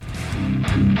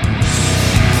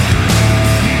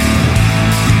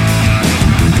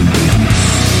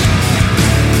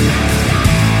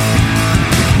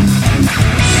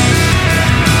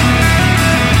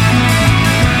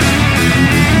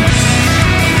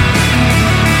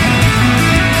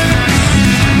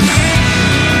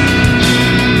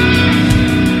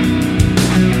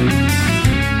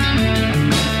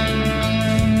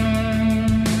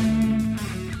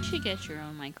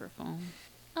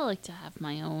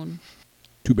phone.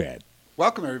 Too bad.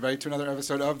 Welcome, everybody, to another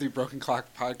episode of the Broken Clock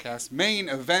Podcast main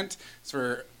event. It's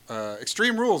for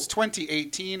Extreme Rules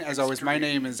 2018. As always, my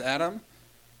name is Adam.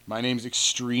 My name's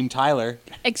Extreme Tyler.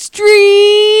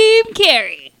 Extreme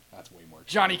Carry. That's way more.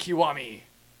 Johnny Kiwami.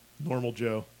 Normal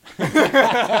Joe.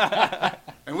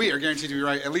 And we are guaranteed to be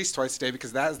right at least twice a day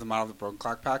because that is the model of the Broken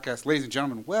Clock Podcast. Ladies and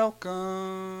gentlemen,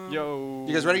 welcome. Yo.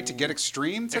 You guys ready to get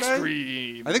extreme today?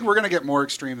 Extreme. I think we're going to get more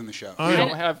extreme than the show. We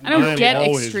don't have. I don't I'm get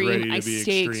always extreme. ready to I be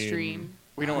stay extreme. extreme.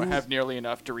 We don't have nearly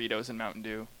enough Doritos and Mountain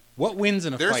Dew. What wins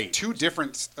in a There's fight? two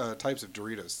different types of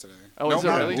Doritos today. Oh, no is it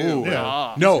Mountain really? Dew. Yeah.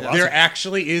 Ah. No, Yeah. there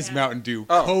actually is Mountain Dew.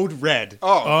 Oh. Code Red.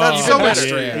 Oh, that's so Oh,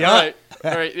 extreme. yeah. Yeah. All right.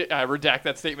 All right. Redact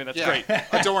that statement. That's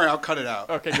great. Don't worry, I'll cut it out.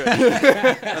 Okay, good.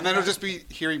 And then it'll just be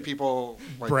hearing people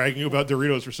like, Bragging about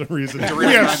Doritos for some reason. Doritos We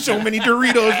have Mountain so Dew. many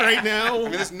Doritos right I now.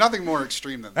 mean, there's nothing more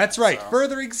extreme than That's that, right. so.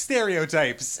 Furthering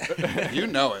stereotypes. You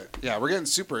know it. Yeah, we're getting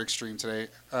super extreme today.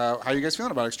 How you guys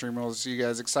feeling about Extreme Rules? You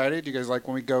guys excited? You guys like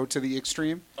when we go to the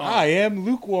extreme? I am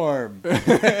lukewarm.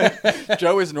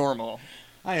 Joe is normal.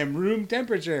 I am room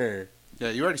temperature. Yeah,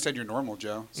 you already said you're normal,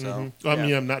 Joe. So I mean,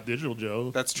 Yeah. I'm not digital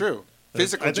Joe. that's true.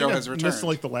 Physical I think Joe I has returned. missed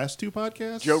like the last two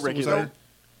podcasts. Joe Was regular. that-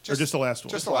 or just the last one.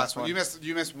 Just the last one. You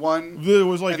missed one. There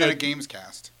was like and then a games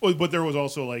cast. but there was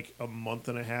also like a month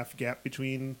and a half gap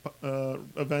between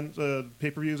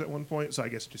pay-per-views at one point. So I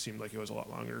guess it just seemed like it was a lot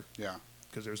longer Yeah.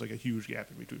 because there was like a huge gap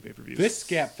in between pay-per-views. This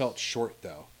gap felt short,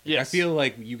 though. Yes. I feel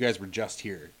like you guys were just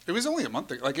here. It was only a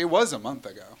month ago. Like, it was a month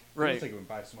ago. Right. Feels like it went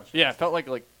by so much Yeah, it faster. felt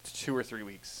like 2 or 3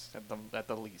 weeks at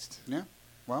the least. Yeah.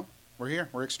 Well, we're here.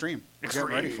 We're extreme. We're getting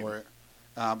ready Extreme. for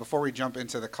it. Before we jump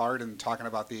into the card and talking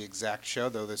about the exact show,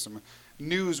 though, there's some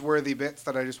newsworthy bits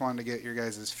that I just wanted to get your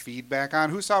guys' feedback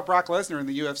on. Who saw Brock Lesnar in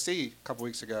the UFC a couple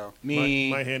weeks ago? Me.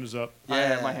 My hand is up.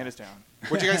 Yeah. My hand is down.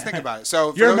 What'd you guys think about it?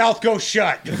 So, for Your those- mouth goes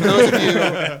shut. For those of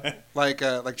you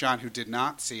like John who did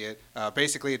not see it,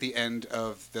 basically at the end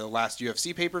of the last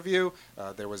UFC pay-per-view,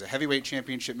 there was a heavyweight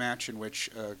championship match in which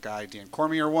a guy, Dan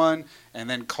Cormier, won and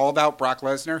then called out Brock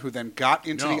Lesnar, who then got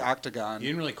into No. the octagon. You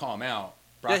didn't really call him out.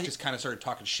 Brock Yeah, he- just kind of started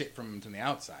talking shit from the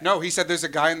outside. No, he said there's a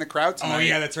guy in the crowd tonight. Oh,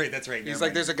 yeah, that's right. He's Never like,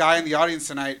 mind. there's a guy in the audience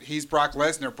tonight. He's Brock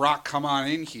Lesnar. Brock, come on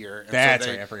in here. And That's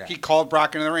right, I forgot. He called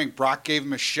Brock into the ring. Brock gave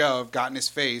him a shove, got in his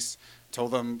face,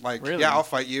 told him, like, Really? yeah, I'll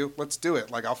fight you. Let's do it.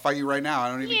 Like, I'll fight you right now. I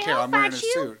don't even care. I'm wearing a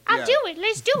suit. I'll Yeah. do it.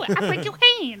 Let's do it. I'll break your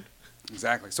hand.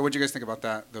 Exactly. So what'd you guys think about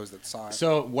that, those that saw it?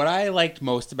 So what I liked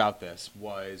most about this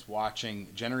was watching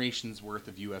generations worth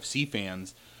of UFC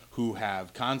fans who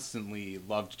have constantly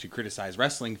loved to criticize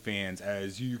wrestling fans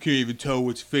as you can't even tell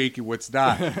what's fake and what's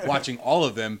not. Watching all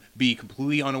of them be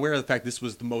completely unaware of the fact this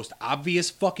was the most obvious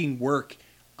fucking work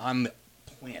on the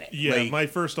planet. Yeah, Like, my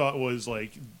first thought was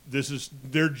like,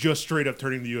 they're just straight up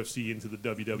turning the UFC into the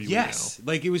WWE yes,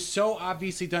 like it was so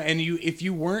obviously done. And if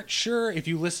you weren't sure, if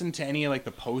you listened to any of like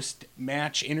the post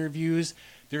match interviews,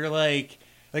 they're like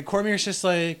Cormier's just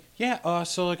like, yeah,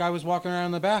 so like I was walking around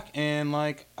in the back and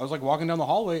like I was like walking down the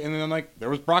hallway and then like there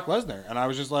was Brock Lesnar and I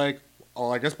was just like,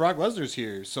 oh, I guess Brock Lesnar's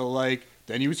here. So like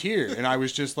then he was here and I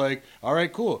was just like, all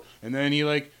right, cool. And then he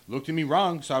like looked at me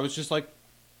wrong, so I was just like,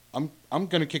 I'm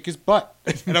gonna kick his butt.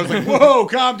 And I was like, whoa,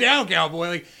 calm down, cowboy.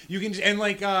 Like you can and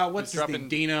like what's his name?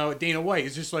 Dana White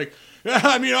is just like,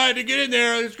 I mean, I had to get in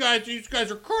there. These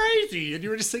guys are crazy. And you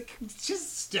were just like,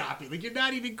 just stop it. Like you're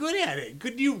not even good at it.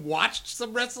 Couldn't you watch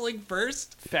some wrestling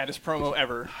first? Fattest promo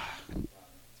ever.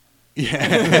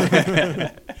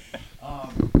 Yeah.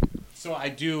 So I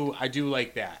do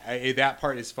like that. That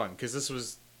part is fun because this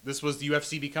was the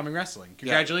UFC becoming wrestling.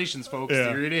 Congratulations, folks. Yeah.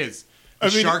 Here it is. I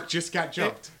The mean, shark just got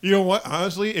jumped. You know what?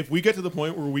 Honestly, if we get to the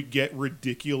point where we get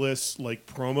ridiculous like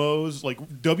promos, like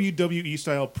WWE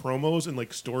style promos and like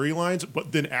storylines,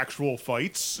 but then actual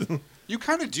fights. You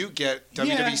kind of do get Yeah.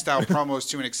 WWE style promos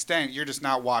to an extent. You're just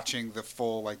not watching the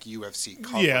full like UFC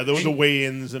coverage. Yeah, the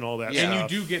weigh-ins and all that Yeah. stuff.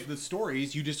 And you do get the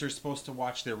stories. You just are supposed to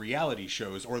watch their reality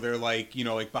shows or their like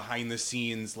behind the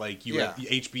scenes like Yeah.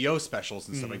 HBO specials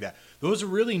and stuff like that. Those are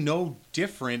really no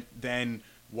different than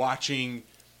watching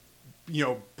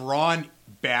Braun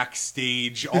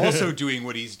backstage also doing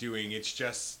what he's doing. It's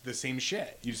just the same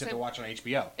shit. You just have to watch on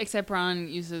HBO. Except Braun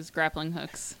uses grappling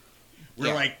hooks. We're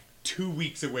Yeah. like 2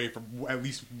 weeks away from at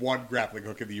least one grappling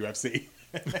hook in the UFC.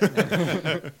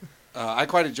 I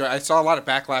quite enjoy. I saw a lot of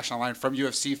backlash online from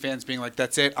UFC fans being like,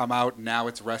 "That's it, I'm out. Now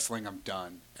it's wrestling. I'm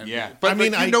done." And Yeah. but I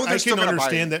mean, like, you know I they're still can gonna buy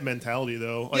understand it. that mentality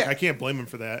though. Like, Yeah. I can't blame him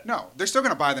for that. No, they're still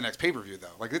going to buy the next pay-per-view though.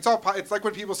 Like it's like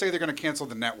when people say they're going to cancel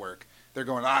the network. They're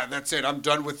going, that's it. I'm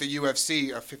done with the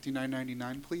UFC.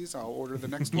 $59.99, please. I'll order the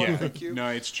next one. Thank you. No,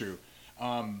 it's true.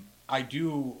 I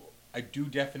do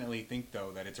definitely think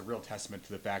though that it's a real testament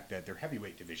to the fact that their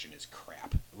heavyweight division is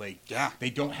crap. Like, Yeah. they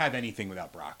don't have anything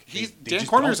without Brock. They Dan just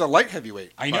Cormier's a don't. light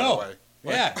heavyweight. I by the know. way.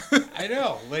 Yeah, I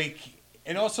know. Like,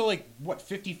 and also like what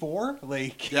 54?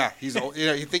 Like, Yeah, he's old.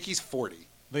 You think he's 40.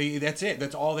 that's it.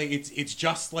 That's all they. It's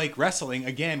just like wrestling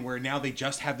again, where now they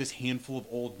just have this handful of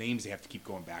old names they have to keep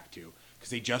going back to because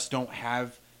they just don't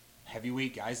have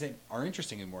heavyweight guys that are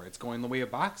interesting anymore. It's going the way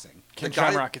of boxing. Ken The guy-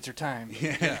 Shamrock, it's your time.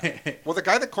 Well, the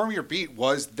guy that Cormier beat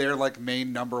was their like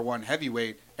main number one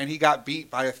heavyweight, and he got beat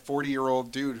by a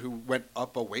 40-year-old dude who went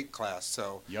up a weight class.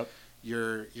 So Yep.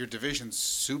 your division's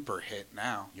super hit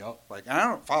now. Yep. Like, I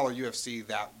don't follow UFC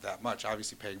that much.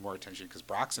 Obviously, paying more attention because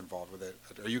Brock's involved with it.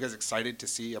 Are you guys excited to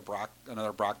see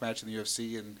another Brock match in the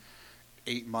UFC in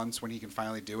 8 months when he can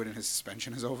finally do it and his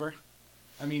suspension is over?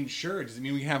 I mean, sure. Does it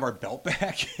mean we can have our belt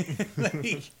back?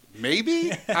 Like,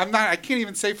 Maybe. I can't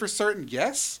even say for certain.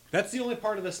 Yes. that's the only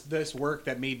part of this work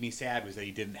that made me sad was that he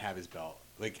didn't have his belt.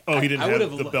 Like, Oh, he didn't have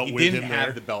would've the belt he with didn't him have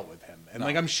there? the belt with him, and No.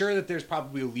 like I'm sure that there's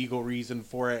probably a legal reason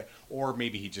for it, or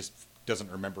maybe he just doesn't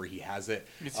remember he has it.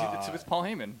 It's with Paul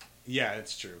Heyman. Yeah,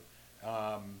 it's true.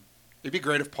 It'd be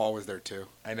great if Paul was there too.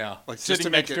 I know. Like just Sitting to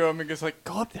make next it, to him and goes like,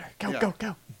 go up there. Go, Yeah.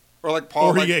 go. or like Paul.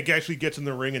 Or like, he actually gets in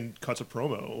the ring and cuts a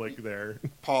promo like there.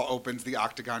 Paul opens the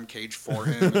octagon cage for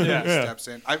him and Yeah. he steps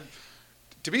in.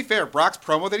 To be fair, Brock's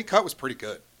promo that he cut was pretty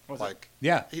good. Was it? Like,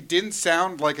 Yeah. he didn't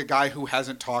sound like a guy who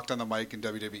hasn't talked on the mic in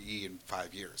WWE in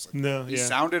 5 years. Like, No, he yeah.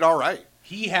 sounded all right.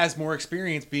 He has more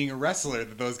experience being a wrestler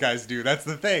than those guys do. That's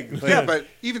the thing. Like, Yeah, but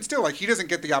even still, like, he doesn't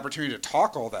get the opportunity to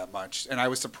talk all that much. And I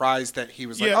was surprised that he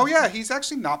was like, Yeah. "Oh yeah, he's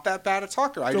actually not that bad a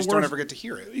talker. I The just don't worst- ever get to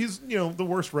hear it." He's the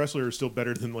worst wrestler is still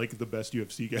better than like the best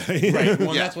UFC guy. Right.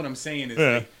 Well, Yeah. that's what I'm saying. Is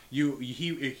Yeah. like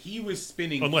he was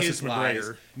spinning Unless his it's lies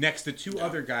McGregor. next to two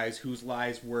other guys whose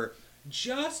lies were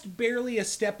just barely a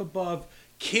step above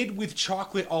kid with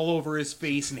chocolate all over his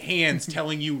face and hands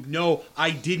telling you, "No,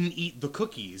 I didn't eat the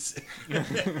cookies."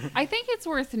 I think it's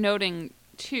worth noting,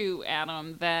 too,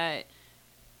 Adam, that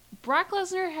Brock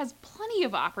Lesnar has plenty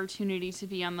of opportunity to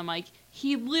be on the mic.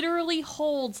 He literally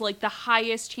holds, like, the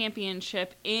highest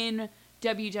championship in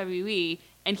WWE,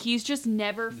 and he's just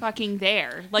never fucking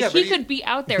there. Like, Yeah, but he could be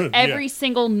out there every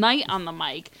single night on the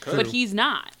mic, Could. but he's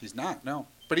not. He's not. No.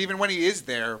 But even when he is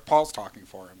there, Paul's talking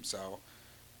for him. So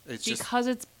it's just Because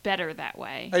it's better that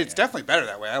way. Hey, it's definitely better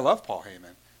that way. I love Paul Heyman.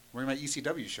 I'm wearing my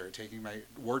ECW shirt, taking my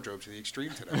wardrobe to the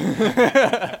extreme today.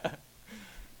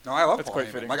 No, I love That's Paul quite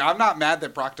Heyman. fitting. Like, I'm not mad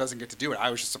that Brock doesn't get to do it.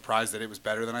 I was just surprised that it was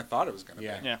better than I thought it was going to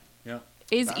Yeah. be. Yeah. Yeah.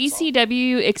 Is That's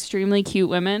ECW extremely cute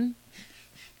women?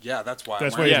 Yeah, that's why.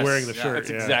 That's I'm why wearing he's Yes. wearing the Yeah. shirt. That's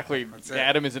yeah. exactly. That's it.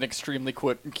 Adam is an extremely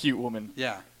cute woman.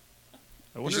 Yeah.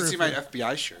 I You wonder should if see my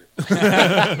FBI shirt. What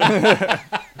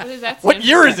does that What stand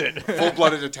year is it?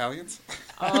 Full-blooded Italians.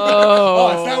 Oh,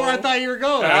 that's not where I thought you were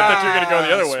going. I thought you were gonna go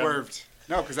the other way. Swerved.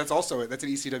 No, because that's an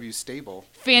ECW stable.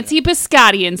 Fancy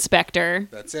Biscotti Inspector.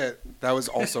 That's it. That was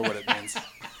also what it means.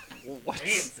 What?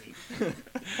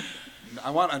 I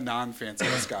want a non-fancy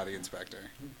Scotty inspector.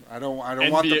 I don't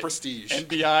want the prestige.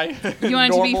 NBI. You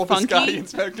want it to be Normal funky? Biscotti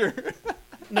inspector.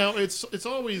 No, it's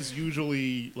always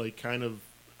usually like kind of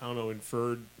I don't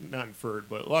know not inferred,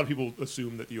 but a lot of people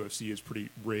assume that the UFC is pretty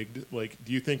rigged. Like,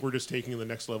 do you think we're just taking the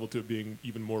next level to being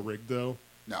even more rigged though?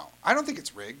 No, I don't think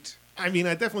it's rigged. I mean,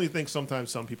 I definitely think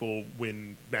sometimes some people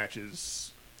win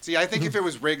matches. See, I think if it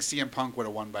was rigged, CM Punk would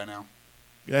have won by now.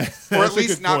 Yeah, Or that's at a least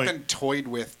good not point. been toyed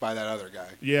with by that other guy.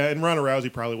 Yeah, and Ronda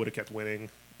Rousey probably would have kept winning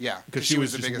Yeah. because she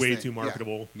was the just biggest way thing. too Yeah.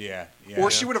 marketable. Yeah.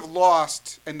 Or she would have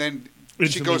lost and then she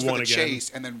Instantly goes for won the again. chase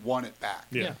and then won it back.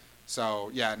 Yeah. Yeah. So,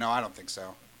 yeah, no, I don't think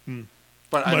so. Hmm.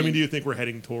 But I mean, do you think we're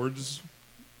heading towards?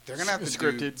 they're going to have to do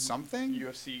Scripted something?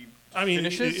 UFC I mean,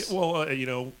 finishes?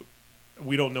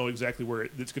 we don't know exactly where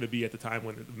it's going to be at the time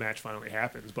when the match finally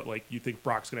happens. But like, you think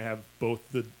Brock's going to have both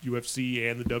the UFC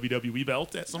and the WWE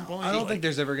belt at some point? I don't Like, think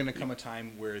there's ever going to come a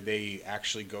time where they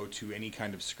actually go to any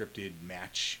kind of scripted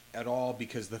match at all,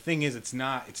 because the thing is, it's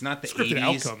not the scripted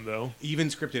 80s. outcome though. Even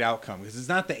scripted outcome, because it's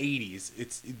not the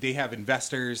 80s. They have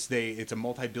investors. It's a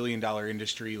multi-billion-dollar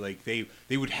industry. Like they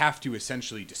would have to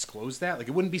essentially disclose that. Like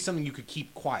it wouldn't be something you could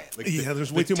keep quiet. Like Yeah,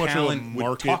 there's way the too much of a talent would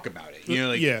market. talk about it. You know,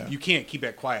 like Yeah. you can't keep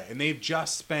that quiet. And they've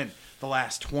just spent the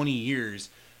last 20 years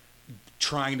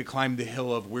trying to climb the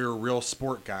hill of we're real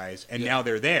sport guys, and now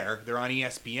they're there. They're on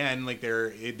ESPN. Like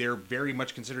they're very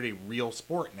much considered a real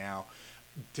sport now.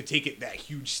 To take it that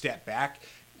huge step back,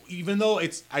 even though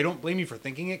I don't blame you for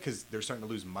thinking it, because they're starting to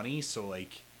lose money. So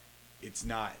like, it's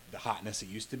not the hotness it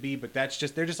used to be, but they're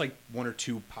just like one or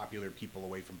two popular people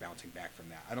away from bouncing back from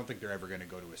that. I don't think they're ever going to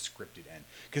go to a scripted end,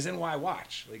 because then why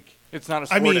watch? Like, It's not a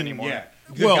sport anymore. yeah.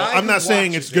 The Well, guy I'm who not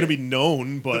saying watches it's going to it- be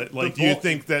known, but The like, do you bull-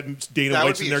 think that Dana That would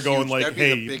White's be in there a going huge, like, that'd be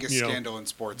hey, the biggest you know, scandal in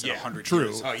sports in Yeah, 100 true.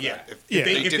 years. Oh yeah, If Yeah,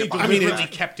 they if did they it behind I mean, the deliberately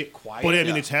back. kept it quiet. but I mean,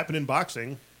 Yeah. it's happened in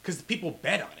boxing. because people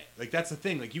bet on it. Like, that's the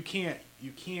thing. Like, you can't.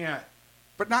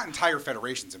 But not entire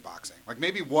federations in boxing. Like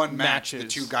maybe one match, the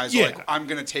Matches. two guys Yeah. are like, I'm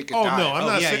going to take a Oh dive. no, I'm Oh,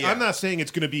 not. yeah, saying, yeah. I'm not saying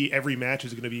it's going to be every match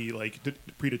is going to be like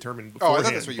predetermined Oh, I beforehand.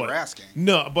 thought that's what you but- were asking.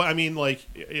 No, but I mean, like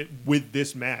with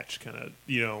this match, kind of,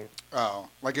 you know, Oh,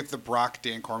 like if the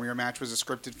Brock-Dan Cormier match was a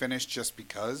scripted finish just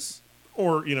because?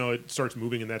 or you know, it starts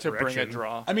moving in that To direction. bring a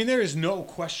draw. I mean, there is no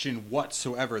question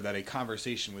whatsoever that a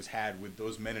conversation was had with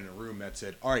those men in a room that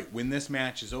said, "All right, when this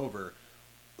match is over,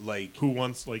 like, Who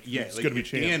wants like? yeah, it's like going to be if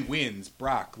champ. Dan wins,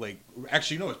 Brock, like,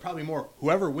 actually, no, it's probably more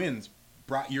whoever wins,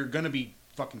 Brock, you're gonna be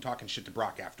fucking talking shit to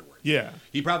Brock afterwards." Yeah.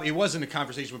 It wasn't a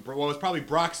conversation with Brock. Well, it was probably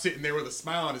Brock sitting there with a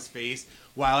smile on his face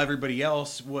while everybody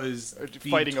else was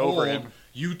being Fighting over told, him.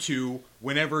 You two,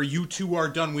 whenever you two are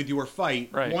done with your fight,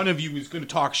 Right. one of you is going to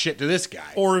talk shit to this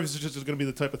guy. Or is it just going to be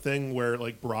the type of thing where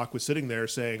like Brock was sitting there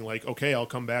saying like, "Okay, I'll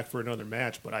come back for another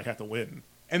match, but I have to win."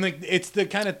 And like, it's the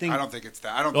kind of thing. I don't think it's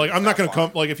that. I don't Like, think I'm it's not that going to far.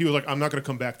 come. Like, if he was like, "I'm not going to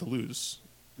come back to lose."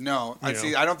 No, I You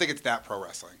see. know. I don't think it's that pro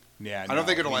wrestling. Yeah, I don't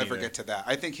think no, it'll me ever neither. get to that.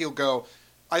 I think he'll go.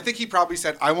 I think he probably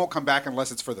said, "I won't come back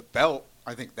unless it's for the belt."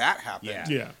 I think that happened. Yeah.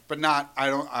 Yeah. But not.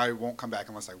 I won't come back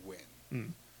unless I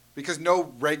win. Because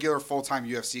no regular full time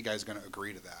UFC guy is going to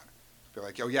agree to that. Be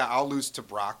like, "Oh yeah, I'll lose to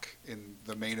Brock in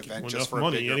the main event just Enough for a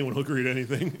money, bigger." anyone will agree to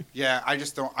anything. Yeah, I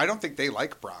just don't. I don't think they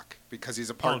like Brock because he's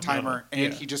a part timer no.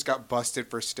 and Yeah. he just got busted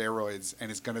for steroids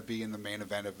and is going to be in the main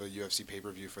event of a UFC pay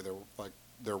per view for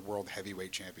their world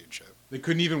heavyweight championship. They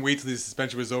couldn't even wait till the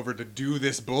suspension was over to do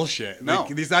this bullshit. No.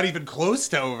 Like, he's not even close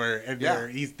to over, and Yeah.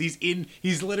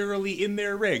 he's literally in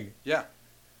their ring. Yeah,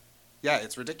 yeah,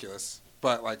 it's ridiculous.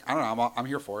 But like, I don't know. I'm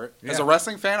here for it. As Yeah. a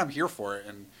wrestling fan, I'm here for it.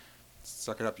 And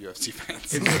suck it up, UFC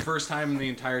fans. It's the first time in the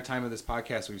entire time of this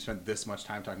podcast we've spent this much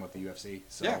time talking about the UFC.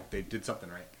 So Yeah. they did something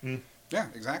right. Yeah,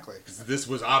 exactly. 'Cause this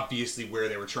was obviously where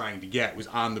they were trying to get. Was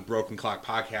on the Broken Clock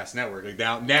Podcast Network. Like,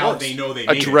 now course. they know they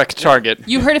A made direct it. target.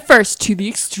 You heard it first, to the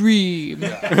extreme.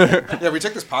 Yeah, we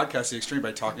took this podcast to the extreme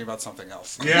by talking about something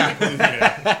else.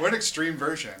 Yeah. What an extreme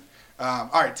version. All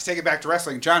right, to take it back to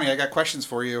wrestling, Johnny, I got questions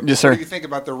for you. Yes, sir. What do you think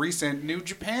about the recent New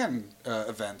Japan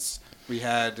events? We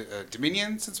had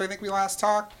Dominion since I think we last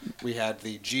talked. We had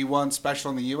the G1 special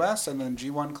in the U.S. and then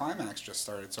G1 Climax just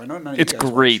started. So I know none of It's you guys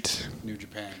great. watch New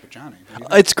Japan, but Johnny, what do you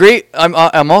think? It's great.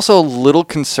 I'm also a little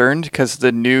concerned because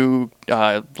the new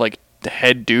like the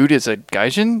head dude is a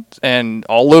Gaijin, and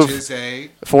all of Which is a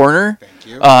foreigner. thank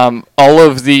you. All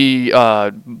of the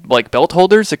like belt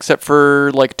holders except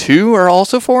for like 2 are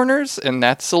also foreigners, and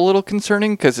that's a little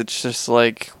concerning because it's just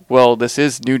like, well, this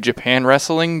is New Japan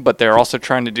wrestling, but they're also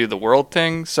trying to do the world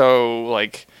thing. So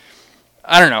like,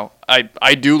 I don't know.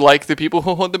 I do like the people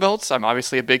who hold the belts. I'm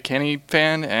obviously a big Kenny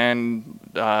fan, and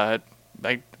I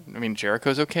mean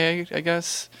Jericho's okay, I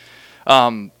guess.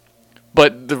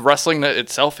 But the wrestling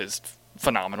itself is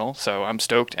phenomenal, so I'm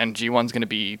stoked. And G1's going to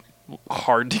be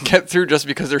hard to get through just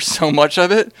because there's so much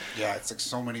of it. Yeah, it's like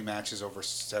so many matches over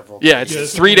several Yeah, days. Yeah,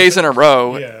 it's 3 days in a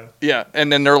row. Yeah. Yeah,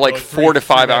 and then they're like 4 three- to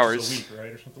 5 three matches hours. a week,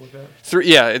 right, or something like that. 3,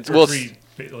 yeah, it's Or well, three,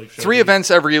 like, shows a three week.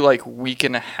 events every like week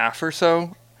and a half or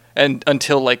so, and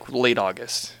until like late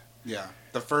August. Yeah,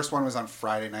 the first one was on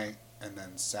Friday night, and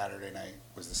then Saturday night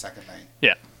was the second night.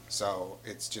 Yeah. So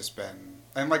it's just been,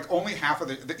 and like only half of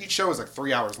each show was like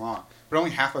 3 hours long, but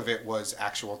only half of it was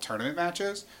actual tournament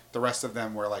matches. The rest of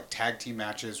them were like tag team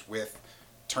matches with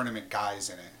tournament guys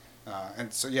in it.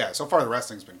 And so yeah, so far the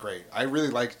wrestling's been great. I really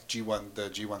liked the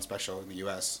G1 special in the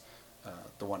U.S.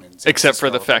 The one in San Except for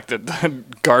the Francisco. fact that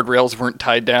the guardrails weren't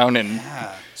tied down, and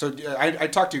Yeah. So I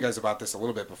talked to you guys about this a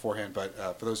little bit beforehand, but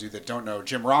for those of you that don't know,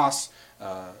 Jim Ross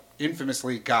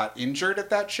infamously got injured at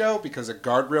that show because a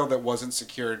guardrail that wasn't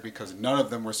secured, because none of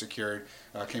them were secured,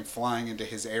 came flying into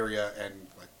his area and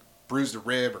like bruised a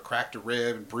rib or cracked a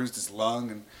rib and bruised his lung.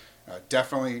 And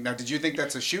definitely. Now, did you think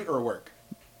that's a shoot or a work?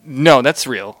 no, that's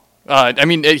real. I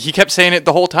mean, he kept saying it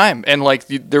the whole time, and like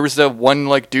there was the one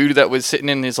like dude that was sitting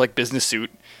in his like business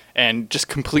suit and just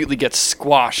completely gets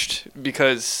squashed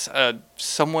because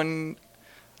someone,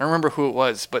 I don't remember who it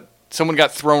was, but someone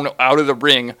got thrown out of the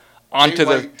ring onto Jay the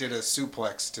White did a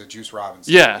suplex to Juice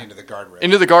Robinson into the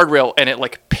guardrail, and it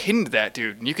like pinned that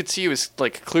dude. And you could see he was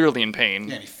like clearly in pain.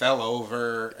 Yeah, and he fell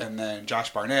over, and then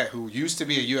Josh Barnett, who used to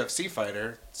be a UFC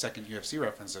fighter, second UFC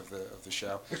reference of the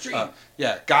show,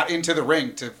 got into the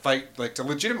ring to fight, like to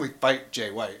legitimately fight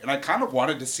Jay White, and I kind of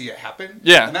wanted to see it happen.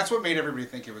 Yeah, and that's what made everybody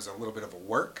think it was a little bit of a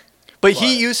work. But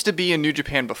he used to be in New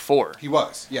Japan before. He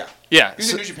was, yeah. Yeah. He was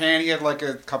in New Japan. He had like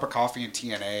a cup of coffee in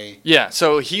TNA. Yeah,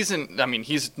 so he's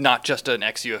not just an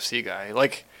ex-UFC guy.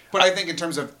 Like, but I think in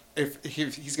terms of if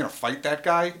he's going to fight that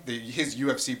guy, his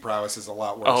UFC prowess is a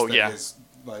lot worse.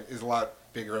 Is a lot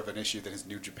bigger of an issue than his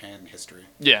New Japan history.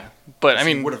 Yeah, but I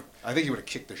think he would have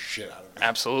kicked the shit out of him.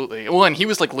 Absolutely. Well, and he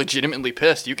was like legitimately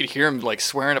pissed. You could hear him like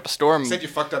swearing up a storm. He said, "You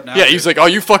fucked up now." Yeah, he's like, "Oh,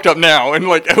 you fucked up now," and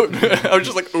like I was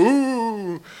just like,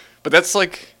 "Ooh." But that's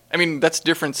like, that's the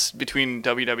difference between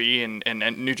WWE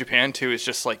and New Japan too. Is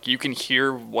just like you can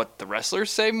hear what the wrestlers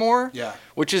say more. Yeah.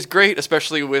 Which is great,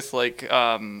 especially with like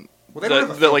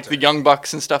the Young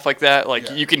Bucks and stuff like that. Like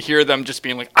you can hear them just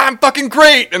being like, "I'm fucking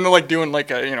great," and they're like doing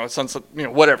like a some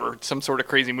some sort of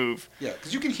crazy move. Yeah,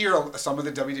 because you can hear some of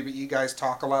the WWE guys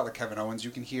talk a lot, like Kevin Owens.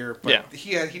 You can hear, but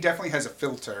he definitely has a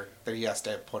filter that he has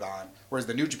to put on, whereas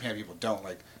the New Japan people don't.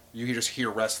 Like you just hear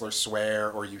wrestlers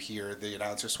swear, or you hear the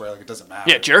announcer swear. Like it doesn't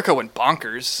matter. Yeah, Jericho went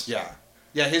bonkers. Yeah.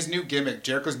 Yeah,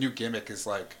 Jericho's new gimmick is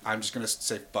like, I'm just going to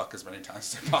say fuck as many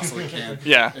times as I possibly can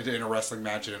in a wrestling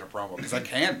match and in a promo, because I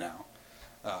can now.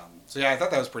 So yeah, I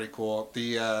thought that was pretty cool.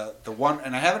 The one,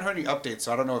 and I haven't heard any updates,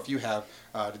 so I don't know if you have.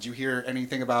 Did you hear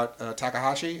anything about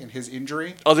Takahashi and his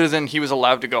injury? Other than he was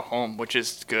allowed to go home, which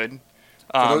is good.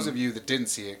 For those of you that didn't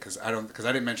see it, because I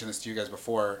didn't mention this to you guys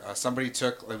before, somebody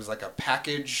it was like a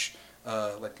package.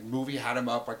 Movie had him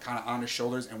up like kind of on his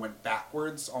shoulders and went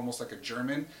backwards, almost like a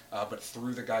German, but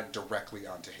threw the guy directly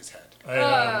onto his head.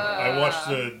 I watched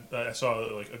I saw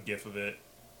like a GIF of it,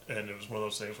 and it was one of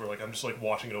those things where like I'm just like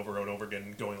watching it over and over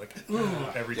again, going like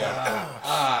every time.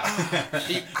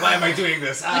 Why am I doing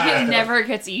this? It never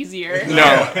gets easier.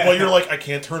 No. Well, you're like, I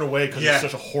can't turn away because it's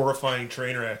such a horrifying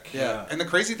train wreck. Yeah, and the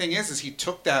crazy thing is he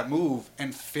took that move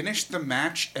and finished the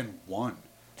match and won.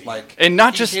 Like, and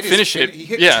not just finish it. He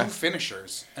hit 2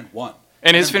 finishers and won.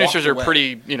 And his finishers are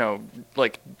pretty,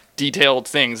 like detailed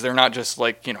things. They're not just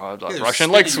like, a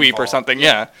Russian leg sweep or something.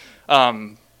 Yeah.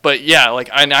 But yeah, like,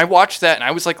 and I watched that and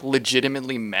I was like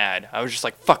legitimately mad. I was just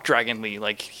like, fuck Dragon Lee.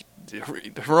 Like,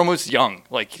 Hiromu's young.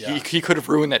 Like, he could have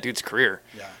ruined that dude's career.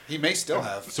 Yeah. He may still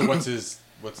have. So what's his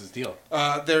deal?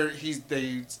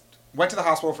 They went to the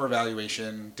hospital for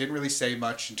evaluation. Didn't really say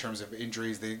much in terms of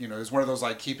injuries. They, it was one of those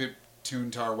like, keep it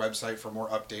tuned to our website for more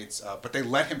updates, but they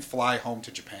let him fly home to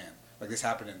Japan. Like this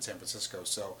happened in San Francisco,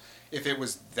 so if it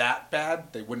was that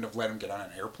bad, they wouldn't have let him get on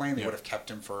an airplane. They would have kept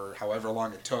him for however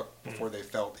long it took before they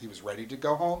felt he was ready to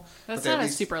go home. That's not a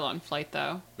super long flight,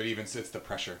 though. But even it's the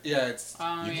pressure. Yeah, it's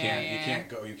you can't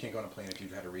go on a plane if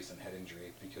you've had a recent head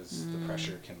injury because the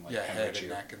pressure can head and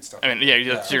neck and stuff. I mean,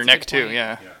 that's your neck too.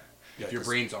 Yeah. If your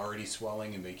brain's already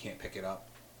swelling and they can't pick it up,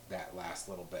 that last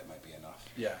little bit might be enough.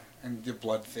 Yeah, and the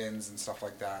blood thins and stuff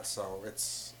like that. So it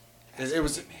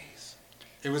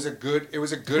was a good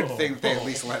thing that they at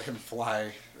least let him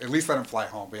fly. At least let him fly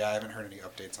home. But yeah, I haven't heard any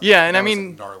updates on that. Yeah, and that I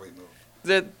mean, was a gnarly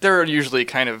move. They're usually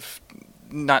kind of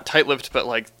not tight-lipped, but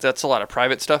like that's a lot of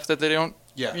private stuff that they don't.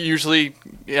 Yeah. Usually,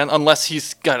 unless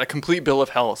he's got a complete bill of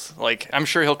health. Like I'm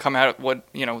sure he'll come out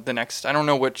the next. I don't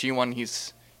know what G1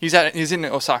 he's in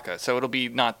Osaka, so it'll be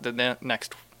not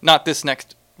this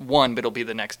next one, but it'll be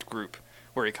the next group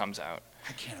where he comes out.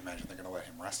 I can't imagine they're going to let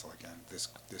him wrestle again this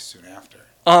soon after.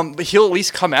 But he'll at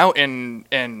least come out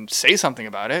and say something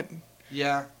about it.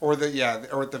 Yeah, or at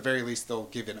the very least they'll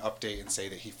give an update and say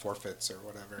that he forfeits or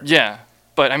whatever. Yeah,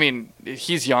 but I mean,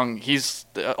 he's young. He's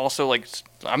also like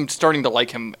I'm starting to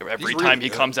like him every time he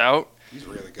comes out. He's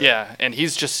really good. Yeah, and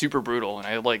he's just super brutal, and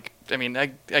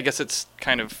I guess it's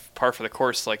kind of par for the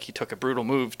course. Like he took a brutal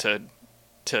move to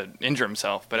injure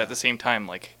himself, but at the same time,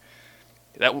 like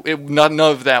none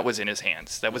of that was in his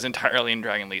hands. That was entirely in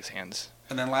Dragon Lee's hands.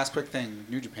 And then last quick thing,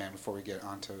 New Japan, before we get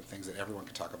on to things that everyone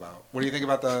can talk about. What do you think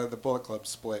about the Bullet Club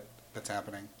split that's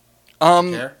happening? Do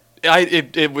you care?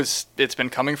 It's been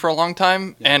coming for a long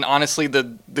time, and honestly,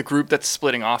 the group that's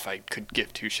splitting off, I could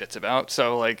give two shits about.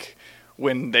 So like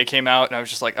when they came out, and I was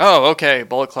just like, oh, okay,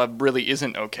 Bullet Club really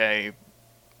isn't okay,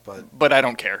 but I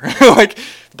don't care. Like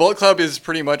Bullet Club is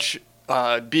pretty much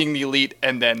being the elite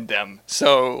and then them.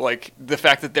 So like the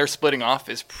fact that they're splitting off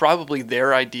is probably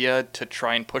their idea to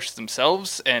try and push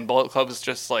themselves, and Bullet Club is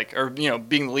just like, or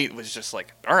being the elite was just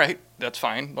like, all right, that's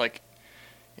fine. Like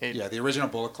Yeah, the original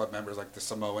Bullet Club members, like the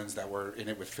Samoans that were in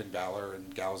it with Finn Balor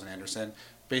and Gallows and Anderson,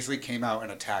 basically came out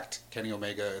and attacked Kenny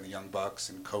Omega and the Young Bucks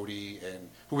and Cody, and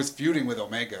who was feuding with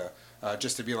Omega,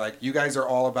 just to be like, you guys are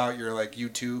all about your like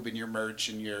YouTube and your merch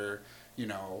and your, you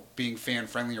know, being fan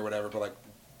friendly or whatever, but like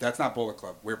that's not Bullet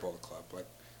Club. We're Bullet Club. Like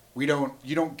you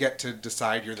don't get to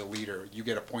decide you're the leader. You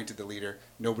get appointed the leader.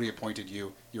 Nobody appointed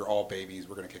you. You're all babies.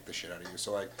 We're gonna kick the shit out of you.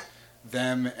 So like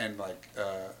them and like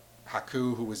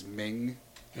Haku, who was Ming.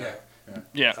 Yeah.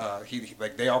 He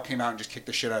like they all came out and just kicked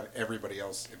the shit out of everybody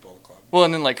else in Bullet Club. Well,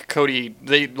 and then like Cody,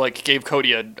 they like gave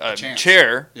Cody a chance.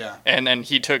 chair, Yeah. and then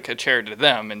he took a chair to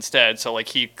them instead. So like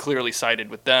he clearly sided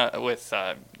with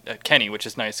Kenny, which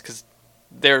is nice because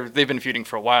they've been feuding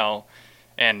for a while,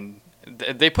 and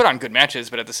they put on good matches,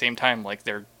 but at the same time, like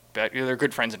they're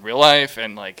good friends in real life,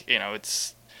 and like you know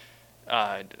it's.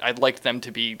 I'd like them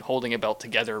to be holding a belt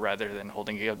together rather than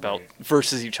holding a belt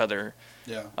versus each other.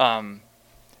 Yeah.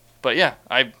 But yeah,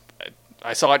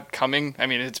 I saw it coming. I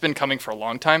mean, it's been coming for a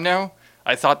long time now.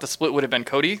 I thought the split would have been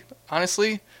Cody,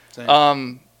 honestly.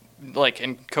 Same.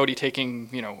 And Cody taking,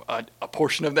 you know, a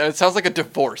portion of that. It sounds like a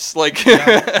divorce. Like,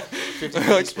 Yeah.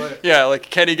 50-50 split. yeah, like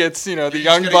Kenny gets, you know, the You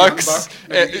Young just get a Young Bucks. Buck,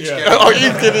 and you each get Oh, a-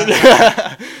 you did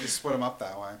it. You split them up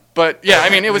that way. But yeah, I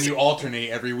mean, it When was you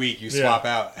alternate every week, you swap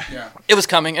out. Yeah. it was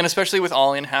coming, and especially with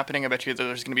All In happening, I bet you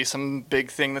there's going to be some big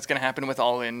thing that's going to happen with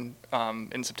All In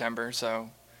September.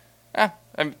 So,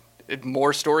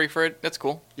 more story for it. That's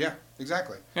cool. Yeah,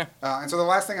 exactly. Yeah. And so the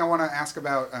last thing I want to ask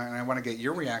about, and I want to get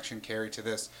your reaction, Carrie, to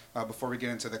this before we get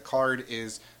into the card,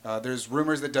 is there's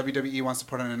rumors that WWE wants to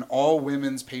put on an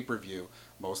all-women's pay-per-view,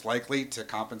 most likely to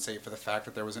compensate for the fact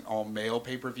that there was an all-male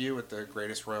pay-per-view at the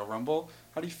Greatest Royal Rumble.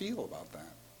 How do you feel about that?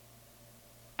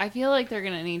 I feel like they're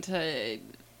going to need to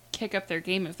kick up their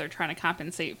game if they're trying to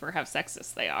compensate for how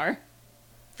sexist they are.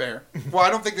 Fair. Well,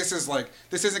 I don't think this isn't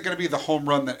going to be the home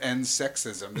run that ends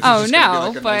sexism. This Oh, is just no, gonna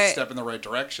be like a nice but- step in the right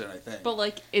direction, I think. But,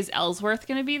 like, is Ellsworth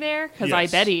going to be there? Because I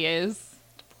Yes. bet he is.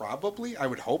 Probably. I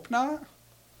would hope not.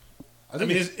 I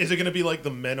mean, is it going to be like the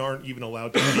men aren't even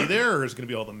allowed to be there, or is it going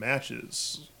to be all the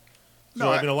matches? So,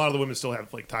 No, I mean, a lot of the women still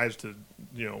have like ties to,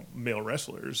 you know, male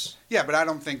wrestlers. Yeah, but I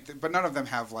don't think. But none of them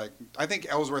have like. I think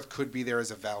Ellsworth could be there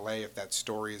as a valet if that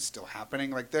story is still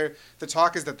happening. Like the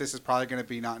talk is that this is probably going to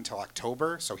be not until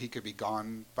October, so he could be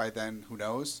gone by then. Who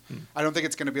knows? I don't think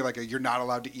it's going to be like you're not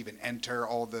allowed to even enter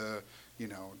all the. You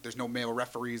know, there's no male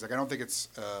referees. Like I don't think it's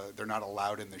they're not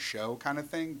allowed in the show kind of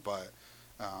thing. But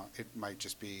it might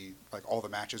just be like all the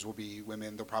matches will be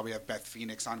women. They'll probably have Beth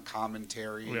Phoenix on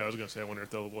commentary. Yeah, I was going to say, I wonder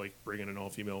if they'll like bring in an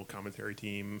all-female commentary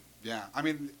team. Yeah, I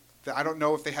mean, I don't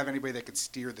know if they have anybody that could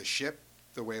steer the ship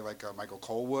the way like Michael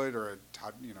Cole would, or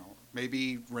Todd, you know,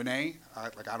 maybe Renee. I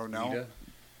don't know. Lita,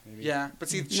 maybe? Yeah, but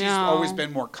see, she's No. always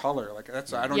been more color. Like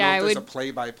that's I don't Yeah, know if I there's would- a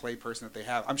play-by-play person that they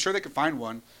have. I'm sure they could find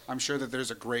one. I'm sure that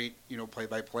there's a great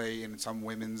play-by-play in some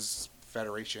women's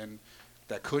federation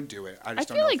that could do it. I I just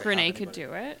don't feel know like if they have Renee could anybody.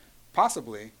 do it.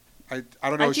 Possibly. I don't know.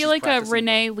 I if feel she's like a practicing,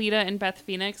 Renee, Lita, and Beth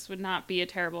Phoenix would not be a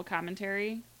terrible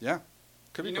commentary. but- Yeah,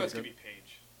 could be. You know it's pretty going to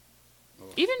good.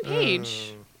 be Paige. Even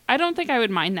Paige. I don't think I would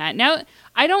mind that. Now,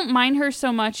 I don't mind her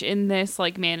so much in this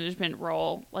like management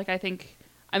role. Like I think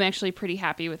I'm actually pretty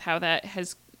happy with how that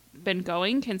has been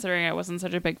going, considering I wasn't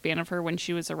such a big fan of her when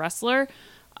she was a wrestler.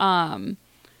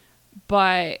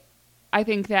 But I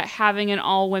think that having an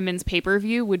all women's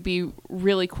pay-per-view would be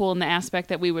really cool in the aspect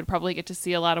that we would probably get to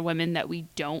see a lot of women that we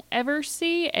don't ever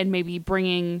see, and maybe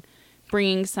bringing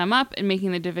some up and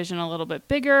making the division a little bit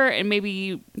bigger, and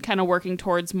maybe kind of working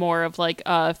towards more of like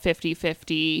a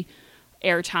 50-50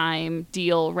 airtime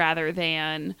deal rather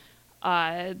than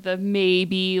the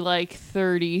maybe like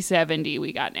 30-70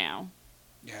 we got now.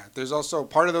 Yeah, there's also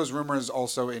part of those rumors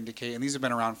also indicate, and these have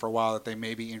been around for a while, that they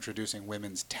may be introducing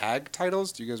women's tag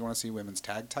titles. Do you guys want to see women's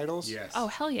tag titles? Yes. Oh,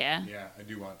 hell yeah. Yeah, I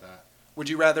do want that. Would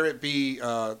you rather it be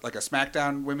like a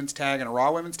SmackDown women's tag and a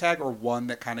Raw women's tag, or one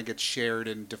that kind of gets shared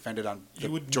and defended on the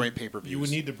joint pay-per-views? You would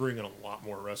need to bring in a lot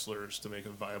more wrestlers to make a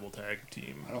viable tag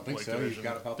team. I don't think like, so. division. You've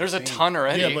got about There's the a same. ton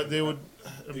already. Yeah, but they would.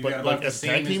 You've But got about like the as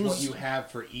tag same as what teams, you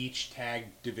have for each tag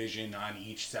division on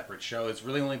each separate show. It's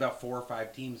really only about 4 or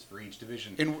 5 teams for each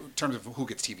division. in terms of who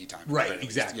gets TV time. Right, at least.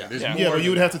 exactly. Yeah. There's Yeah. more yeah, but you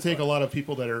would than have to that, take a but- lot of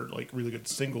people that are like really good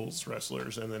singles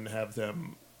wrestlers and then have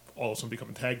them all of a sudden become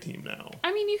a tag team now.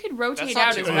 I mean, you could rotate That's not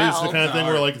out too as bad. It's the well. kind of thing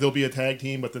No. where like they'll be a tag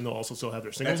team, but then they'll also still have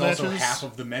their singles That's also matches. half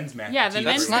of the men's match. Yeah, the team.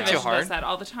 men's not too division hard. does that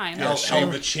all the time. Yeah.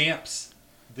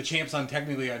 The champs on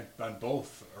technically on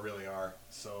both really are.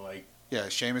 So like Yeah,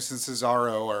 Sheamus and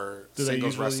Cesaro are Do they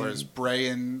singles usually- wrestlers. Bray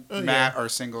and Oh, Matt yeah. are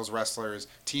singles wrestlers.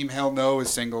 Team Hell No is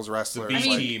singles the wrestlers. B I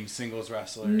mean, team singles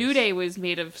wrestlers. New Day was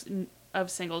made of of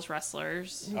singles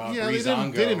wrestlers. Yeah, they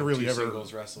Breezango, didn't really two ever.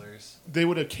 singles wrestlers. They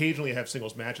would occasionally have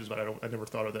singles matches, but I never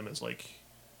thought of them as like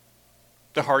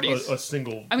The Hardys. a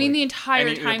single. I mean, like, the entire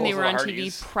Any- time both they of were the on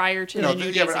Hardys. TV prior to No, the New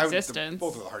yeah, Day's but existence.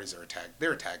 both of the Hardys are a tag.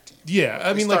 They're a tag team. Yeah,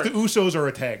 I They mean, like the started- Usos are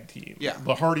a tag team. Yeah.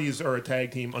 the Hardys are a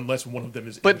tag team unless one of them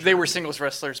is. But they injured. were singles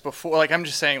wrestlers before. Like, I'm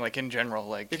just saying, like, in general,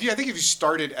 like. I think if you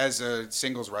started as a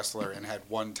singles wrestler and had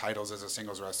won titles as a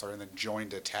singles wrestler and then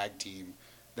joined a tag team,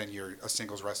 then you're a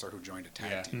singles wrestler who joined a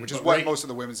tag Yeah. team, which is But what right- most of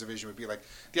the women's division would be like.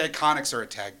 The Iconics are a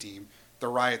tag team. The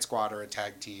Riot Squad are a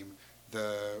tag team.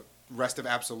 The rest of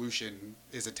Absolution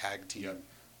is a tag team. Yep.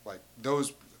 Like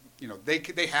those,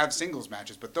 they have singles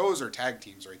matches, but those are tag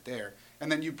teams right there. And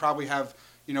then you'd probably have,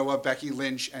 a Becky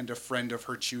Lynch and a friend of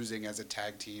her choosing as a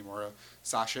tag team, or a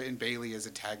Sasha and Bailey as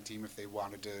a tag team if they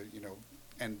wanted to,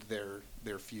 end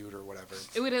their feud or whatever.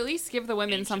 It would at least give the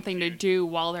women something to do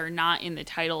while they're not in the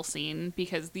title scene,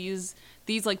 because these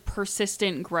like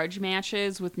persistent grudge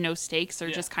matches with no stakes are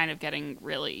Yeah. just kind of getting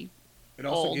really It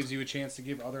also old. gives you a chance to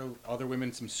give other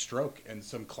women some stroke and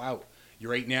some clout.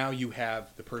 Right now, you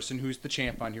have the person who's the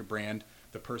champ on your brand,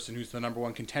 the person who's the number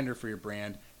one contender for your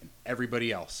brand, and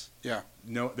everybody else. Yeah.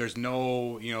 No, there's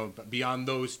no, beyond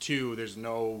those two, there's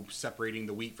no separating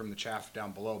the wheat from the chaff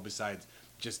down below besides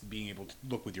just being able to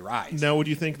look with your eyes. Now, would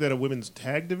you think that a women's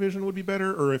tag division would be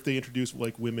better, or if they introduced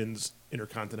like women's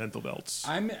intercontinental belts?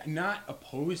 I'm not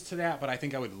opposed to that, but I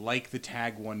think I would like the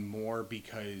tag one more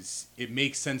because it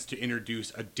makes sense to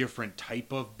introduce a different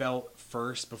type of belt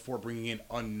first before bringing in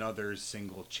another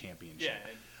single championship.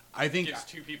 Yeah. I think Gives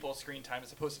two people screen time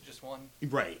as opposed to just one.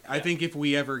 right. I think if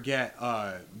we ever get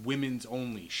a women's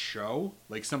only show,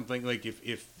 like something like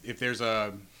if there's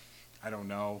a, I don't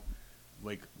know,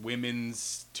 like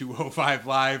women's 205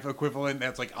 Live equivalent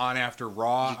that's like on after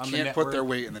Raw. You on the can't put network. their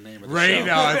weight in the name of the Right? show.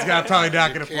 No, it's probably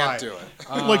not going to You fly. can't do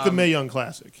it. Like the Mae Young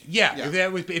Classic. Yeah, Yeah.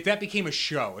 if that became a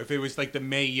show, if it was like the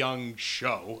Mae Young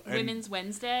show, and Women's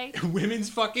Wednesday. Women's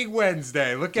fucking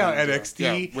Wednesday. Look out, NXT.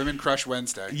 Yeah, Women Crush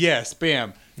Wednesday. Yes,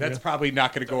 bam. That's Yeah. probably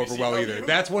not going to go over well WCW. either.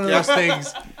 That's one of those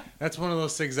things. That's one of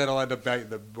those things that'll end up biting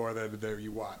the more than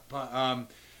you want. But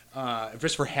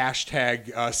just for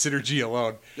hashtag synergy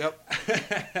alone.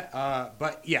 Yep.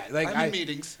 But yeah, like I'm in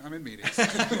meetings.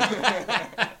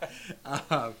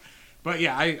 But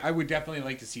yeah, I would definitely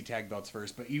like to see tag belts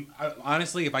first. But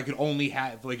honestly, if I could only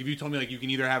have, like, if you told me like you can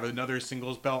either have another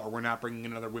singles belt or we're not bringing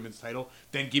another women's title,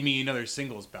 then give me another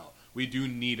singles belt. We do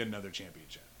need another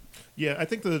championship. Yeah, I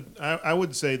think I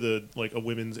would say like a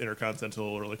women's intercontinental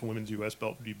or like a women's US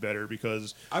belt would be better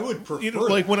because I would prefer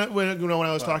like that. when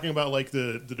I was talking about like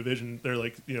the division, they're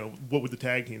like what would the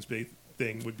tag teams be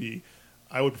thing would be.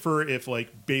 I would prefer if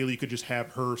like Bailey could just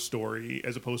have her story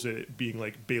as opposed to it being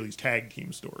like Bailey's tag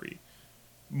team story.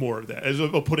 More of that, as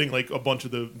of putting like a bunch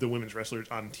of the women's wrestlers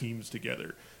on teams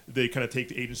together. They kind of take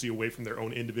the agency away from their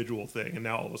own individual thing, and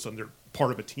now all of a sudden they're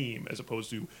part of a team as opposed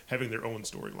to having their own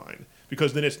storyline.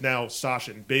 Because then it's now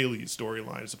Sasha and Bailey's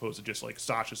storyline as opposed to just like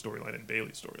Sasha's storyline and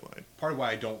Bailey's storyline. Part of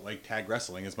why I don't like tag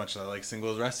wrestling as much as I like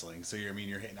singles wrestling. So you're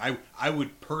hitting. I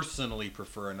would personally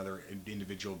prefer another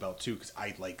individual belt too because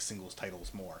I like singles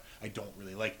titles more. I don't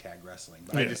really like tag wrestling,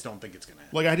 but I Yeah. just don't think it's gonna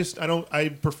happen. Like I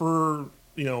prefer.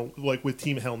 Like with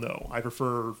Team Hell No, I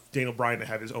prefer Daniel Bryan to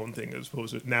have his own thing as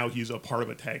opposed to now he's a part of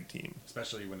a tag team.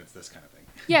 Especially when it's this kind of thing.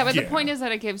 Yeah, but the Yeah. point is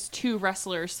that it gives two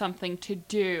wrestlers something to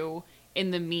do in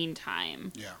the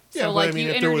meantime. Yeah. So, Yeah, like, but I mean,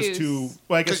 you if there was introduce- two,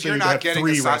 well, I guess Because then you're you'd not have getting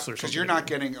three wrestlers. because you're not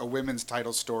getting a women's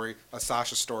title story, a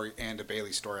Sasha story, and a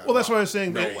Bailey story. on Well, that's Raw. what I was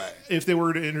saying. No that way. If they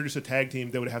were to introduce a tag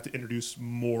team, they would have to introduce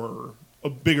a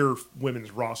bigger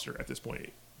women's roster at this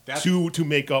point That's- to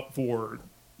make up for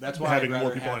That's why having I'd more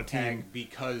rather people have on a team. tag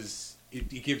because it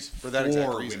gives For that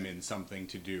exact four reason. women something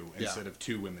to do Yeah. instead of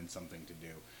two women something to do.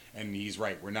 And he's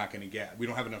right. We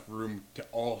don't have enough room to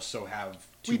also have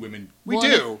two women. We Well,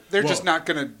 do. They're well, just not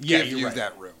going to yeah, give you're you right.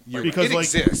 that room. You're because it like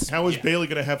exists. how is Yeah. Bailey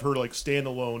going to have her like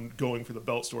standalone going for the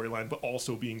belt storyline, but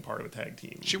also being part of a tag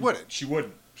team? She wouldn't. She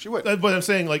wouldn't. She would. But I'm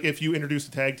saying like if you introduce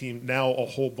a tag team, now a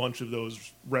whole bunch of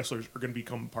those wrestlers are going to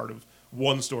become part of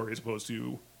one story as opposed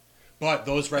to. But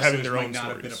those Having wrestlers their might own not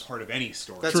have been a stories. part of any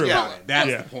story. That's- True. yeah. That's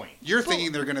Yeah. the point. You're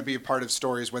thinking they're going to be a part of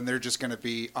stories when they're just going to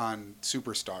be on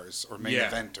Superstars or main Yeah.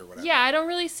 event or whatever. Yeah, I don't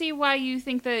really see why you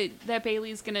think that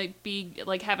Bailey's gonna be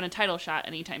like having a title shot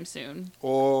anytime soon.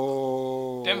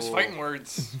 Oh. Them's fighting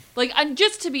words. Like,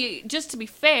 just to be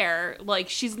fair, like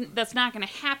that's not gonna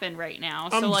happen right now.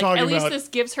 So I'm like, talking at least about this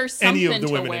gives her something Any of the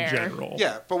to women wear. in general.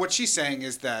 Yeah, but what she's saying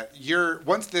is that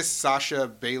once this Sasha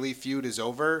Bailey feud is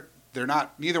over, they're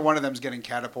not. Neither one of them's getting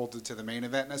catapulted to the main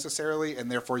event necessarily, and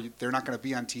therefore they're not going to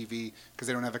be on TV because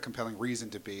they don't have a compelling reason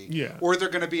to be. Yeah. Or they're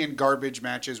going to be in garbage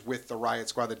matches with the Riot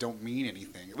Squad that don't mean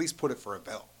anything. At least put it for a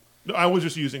belt. No, I was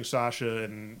just using Sasha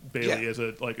and Bailey Yeah. as a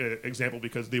example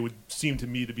because they would seem to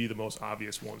me to be the most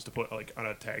obvious ones to put like on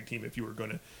a tag team if you were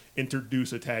going to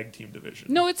introduce a tag team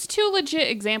division. No, it's two legit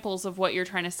examples of what you're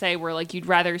trying to say, where like you'd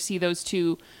rather see those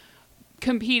two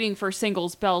competing for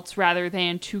singles belts rather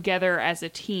than together as a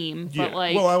team. Yeah. But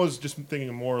like, Well, I was just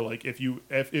thinking more like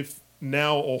if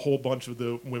now a whole bunch of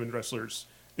the women wrestlers,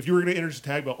 if you were going to introduce a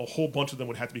tag belt, a whole bunch of them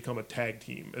would have to become a tag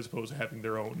team as opposed to having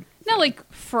their own. not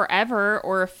like forever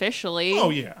or officially. Oh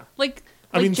yeah. Like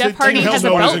I mean, Jeff Team Hardy Hell has a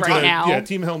No belt isn't right gonna- now. Yeah,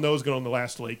 Team Hell No is going to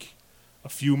last like a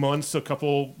few months, a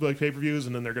couple like pay-per-views,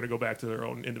 and then they're going to go back to their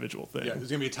own individual thing. Yeah, there's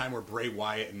gonna be a time where Bray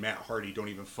Wyatt and Matt Hardy don't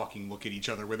even fucking look at each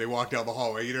other when they walk down the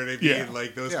hallway. You know what I mean? Yeah.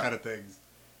 Like those Yeah. kind of things.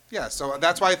 Yeah, so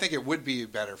that's why I think it would be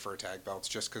better for tag belts,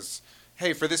 just because,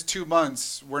 hey, for this 2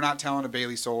 months, we're not telling a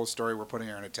Bailey Solo story, we're putting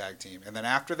her in a tag team. And then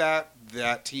after that,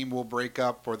 that team will break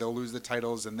up or they'll lose the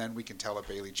titles, and then we can tell a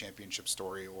Bailey championship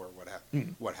story or what have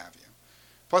you.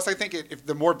 Plus, I think if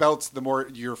the more belts, the more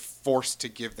you're forced to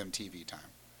give them TV time,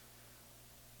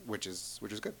 which is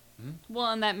good. Well,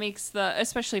 and that makes the,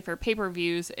 especially for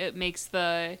pay-per-views, it makes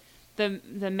the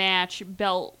match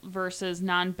belt versus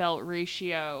non-belt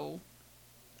ratio,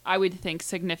 I would think,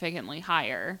 significantly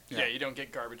higher. Yeah. You don't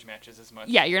get garbage matches as much.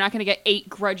 Yeah, you're not going to get 8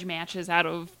 grudge matches out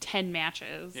of 10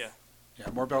 matches. Yeah. Yeah,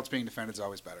 more belts being defended is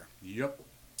always better. Yep.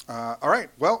 All right.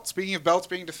 Well, speaking of belts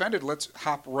being defended, let's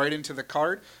hop right into the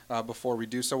card. Before we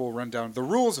do so, we'll run down the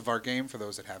rules of our game for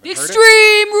those that haven't heard it.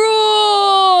 Extreme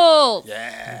rules!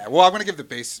 Yeah. Well, I'm going to give the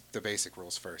basic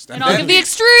rules first. And I'll then give the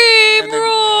extreme and then-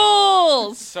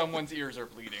 rules! Someone's ears are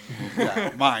bleeding.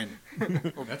 Yeah, mine.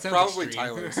 That sounds Probably extreme.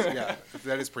 Tyler's. Yeah,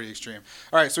 that is pretty extreme.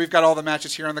 All right, so we've got all the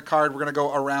matches here on the card. We're going to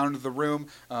go around the room,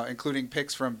 including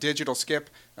picks from Digital Skip,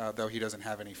 though he doesn't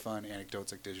have any fun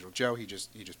anecdotes like Digital Joe. He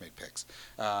just made picks.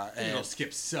 And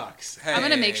Skip sucks. I'm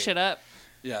going to make Hey. shit up.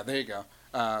 Yeah, there you go.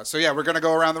 So yeah, we're going to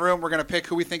go around the room. We're going to pick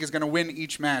who we think is going to win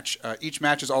each match. Each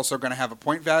match is also going to have a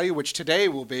point value, which today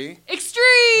will be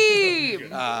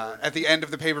Extreme! at the end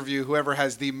of the pay-per-view. Whoever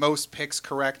has the most picks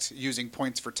correct, using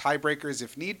points for tiebreakers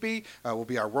if need be, will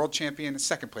be our world champion.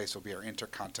 Second place will be our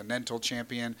intercontinental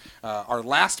champion. Our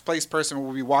last place person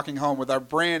will be walking home with our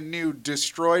brand new,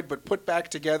 destroyed but put back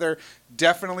together.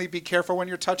 Definitely be careful when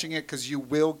you're touching it because you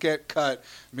will get cut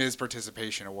Miz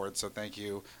Participation Award. So thank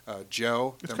you,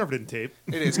 Joe. It's covered in tape.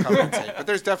 It is covered in tape, but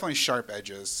there's definitely sharp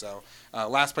edges. So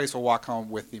last place will walk home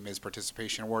with the Miz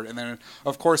Participation Award. And then,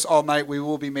 of course, all night we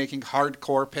will be making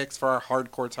hardcore picks for our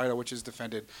hardcore title, which is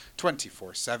defended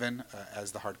 24/7,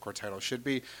 as the hardcore title should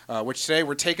be. Which today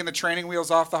we're taking the training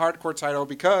wheels off the hardcore title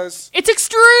because... It's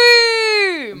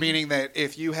extreme! Meaning that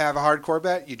if you have a hardcore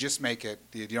bet, you just make it.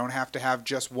 You don't have to have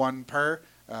just one per.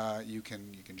 You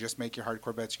can just make your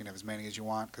hardcore bets. You can have as many as you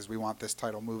want because we want this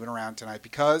title moving around tonight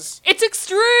because... It's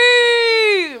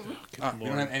extreme! We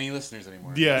don't have any listeners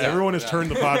anymore. Yeah, everyone has Yeah.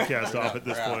 turned the podcast off at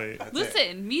this Yeah. point. That's it.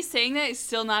 Listen, me saying that is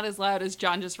still not as loud as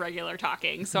John just regular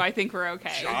talking, so I think we're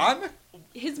okay. John?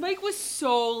 His mic was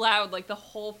so loud, like the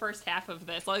whole first half of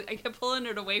this. Like, I kept pulling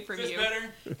it away from you.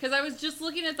 Because I was just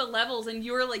looking at the levels, and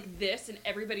you were like this, and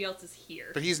everybody else is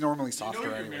here. But he's normally softer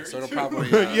you're anyway, married so it'll to? probably...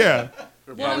 Yeah.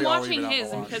 it'll Well, I'm probably all watching even out his,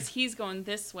 the and wash. because he's going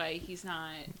this way, he's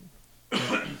not.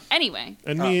 Anyway,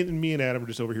 And me and Adam are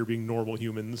just over here being normal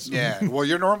humans. Yeah, well,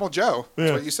 you're normal Joe. That's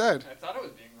Yeah. what you said. I thought it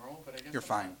was being normal, but I guess You're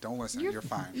fine. Don't listen. You're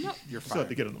fine. no. You're Still have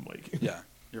to fine. get on the mic. Yeah,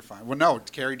 you're fine. Well, no,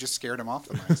 Carrie just scared him off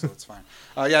the mic, so it's fine.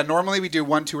 Yeah, normally we do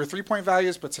 1, 2, or 3 point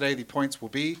values, but today the points will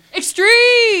be...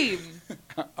 extreme!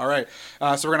 All right,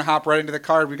 so we're going to hop right into the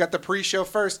card. We got the pre-show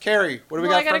first. Carrie, what do we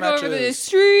Well, I got for gotta go over the matches?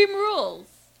 extreme rules.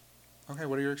 Okay,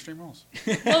 what are your extreme rules?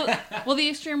 Well, the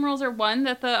extreme rules are one,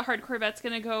 that the hardcore bet's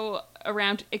going to go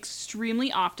around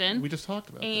extremely often. We just talked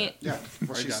about And that. Yeah,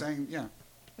 well, Right she's down. saying, yeah. I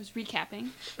was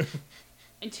recapping.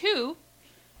 And 2,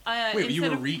 Wait, you were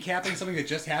instead of- recapping something that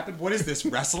just happened? What is this,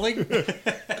 wrestling?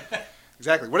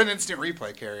 Exactly. What an instant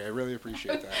replay, Carrie. I really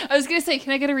appreciate that. I was going to say,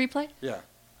 can I get a replay? Yeah.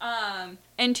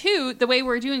 And 2, the way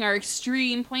we're doing our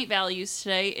extreme point values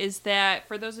today is that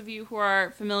for those of you who are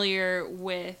familiar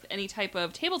with any type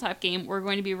of tabletop game, we're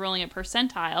going to be rolling a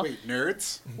percentile, Wait,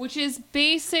 nerds? which is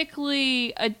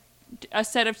basically a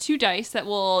set of 2 dice that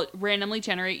will randomly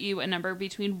generate you a number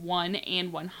between 1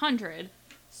 and 100.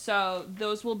 So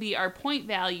those will be our point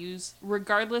values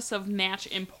regardless of match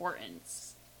importance.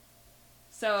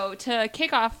 So to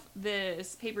kick off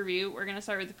this pay-per-view, we're going to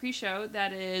start with the pre-show.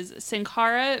 That is Sin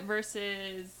Cara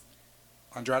versus...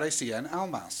 Andrade Cien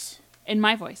Almas. In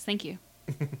my voice, thank you.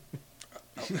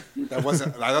 That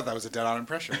wasn't. I thought that was a dead-on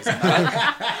impression. Was it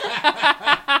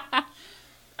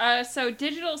not? So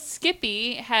Digital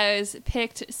Skippy has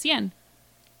picked Cien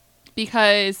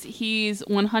because he's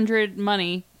 100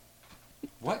 money.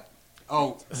 What?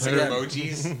 Oh, Cien.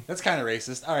 emojis. That's kind of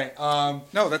racist. All right.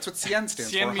 No, that's what Cien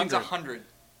stands for. Cien means 100. 100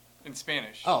 in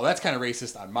Spanish. Oh, that's kind of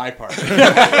racist on my part.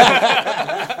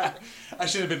 I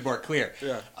should have been more clear.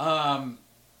 Yeah.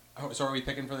 So are we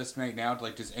picking for this night now?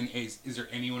 Like, is there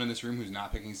anyone in this room who's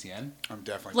not picking Cien? I'm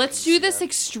definitely. Let's picking do this Cien.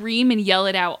 extreme and yell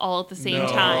it out all at the same No.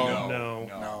 time.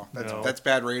 No. No, that's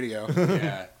bad radio.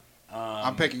 Yeah.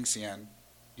 I'm picking Cien.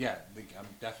 Yeah, I'm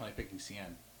definitely picking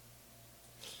Cien.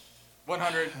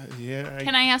 100. Yeah.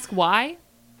 Can I ask why?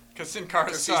 Because Sin Cara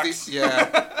 'Cause sucks. he's the- yeah,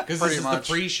 Because pretty this is much.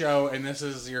 the pre-show, and this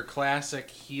is your classic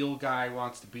heel guy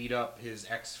wants to beat up his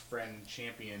ex-friend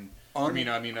champion.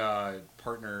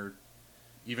 Partner.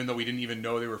 Even though we didn't even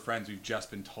know they were friends, we've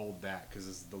just been told that because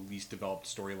this is the least developed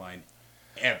storyline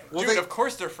ever. Well, Dude, they- of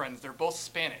course they're friends. They're both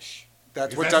Spanish.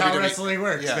 That's Because what that's how WWE wrestling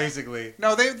works, yeah. basically.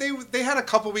 No, they had a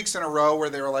couple weeks in a row where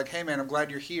they were like, "Hey man, I'm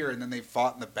glad you're here," and then they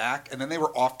fought in the back, and then they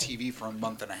were off TV for a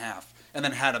month and a half, and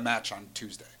then had a match on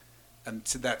Tuesday, and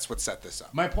so that's what set this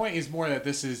up. My point is more that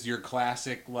this is your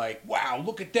classic, like, wow,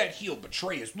 look at that heel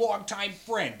betray his longtime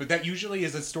friend. But that usually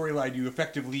is a storyline you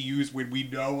effectively use when we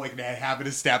know, like, they have an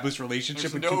established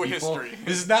relationship There's with no two people. history.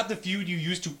 This is not the feud you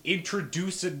use to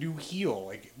introduce a new heel.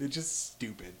 Like, it's just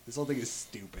stupid. This whole thing is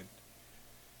stupid.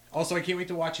 Also, I can't wait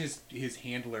to watch his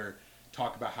handler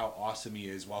talk about how awesome he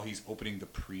is while he's opening the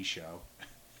pre-show.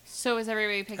 So is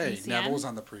everybody picking Hey, Cien? Neville was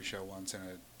on the pre-show once in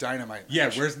a Dynamite match. Yeah,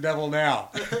 where's Neville now?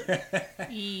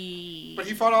 Eee. But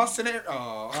he fought Austin Aries.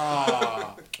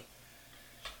 Oh.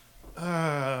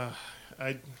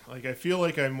 I feel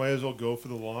like I might as well go for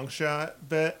the long shot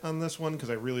bet on this one because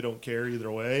I really don't care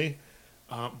either way.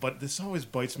 But this always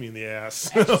bites me in the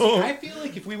ass. I feel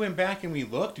like if we went back and we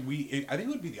looked, I think it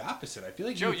would be the opposite. I feel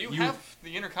like Joe, you have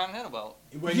the Intercontinental belt.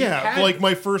 when you Yeah, had- like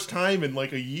my first time in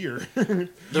like a year. The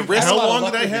had risk. a How lot of long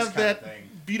luck did I with this have kind of that thing.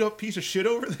 beat up piece of shit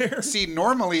over there? See,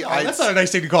 normally Oh, that's not a I'd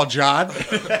nice thing to call John.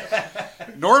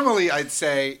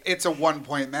 say it's a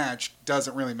 1-point match.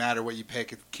 Doesn't really matter what you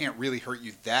pick. It can't really hurt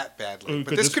you that badly.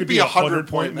 But this could be a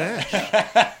 100-point match.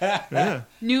 Yeah.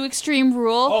 New extreme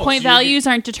rule. Oh, Point so you're values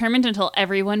aren't determined until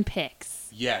everyone picks.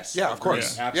 Yes. Yeah, of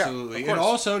course. Agreed. Yeah, Absolutely. of And course.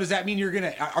 also, does that mean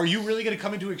are you really gonna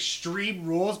come into extreme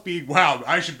rules being, wow,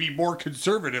 I should be more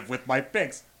conservative with my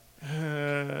picks?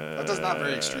 That does not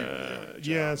very extreme.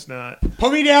 Yeah, it's not.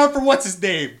 Put me down for what's his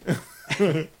name?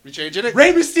 We changing it?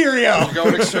 Rey Mysterio. You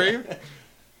going extreme?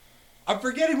 I'm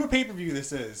forgetting what pay-per-view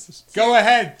this is. Go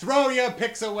ahead. Throw your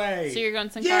picks away. So you're going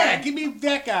Sin Cara? Yeah, give me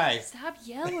that guy. Stop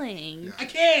yelling. I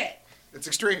can't. It's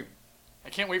extreme. I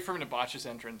can't wait for him to botch his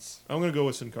entrance I'm gonna go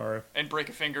with Sin Cara. and break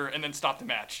a finger and then stop the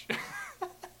match.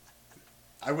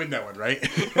 I win that one, right?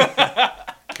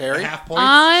 Carrie? Half points.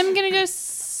 I'm gonna go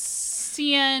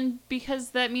Cien because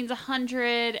that means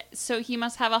 100. So he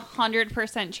must have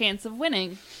 100% chance of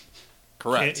winning.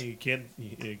 Correct. You can't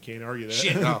argue that.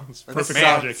 Shit, No, It's that's perfect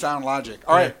sound, logic. sound logic.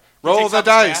 All right, He roll takes the off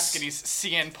his mask dice. and he's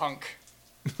CN Punk.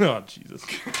 Oh Jesus!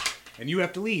 And you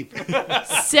have to leave.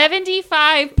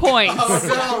 75 points. Oh,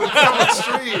 no, it's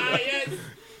so extreme.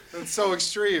 That's so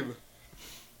extreme.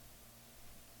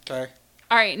 Okay.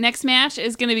 All right, next match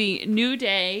is going to be New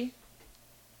Day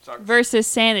Sorry. versus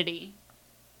Sanity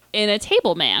in a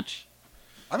table match.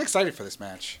 I'm excited for this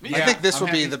match. Me I too. think this I'm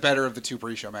will be happy. the better of the two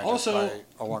pre-show matches Also-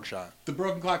 by a long shot. The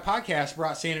Broken Clock podcast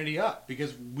brought Sanity up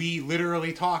because we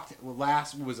literally talked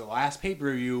last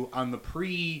pay-per-view on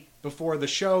the before the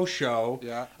show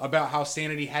Yeah. about how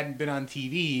Sanity hadn't been on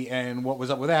TV and what was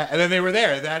up with that, and then they were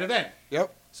there at that event.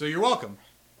 Yep. So you're welcome.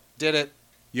 Did it.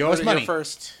 You owe us Heard it money. here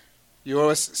first. You owe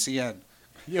us CN.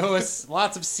 You owe us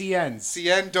lots of CNs.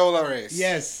 CN Dolares.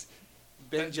 Yes.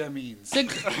 Benjamins.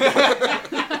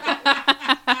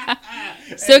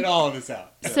 So, Edit all of this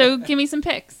out. so give me some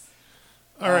picks.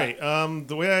 All right.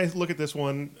 The way I look at this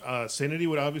one, Sanity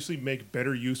would obviously make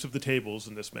better use of the tables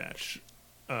in this match.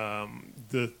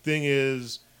 The thing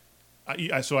is,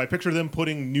 so I picture them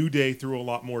putting New Day through a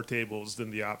lot more tables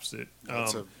than the opposite.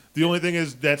 The only thing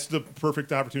is that's the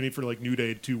perfect opportunity for like New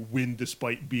Day to win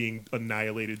despite being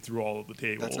annihilated through all of the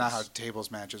tables. That's not how tables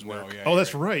matches work. yeah, Oh, you're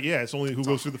that's right. Yeah, it's only who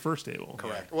goes through the first table.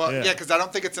 Correct. Well, Yeah. yeah, because I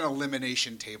don't think it's an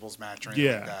elimination tables match or anything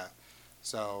Yeah. like that.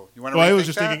 So you want to? Well, I was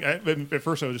just thinking. At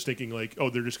first, I was just thinking like, oh,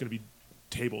 they're just going to be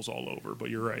tables all over. But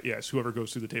you're right. Yes, whoever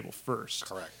goes through the table first.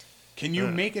 Correct. Can you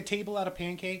Yeah. make a table out of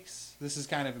pancakes? This is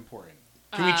kind of important.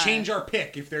 Can we change our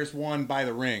pick if there's one by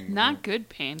the ring? Not good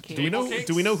pancakes. Do we know? Cakes?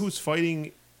 Do we know who's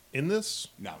fighting in this?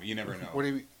 No, you never know. What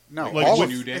do you? No, Like, all with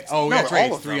of New Day? it's- Oh, no, that's right,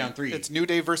 all it's of them. 3-on-3. It's New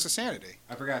Day versus Sanity.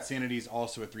 I forgot Sanity is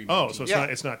also a 3-man Oh, team. so Yeah.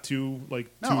 it's not two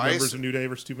No, members of New Day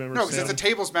versus two members. No, of because it's a Sanity?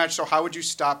 tables match. So how would you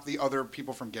stop the other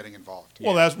people from getting involved?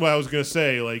 Well, that's what I was gonna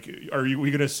say. Like,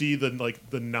 we gonna see the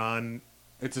non?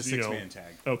 It's a You know. 6-man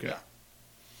tag. Okay.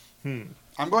 Yeah.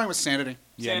 I'm going with Sanity.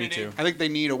 Yeah, Sanity. me too. I think they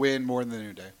need a win more than the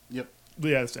New Day. Yep.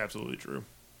 Yeah, that's absolutely true.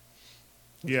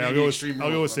 Yeah, I'll Maybe go Extreme with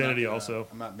Rules, I'm Sanity not, also.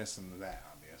 I'm not missing that,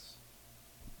 obvious.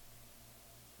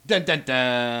 Dun dun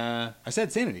dun. I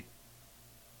said Sanity.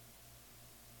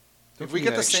 If we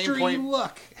get the same Extreme point,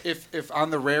 luck. if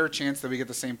on the rare chance that we get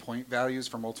the same point values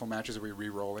for multiple matches, are we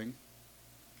re-rolling?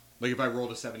 Like if I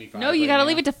rolled a 75. No, you gotta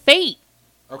leave it to fate.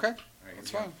 Okay, All right,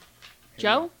 that's here we fine.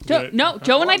 Joe? Yeah. No,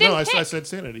 Joe and I didn't No, pick. I said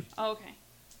Sanity, Oh, okay.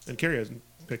 and Carrie hasn't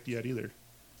picked yet either.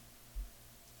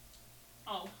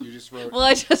 Oh. You just wrote. Well,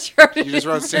 I just wrote it. You just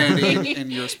wrote Sanity in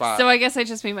your spot. So I guess I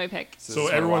just made my pick. So So this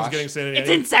is everyone's wash. getting Sanity. It's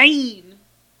insane.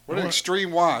 What an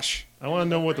extreme wash. I want to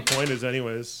know what the point is,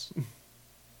 anyways.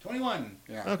 21.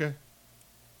 Yeah, Okay.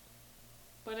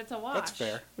 But it's a wash. that's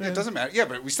fair. Yeah. It doesn't matter. Yeah,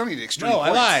 but we still need extreme. No, I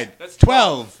points. lied. That's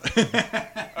 12.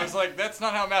 I was like, that's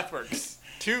not how math works.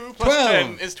 2 plus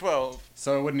 12. 10 is 12.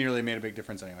 So it wouldn't nearly made a big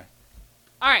difference anyway.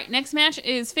 All right, next match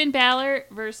is Finn Balor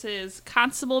versus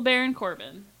Constable Baron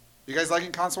Corbin. You guys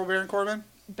liking Constable Baron Corbin?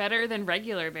 Better than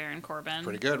regular Baron Corbin.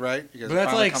 Pretty good, right? You guys But that's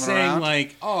finally like coming saying around?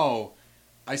 like, oh,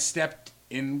 I stepped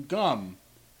in gum.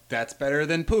 That's better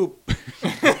than poop.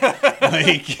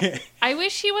 like, I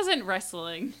wish he wasn't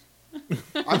wrestling.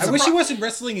 I wish he wasn't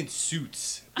wrestling in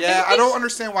suits. Yeah, I don't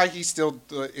understand why he's still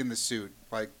in the suit.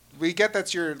 Like, we get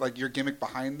that's your gimmick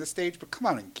behind the stage, but come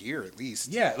on in gear at least.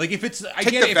 Yeah, like if it's I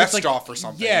Take get the it, if vest it's like, off or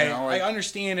something, Yeah, you know, like- I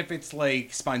understand if it's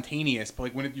like spontaneous, but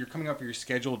like when you're coming up for your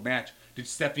scheduled match, did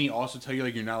Stephanie also tell you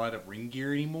like you're not allowed to have ring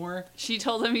gear anymore? She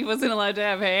told him he wasn't allowed to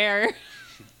have hair.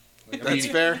 Like, I That's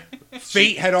mean, fair.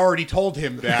 Fate had already told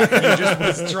him that. And he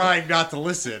just was trying not to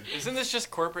listen. Isn't this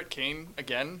just corporate Kane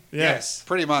again? Yeah, Yes.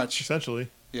 Pretty much. essentially.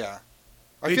 Yeah.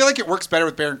 I feel like it works better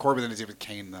with Baron Corbin than it did with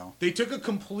Kane, though. They took a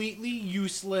completely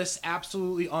useless,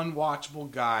 absolutely unwatchable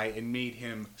guy and made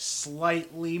him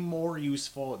slightly more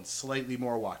useful and slightly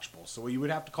more watchable. So you would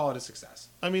have to call it a success.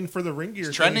 I mean, for the ring gear,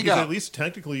 It's thing, trending he's up. at least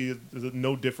technically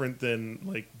no different than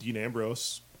like Dean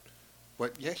Ambrose.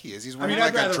 But yeah, he is. He's wearing mean,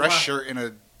 I'd like a rather dress watch- shirt and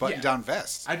a button-down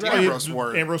vest. I'd Dean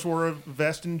rather- Ambrose wore. a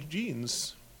vest and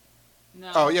jeans. No.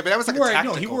 Oh yeah, but that was like a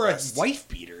tactical he wore vest. a wife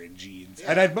beater in jeans.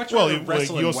 And I'd much Well, rather he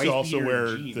wrestle in used wife to also beater wear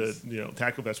and the jeans.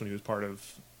 tackle vest when he was part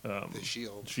of The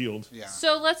Shield. Shield. Yeah.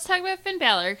 So let's talk about Finn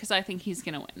Balor because I think he's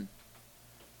gonna win.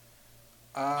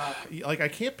 Like I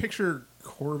can't picture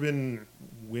Corbin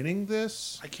winning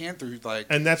this, I can through like.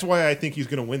 and that's why I think he's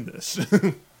going to win this.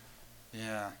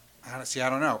 Yeah. I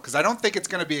don't know. Because I don't think it's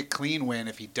going to be a clean win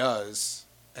if he does.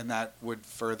 And that would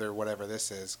further whatever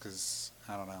this is. Because,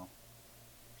 I don't know.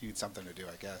 You need something to do,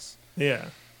 I guess. Yeah,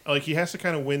 like he has to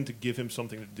kind of win to give him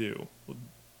something to do.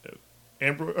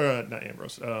 Not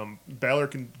Ambrose. Balor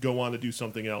can go on to do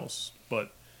something else,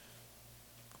 but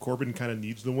Corbin kind of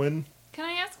needs the win. Can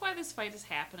I ask why this fight is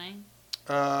happening?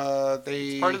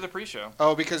 They. Part of the pre-show.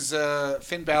 Oh, because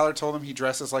Finn Balor told him he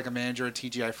dresses like a manager at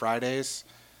TGI Fridays.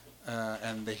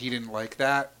 And he didn't like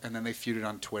that. And then they feuded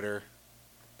on Twitter.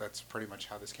 That's pretty much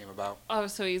how this came about. Oh,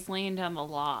 so he's laying down the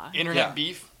law. Internet Yeah.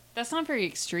 beef. That's not very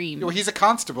extreme. Well, he's a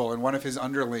constable, and one of his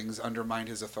underlings undermined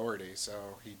his authority, so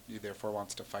he therefore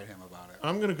wants to fight him about it.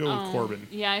 I'm going to go with Oh, Corbin.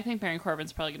 Yeah, I think Baron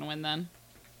Corbin's probably gonna win then.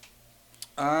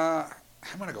 I'm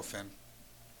gonna go Finn.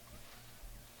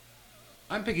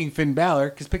 I'm picking Finn Balor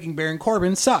because picking Baron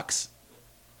Corbin sucks.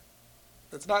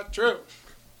 That's not true.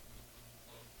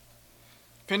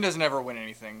 Finn doesn't ever win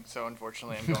anything, so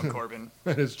unfortunately I'm going Corbin.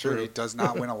 That is True. true. He does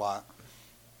not win a lot.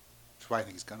 That's why I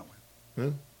think he's gonna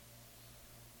win. Huh?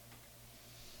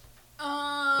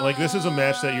 Like this is a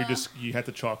match that you have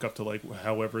to chalk up to like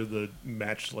however the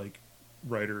match like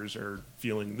writers are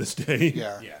feeling this day.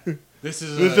 Yeah. Yeah. This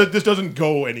is This doesn't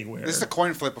go anywhere. This is a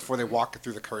coin flip before they walk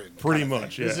through the curtain. Pretty kind of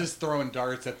much, thing. yeah. This is throwing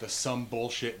darts at the some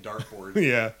bullshit dartboard.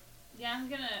 Yeah. Yeah,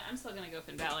 I'm still gonna go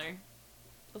Finn Balor.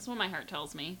 That's what my heart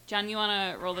tells me. John, you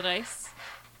wanna roll the dice?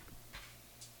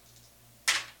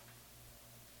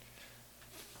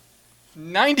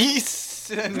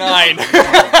 99.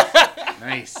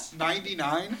 Nice.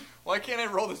 99. Why can't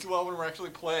I roll this well when we're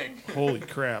actually playing? Holy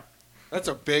crap. That's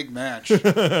a big match.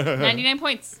 99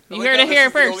 points. You Like heard how it this here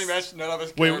is the first. only match none of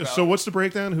us care Wait, about. so what's the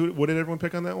breakdown? What did everyone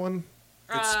pick on that one?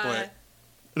 It's split.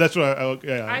 That's what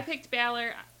yeah. I picked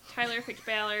Balor. Tyler picked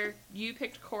Balor. You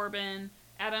picked Corbin.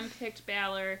 Adam picked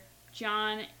Balor.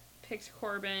 John picked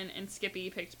Corbin, and Skippy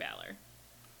picked Balor.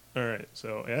 All right,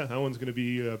 so yeah, that one's going to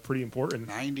be pretty important.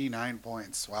 99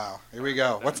 points. Wow. Here we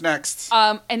go. What's next?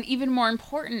 An even more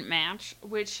important match,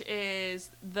 which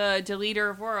is the Deleter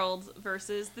of Worlds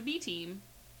versus the B Team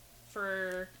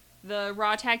for the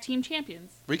Raw Tag Team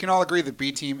Champions. We can all agree that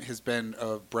B Team has been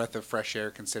a breath of fresh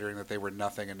air considering that they were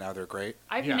nothing and now they're great.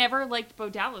 I've Yeah. never liked Bo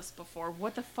Dallas before.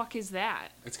 What the fuck is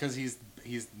that? It's because he's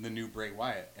the new Bray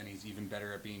Wyatt, and he's even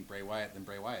better at being Bray Wyatt than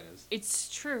Bray Wyatt is. It's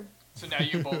true. So now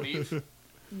you believe.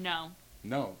 No.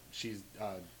 No, she's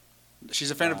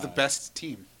She's a fan of the best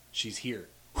team. here.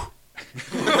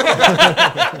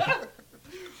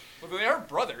 Well, they are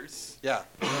brothers. Yeah.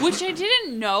 Which I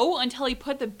didn't know until he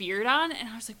put the beard on, and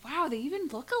I was like, wow, they even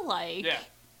look alike. Yeah.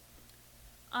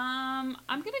 I'm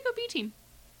gonna go B Team.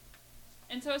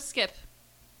 And so is Skip.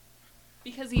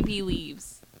 Because he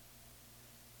believes.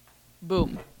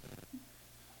 Boom.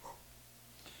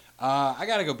 I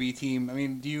gotta go B Team. I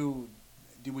mean, do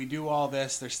we do all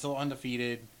this? They're still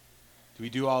undefeated. Do we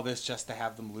do all this just to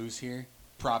have them lose here?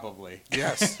 Probably.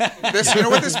 Yes. You know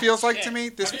what this feels like to me?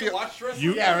 This Have you watched wrestling?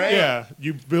 You, Yeah, right? Yeah,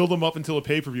 you build them up until a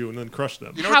pay-per-view and then crush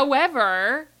them. You know what-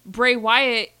 However, Bray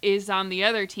Wyatt is on the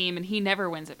other team, and he never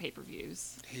wins at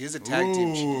pay-per-views. He is a tag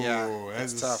team. Yeah, Ooh,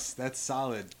 that's tough. That's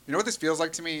solid. You know what this feels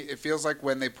like to me? It feels like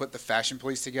when they put the Fashion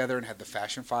Police together and had the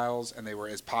Fashion Files, and they were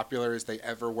as popular as they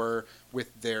ever were with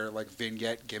their like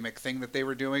vignette gimmick thing that they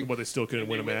were doing, But they still couldn't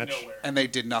win a They went match. nowhere. and they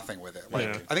did nothing with it. Like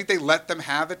Yeah. I think they let them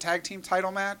have a tag team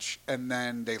title match, and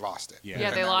then they lost it. Yeah. Yeah,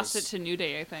 And they that lost was- it to New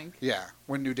Day, I think. Yeah,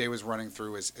 when New Day was running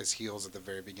through as heels at the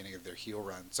very beginning of their heel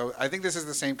run. So I think this is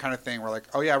the same kind of thing. We're like,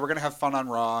 oh yeah, we're gonna have fun on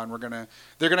Raw, and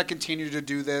they're gonna continue to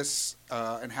do this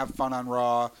and have fun on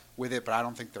Raw with it. But I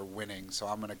don't think they're winning, so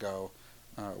I'm gonna go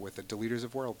with the Deleters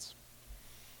of Worlds.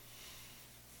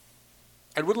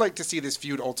 I would like to see this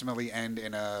feud ultimately end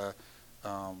in a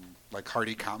like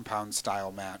Hardy Compound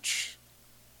style match.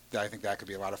 I think that could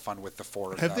be a lot of fun with the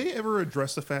four of Have them. they ever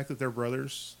addressed the fact that they're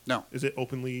brothers? No. Is it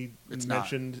openly It's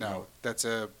mentioned? not. No, that's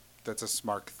a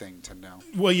smart thing to know.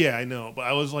 Well, yeah, I know, but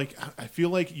I was like, I feel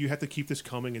like you have to keep this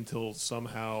coming until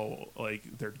somehow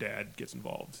like their dad gets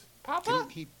involved. Papa?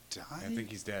 Didn't he die? I think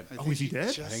he's dead. I Oh, think is he dead?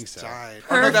 Just I think so. Died.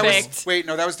 Perfect. Oh,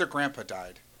 no, that was their grandpa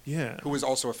died, Yeah, who was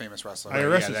also a famous wrestler.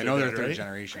 IRS is I their know they're dad, third right?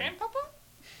 generation. Grandpapa?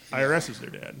 IRS is their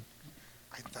dad.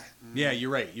 I thought- Yeah, you're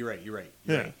right. You're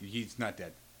Yeah. right. He's not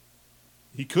dead.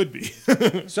 He could be.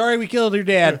 Sorry, we killed your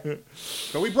dad,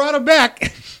 but we brought him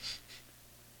back.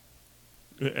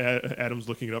 Adam's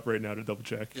looking it up right now to double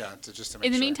check. Yeah, just to make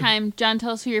In the sure. meantime, John,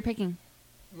 tell us who you're picking.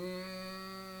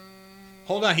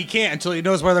 Hold on, he can't until he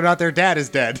knows whether or not their dad is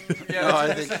dead. Yeah, No, I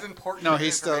this think- is important. No,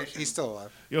 he's information. still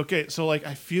alive. Okay, so like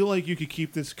I feel like you could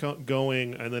keep this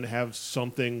going and then have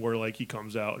something where like he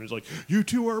comes out and is like, "You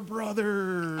two are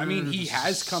brothers." I mean, he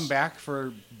has come back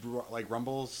for like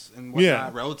Rumbles and whatnot Yeah.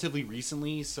 relatively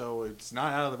recently, so it's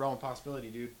not out of the realm of possibility,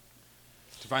 dude.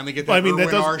 To finally get But, that I mean, that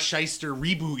Erwin does- R. Shyster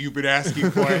reboot you've been asking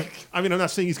for I mean, I'm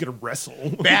not saying he's gonna wrestle,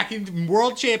 back in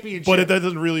World Championship. but it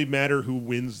doesn't really matter who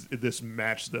wins this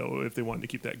match though if they wanted to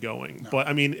keep that going. But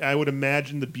I mean, I would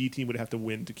imagine the B team would have to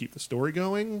win to keep the story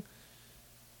going.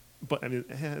 But I mean,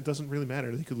 it doesn't really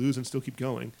matter. They could lose and still keep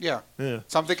going. Yeah. Yeah.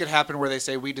 Something could happen where they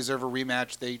say we deserve a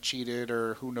rematch, they cheated,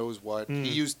 or who knows what. He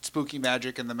used spooky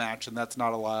magic in the match, and that's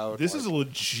not allowed. This Like, is a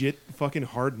legit fucking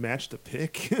hard match to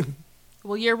pick.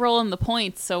 Well, you're rolling the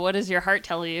points, so what does your heart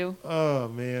tell you? Oh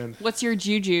man. What's your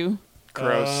juju?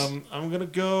 Gross. I'm gonna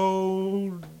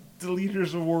go the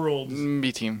Leaders of Worlds.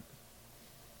 B team.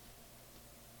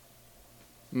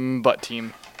 Butt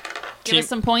team. Give us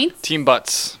some points. Team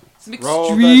butts. Some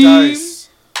roll the extreme- dice.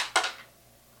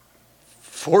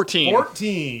 14.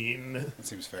 14. That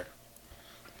seems fair.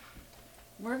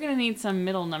 We're gonna need some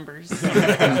middle numbers.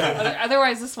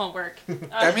 Otherwise, this won't work.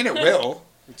 I mean, it will.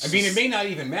 It's I mean, it just- may not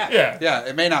even matter. Yeah. Yeah,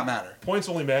 it may not matter. Points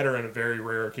only matter on a very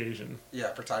rare occasion.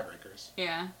 Yeah, for tiebreakers.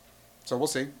 Yeah. So we'll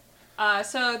see.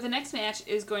 So the next match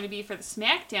is going to be for the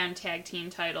SmackDown Tag Team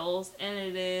titles, and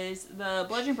it is the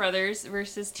Bludgeon Brothers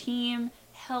versus Team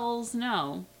Hell's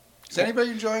No. Is anybody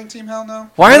enjoying Team Hell No?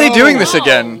 Why are they doing this No.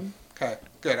 again? Okay,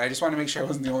 good. I just wanted to make sure I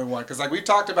wasn't the only one because, like, we've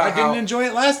talked I about how didn't enjoy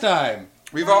it last time.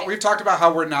 we've talked about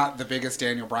how we're not the biggest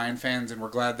Daniel Bryan fans, and we're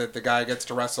glad that the guy gets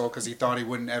to wrestle because he thought he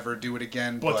wouldn't ever do it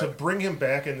again. But to But bring him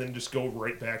back and then just go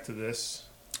right back to this.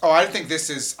 I think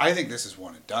this is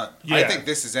one and done. I Yeah. think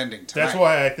this is ending tonight. That's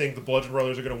why I think the Bludgeon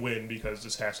Brothers are going to win because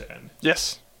this has to end.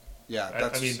 Yes. Yeah, I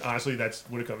that's. mean, honestly, that's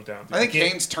what it comes down to. I think You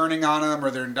can't- Kane's turning on him,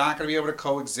 or they're not going to be able to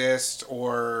coexist,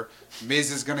 or Miz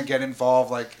is going to get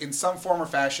involved. Like in some form or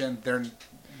fashion,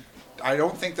 I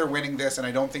don't think they're winning this, and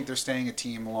I don't think they're staying a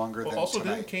team longer Well, than also,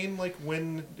 tonight. didn't Kane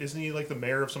win? Isn't he the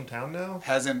mayor of some town now?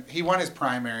 He won his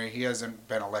primary. He hasn't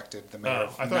been elected the mayor I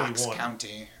of thought he Knox won.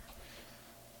 County.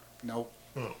 Nope,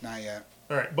 Oh. not yet.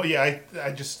 All right, but yeah,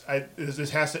 this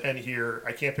has to end here.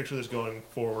 I can't picture this going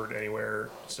forward anywhere.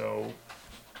 So,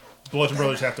 Bludgeon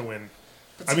Brothers have to win.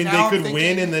 But I mean, now they I'm could thinking-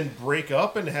 win and then break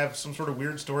up and have some sort of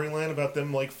weird storyline about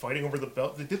them fighting over the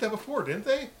belt. They did that before, didn't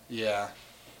they? Yeah,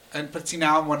 but see,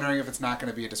 now I'm wondering if it's not going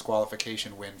to be a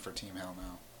disqualification win for Team Hell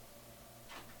now.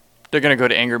 They're gonna go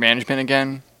to anger management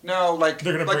again. No,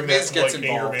 They're gonna bring Miz that, gets anger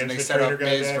involved and they management set up trainer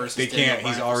guy Miz back. versus They Daniel can't. He's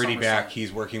Bryan for already SummerSlam. back.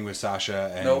 He's working with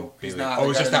Sasha and Nope, he's Bayley. not. Oh, it They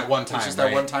was got just a- that one time. It's just that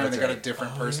right? one time That's they got a right.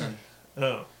 different person.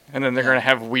 Oh, And then they're gonna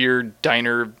have weird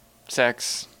diner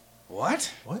sex. What?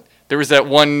 what? There was that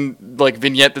one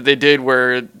vignette that they did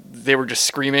where they were just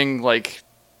screaming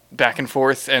back and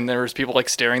forth, and there was people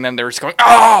staring at them. They were just going,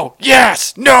 "Oh,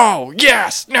 yes, no,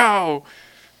 yes, no."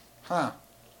 Huh?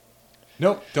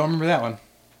 Nope, don't remember that one.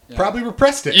 Yeah. Probably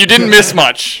repressed it. You didn't miss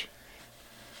much.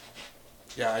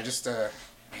 Yeah, I just man,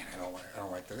 I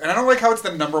don't like this, and I don't like how it's the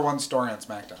 #1 story on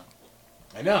SmackDown.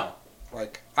 I know.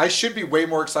 Like, I should be way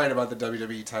more excited about the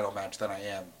WWE title match than I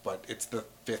am, but it's the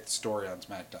 5th story on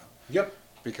SmackDown Yep.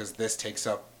 because this takes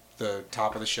up the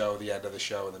top of the show, the end of the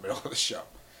show, and the middle of the show.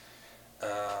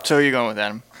 So who are you going with,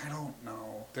 Adam? I don't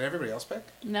know. Did everybody else pick?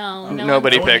 No,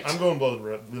 Nobody one- picked. I'm going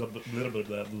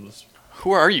Bludgeon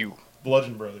Who are you?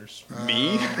 Brothers.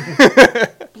 Me?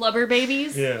 Blubber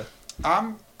babies. Yeah.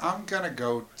 I'm gonna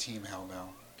go Team Hell now.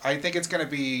 I think it's gonna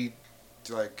be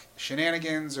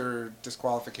shenanigans or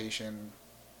disqualification,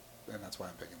 and that's why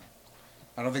I'm picking them.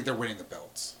 I don't think they're winning the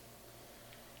belts.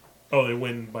 Oh, they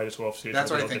win by disqualification. That's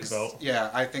they what I don't think. get the belt. Yeah,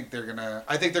 I think they're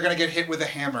gonna get hit with a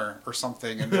hammer or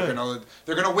something, and they're gonna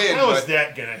win. How is But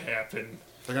that gonna happen?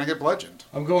 they're gonna get bludgeoned.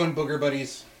 I'm going Booger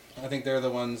Buddies. I think they're the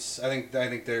ones. I think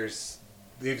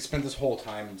they've spent this whole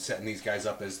time setting these guys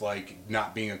up as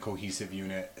not being a cohesive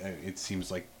unit. It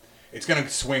seems like it's gonna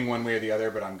swing one way or the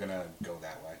other, but I'm gonna go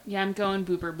that way. Yeah, I'm going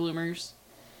Booper Bloomers.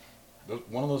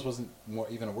 One of those wasn't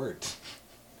even a word.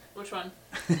 Which one?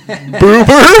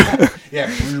 Boober? Yeah,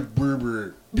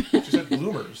 brr. She said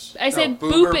bloomers. I said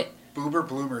Boober, boop it. Boober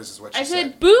Bloomers is what she I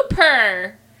said. said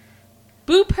booper.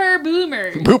 Booper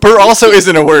boomer. Booper also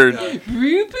isn't a word.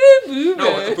 Booper boomer.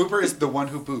 No, the booper is the one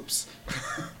who boops.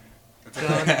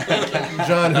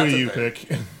 John, who do you pick?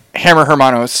 Hammer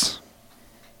Hermanos.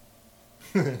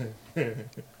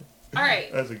 All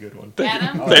right, That's a good one.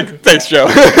 Adam. Thanks, Joe.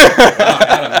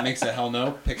 Adam, that makes a hell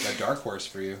no. Pick a dark horse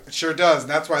for you. It sure does, and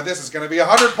that's why this is gonna be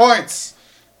 100 points.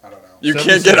 I don't know. You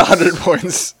can't get 100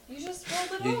 points. You just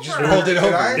rolled it You over. just rolled it Did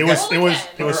over. I? It was Roll again.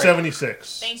 Alright.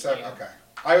 76. Thank So, you. okay.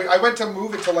 I went to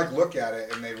move it to look at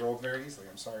it, and they rolled very easily.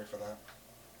 I'm sorry for that.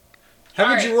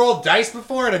 Haven't Alright. you rolled dice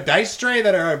before in a dice tray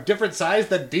that are of different size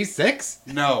than D6?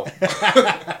 No.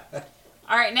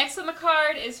 All right, next on the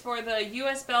card is for the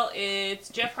U.S. belt. It's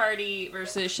Jeff Hardy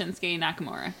versus Shinsuke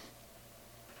Nakamura.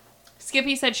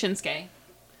 Skippy said Shinsuke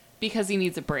because he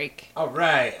needs a break. All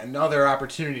right, another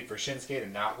opportunity for Shinsuke to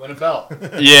not win a belt.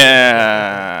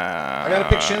 Yeah. I gotta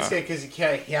pick Shinsuke because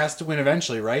he has to win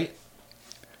eventually, right?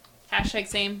 Hashtag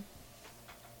same.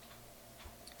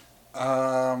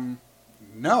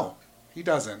 No, he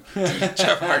doesn't.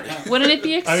 Jeff Hardy. Wouldn't it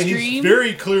be I mean, extreme? he's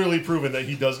very clearly proven that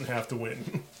he doesn't have to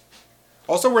win.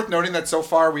 Also worth noting that so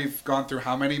far we've gone through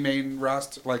how many main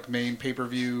main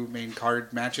pay-per-view, main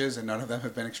card matches, and none of them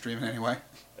have been extreme in any way.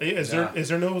 Is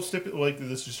there no this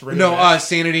just a regular No, match?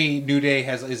 Sanity New Day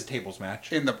is a tables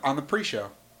match. On the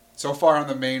pre-show. So far on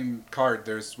the main card,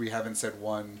 we haven't said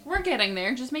one. We're getting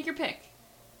there. Just make your pick.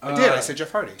 I did. I said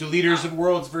Jeff Hardy. The Leaders of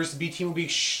Worlds versus B Team will be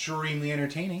extremely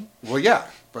entertaining. Well, yeah,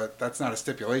 but that's not a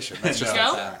stipulation. That's just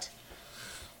No. a fact.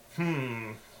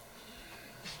 I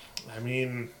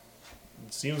mean,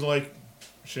 it seems like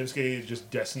Shinsuke is just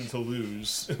destined to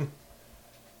lose.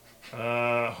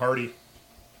 Hardy.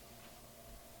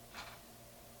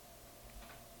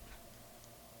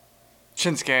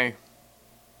 Shinsuke.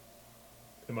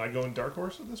 Am I going dark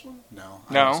horse with this one? No.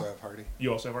 No. I also have Hardy.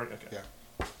 You also have Hardy? Okay.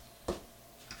 Yeah.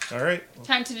 All right.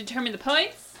 Time to determine the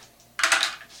points.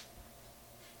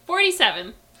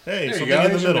 47. Hey, There you something go. in the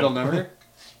There's your middle. number.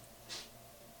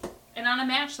 And on a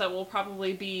match that will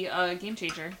probably be a game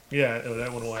changer. Yeah,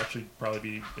 that one will actually probably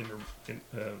be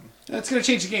That's gonna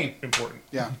change the game. important.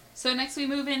 Yeah. So next we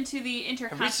move into the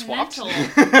swapped? Intercontinental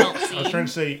belt I was trying scene. to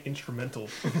say instrumental.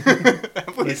 We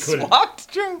couldn't. swapped,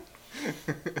 Joe?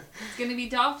 It's going to be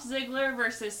Dolph Ziggler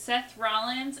versus Seth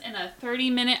Rollins in a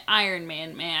 30-minute Iron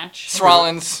Man match.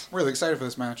 Rollins. Really excited for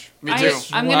this match. Me I- too.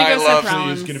 I'm gonna go I Seth love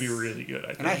Rollins. It's going to be really good, I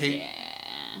think. And I hate.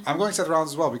 Yeah. I'm going Seth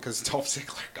Rollins as well because Dolph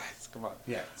Ziggler, guys. Come on.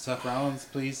 Yeah, Seth Rollins,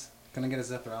 please. Can I get a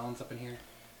Seth Rollins up in here?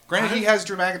 Granted, he has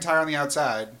Drew McIntyre on the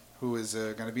outside, who is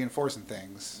going to be enforcing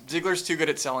things. Ziggler's too good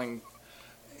at selling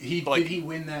Did he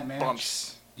win that match?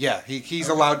 bumps. Yeah, he's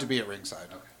allowed to be at ringside.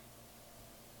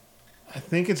 I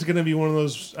think it's going to be one of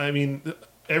those. I mean,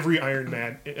 every Iron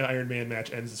Man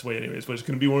match ends this way, anyways. But it's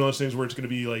going to be one of those things where it's going to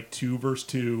be like 2 versus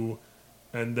 2,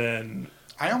 and then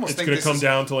I almost it's think going this to come is,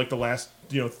 down to like the last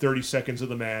 30 seconds of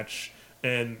the match,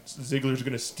 and Ziggler's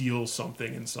going to steal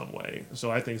something in some way. So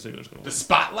I think Ziggler's going to The win.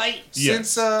 spotlight?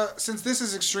 Yes. Since this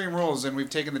is Extreme Rules and we've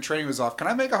taken the training wheels off, can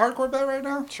I make a hardcore bet right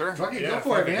now? Sure. Fuck it, Yeah, go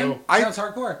for it, fucking man. go. I- Sounds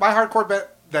hardcore. My hardcore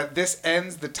bet that this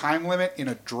ends the time limit in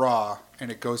a draw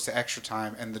and it goes to extra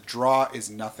time, and the draw is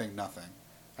nothing.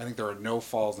 I think there are no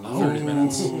falls in the 30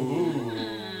 minutes.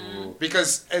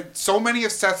 Because so many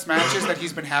of Seth's matches that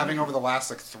he's been having over the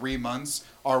last 3 months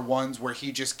are ones where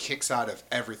he just kicks out of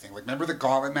everything. Like, remember the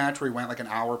Gauntlet match where he went an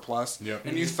hour plus? Yep.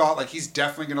 And you thought he's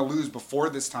definitely going to lose before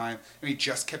this time, and he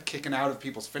just kept kicking out of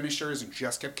people's finishers and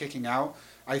just kept kicking out.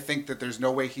 I think that there's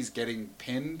no way he's getting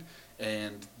pinned,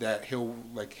 and that he'll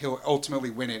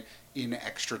ultimately win it in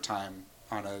extra time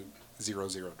on a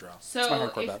 0-0 draw. That's my So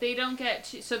hardcore if bet. they don't get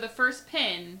so the first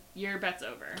pin, your bet's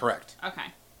over. Correct. Okay.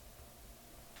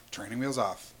 Training wheels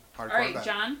off. Hardcore All right, bet.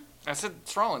 John. I said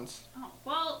it's Rollins. Oh,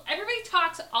 well, everybody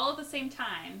talks all at the same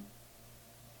time.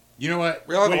 You know what?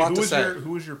 We all have Wait, a lot who to was say.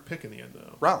 who was your pick in the end,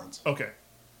 though? Rollins. Okay.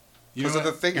 You know Because of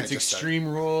what? the thing I It's just said. Extreme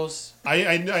Rules.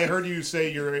 I heard you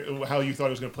say how you thought it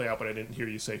was going to play out, but I didn't hear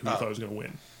you say who you Oh. thought was going to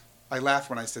win. I laughed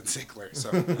when I said Ziggler, so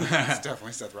it's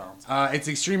definitely Seth Rollins. It's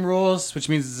Extreme Rules, which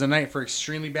means it's a night for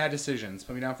extremely bad decisions.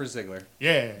 Put me down for Ziggler.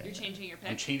 Yeah. You're changing your I'm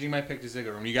pick. changing my pick to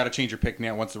Ziggler. When you got to change your pick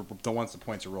now, once the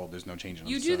points are rolled, there's no changing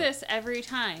them. You do this every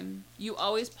time. You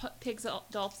always pick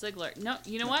Dolph Ziggler. No,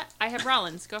 you know what? I have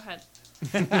Rollins. Go ahead.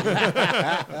 You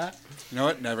know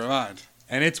what? Never mind.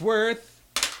 And it's worth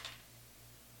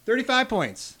 35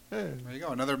 points. There you go.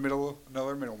 Another middle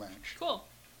match. Cool.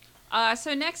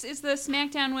 So next is the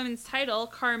SmackDown Women's Title,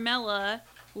 Carmella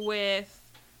with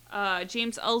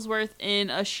James Ellsworth in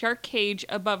a shark cage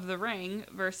above the ring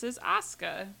versus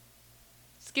Asuka.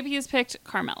 Skippy has picked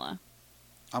Carmella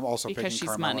I'm also because picking she's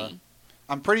Carmella. money.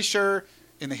 I'm pretty sure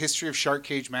in the history of shark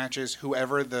cage matches,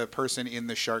 whoever the person in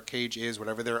the shark cage is,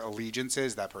 whatever their allegiance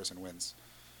is, that person wins.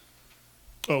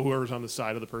 Oh, whoever's on the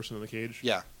side of the person in the cage?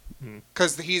 Yeah. Hmm.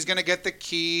 Because he's going to get the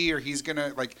key, or he's going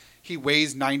to, he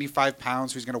weighs 95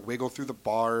 pounds, so he's going to wiggle through the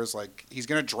bars. He's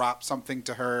going to drop something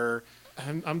to her.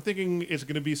 I'm thinking it's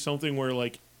going to be something where,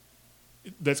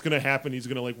 that's going to happen. He's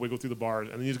going to, wiggle through the bars,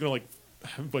 and then he's going to,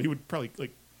 but he would probably,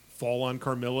 fall on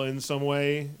Carmilla in some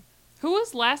way. Who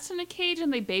was last in a cage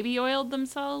and they baby oiled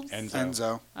themselves?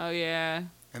 Enzo. Oh, yeah.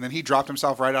 And then he dropped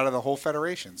himself right out of the whole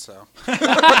federation, so.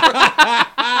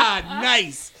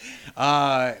 Nice.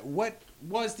 What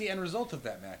was the end result of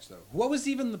that match, though? What was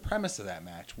even the premise of that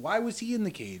match? Why was he in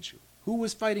the cage? Who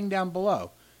was fighting down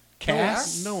below?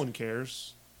 Cass? No one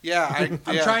cares. Yeah,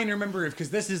 I'm trying to remember because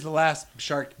this is the last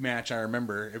shark match I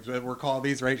remember. If we're calling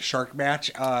these right, shark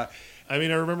match. I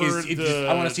mean, I remember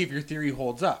I want to see if your theory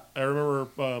holds up. I remember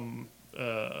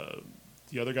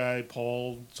the other guy,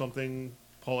 Paul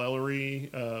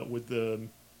Ellery, with the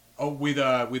With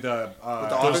the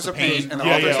Authors of Pain, and the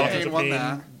Authors of Pain won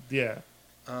that. Yeah,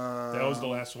 that was the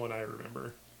last one I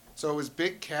remember. So it was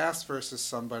Big Cass versus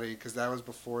somebody, because that was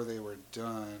before they were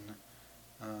done.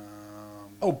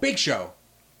 Big Show.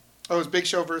 Oh, it was Big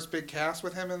Show versus Big Cass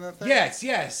with him in the thing?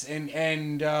 Yes,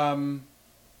 and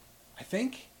I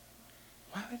think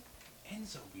why would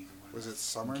Enzo be the one? Was it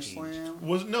Caged?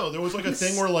 SummerSlam? There was a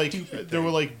thing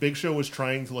where Big Show was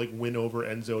trying to win over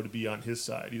Enzo to be on his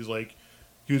side. He was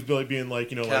being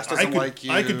Cass doesn't like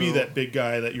you. I could be that big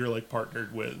guy that you're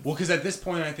partnered with. Well, because at this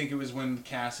point, I think it was when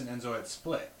Cass and Enzo had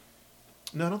split.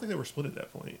 No, I don't think they were split at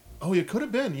that point. Oh, it could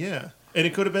have been, yeah. And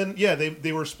it could have been, yeah,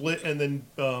 they were split, and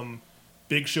then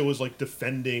Big Show was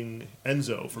defending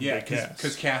Enzo from Big Cass.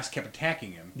 because Cass kept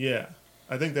attacking him. Yeah,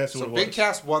 I think that's what So it was. Big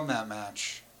Cass won that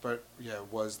match, but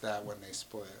was that when they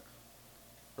split?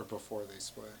 Or before they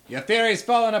split? Your theory's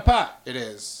falling apart It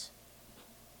is.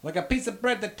 like a piece of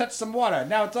bread that touched some water.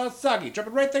 Now it's all soggy. Drop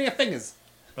it right through your fingers.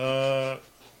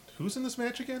 Who's in this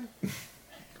match again?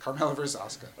 Carmella versus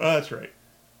Asuka. That's right.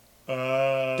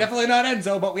 Definitely not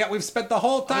Enzo, but we've spent the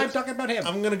whole time talking about him.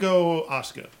 I'm gonna go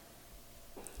Asuka.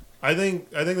 I think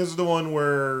this is the one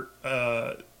where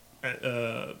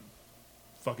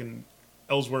fucking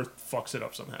Ellsworth fucks it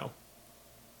up somehow.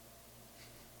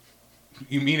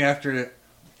 You mean after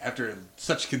after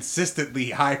such consistently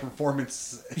high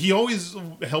performance. He always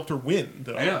helped her win,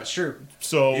 though. I know, it's true.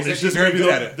 So He's it's actually just very gonna be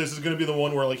good at it. this is going to be the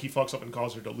one where like he fucks up and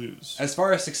causes her to lose. As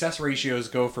far as success ratios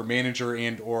go for manager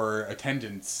and or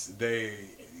attendance,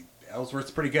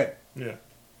 Ellsworth's pretty good. Yeah.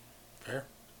 Fair.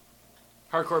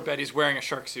 Hardcore Betty's wearing a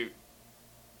shark suit.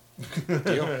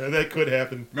 Deal. That could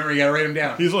happen. Remember, you gotta write them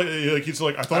down. He's like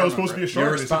I thought I was supposed to be a You're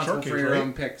shark. They said responsible shark for cage, your right?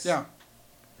 own picks. Yeah.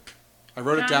 I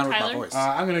wrote it John, down with my Tyler? voice.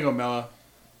 I'm gonna go Mella.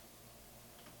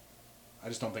 I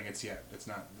just don't think it's yet. It's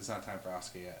not time for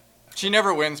Asuka yet. She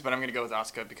never wins, but I'm going to go with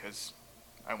Asuka because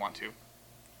I want to.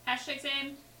 Hashtag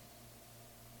same.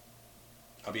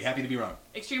 I'll be happy to be wrong.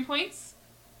 Extreme points.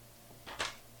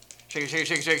 Shake, shake,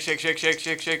 shake, shake, shake, shake, shake,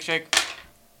 shake, shake, shake.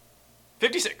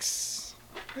 56.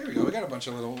 There we go. We got a bunch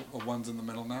of little ones in the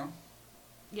middle now.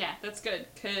 Yeah, that's good.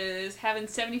 Because having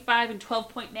 75 and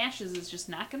 12-point matches is just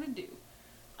not going to do.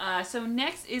 So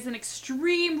next is an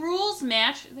Extreme Rules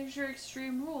match. There's your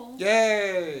Extreme Rules.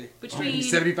 Yay! Between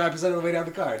 75% of the way down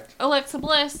the card. Alexa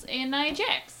Bliss and Nia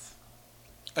Jax.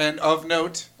 And of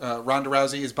note, Ronda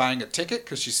Rousey is buying a ticket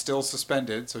because she's still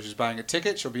suspended. So she's buying a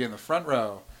ticket. She'll be in the front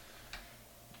row.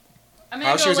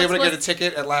 How she was able to get a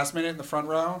ticket at last minute in the front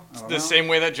row? I don't know. The same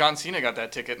way that John Cena got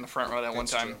that ticket in the front row that one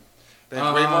That's time. true. They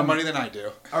have way more money than I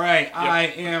do. All right, I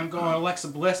am going Alexa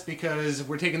Bliss because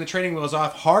we're taking the training wheels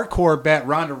off. Hardcore bet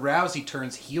Ronda Rousey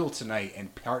turns heel tonight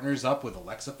and partners up with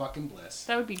Alexa fucking Bliss.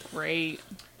 That would be great.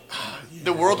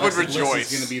 The world would Alexa Bliss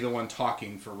rejoice. is going to be the one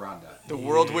talking for Ronda. The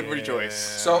world would rejoice.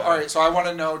 So, all right. So I want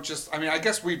to know. I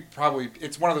guess we probably.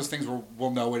 It's one of those things where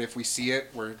we'll know it if we see it.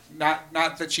 Where not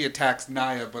that she attacks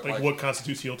Nia, but Like what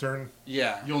constitutes heel turn?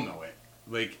 Yeah. You'll know it.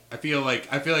 Like I feel like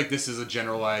this is a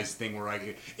generalized thing where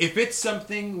if it's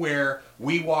something where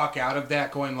we walk out of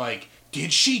that going like,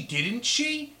 did she, didn't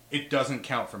she? It doesn't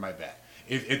count for my bet.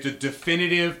 If it's a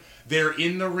definitive, they're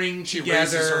in the ring She together,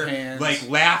 raises her hands. like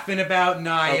laughing about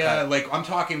Nia. Okay. Like I'm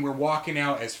talking, we're walking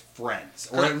out as friends,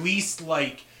 or at least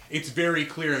like it's very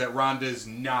clear that Ronda's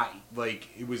not like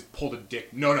it was pulled a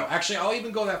dick. No, actually, I'll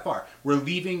even go that far. We're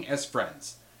leaving as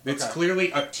friends. It's Okay.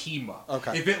 clearly a team up.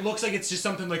 Okay. If it looks like it's just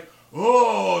something like,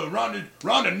 oh,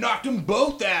 Ronda knocked them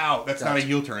both out. That's not a Gotcha.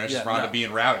 heel turn. That's just Yeah, Ronda no.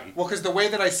 being rowdy. Well, because the way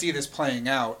that I see this playing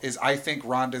out is I think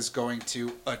Ronda's going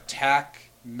to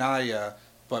attack Nia,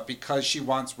 but because she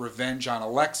wants revenge on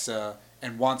Alexa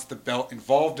and wants the belt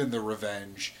involved in the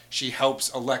revenge, she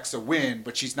helps Alexa win,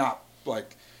 but she's not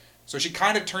like... So she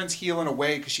kind of turns heel in a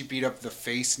way because she beat up the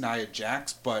face Nia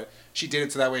Jax, but she did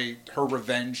it so that way her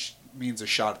revenge means a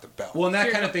shot at the belt. Well, and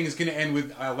that kind of thing is going to end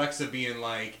with Alexa being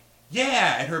like,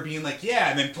 yeah, and her being like, yeah,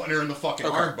 and then putting her in the fucking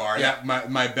Okay. armbar. Yeah. That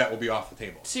my bet will be off the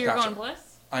table. So you're Gotcha. going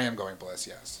Bliss? I am going Bliss,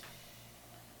 yes.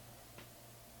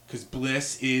 Because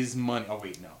Bliss is money. Oh,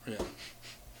 wait, no. Yeah.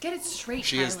 Get it straight,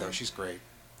 She is, Tyler. though. She's great.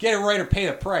 Get it right or pay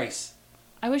the price.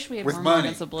 I wish we had With more money.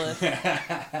 moments of Bliss.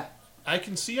 I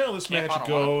can see how this Can't match find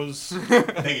a lot. goes.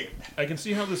 Thank you. I can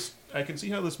see how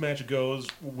this match goes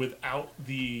without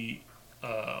the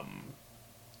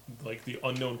like the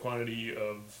unknown quantity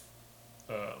of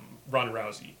Ronda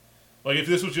Rousey. Like if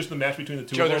this was just the match between the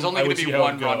two Joe, of them, there's only I going would to see be how it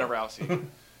one go. Ronda Rousey.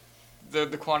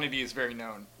 The quantity is very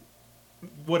known.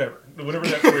 Whatever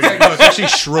that phrase No, especially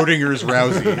Schrodinger's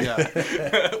Rousey.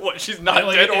 Yeah. What? She's not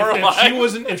like, dead or alive.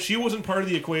 if she wasn't part of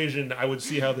the equation, I would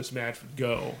see how this match would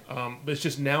go. But it's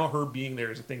just now her being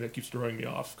there is the thing that keeps throwing me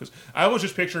off because I was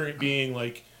just picturing it being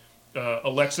like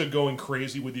Alexa going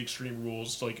crazy with the Extreme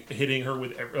Rules, like hitting her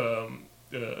with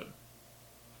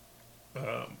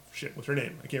shit. What's her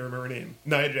name? I can't remember her name.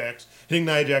 Nia Jax hitting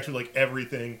Nia Jax with like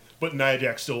everything, but Nia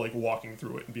Jax still like walking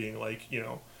through it and being like, you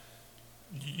know,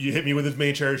 you hit me with as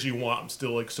many chairs you want. I'm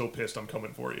still like so pissed. I'm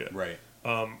coming for you. Right.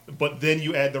 But then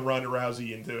you add the Ronda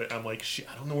Rousey into it. I'm like, shit,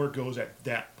 I don't know where it goes at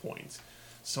that point.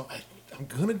 So I'm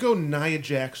going to go Nia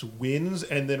Jax wins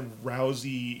and then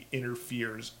Rousey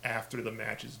interferes after the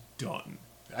match is done.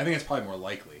 I think it's probably more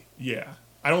likely. Yeah.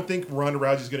 I don't think Ronda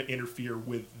Rousey's going to interfere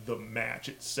with the match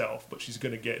itself, but she's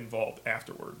going to get involved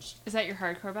afterwards. Is that your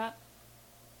hardcore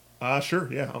bet?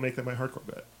 Sure, yeah. I'll make that my hardcore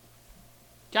bet.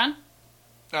 John?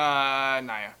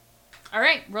 Nia. All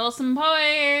right, roll some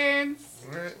points.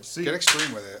 All right, see. Get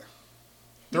extreme with it.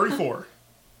 34.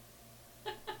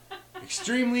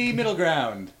 Extremely middle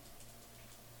ground.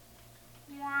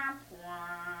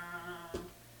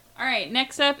 All right,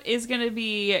 next up is going to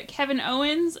be Kevin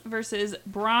Owens versus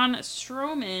Braun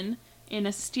Strowman in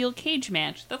a steel cage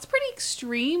match. That's pretty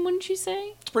extreme, wouldn't you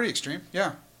say? It's pretty extreme,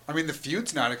 yeah. I mean, the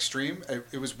feud's not extreme.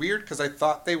 It was weird because I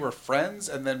thought they were friends,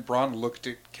 and then Braun looked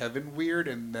at Kevin weird,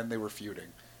 and then they were feuding.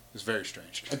 It was very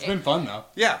strange. It's been fun though.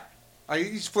 Yeah.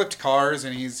 He's flipped cars,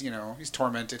 and he's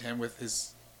tormented him with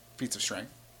his feats of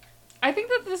strength. I think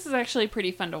that this is actually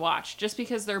pretty fun to watch, just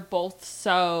because they're both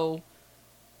so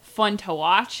fun to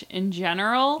watch in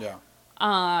general. Yeah.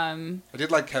 I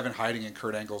did like Kevin hiding in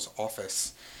Kurt Angle's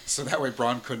office, so that way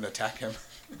Braun couldn't attack him.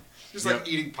 Just like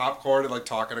eating popcorn and like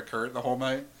talking to Kurt the whole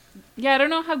night. Yeah, I don't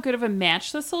know how good of a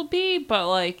match this will be, but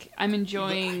like I'm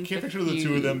enjoying. I can't picture the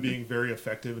two of them being very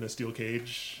effective in a steel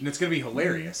cage. And it's going to be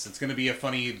hilarious. It's going to be a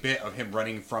funny bit of him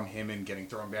running from him and getting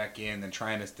thrown back in and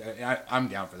trying to... I'm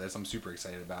down for this. I'm super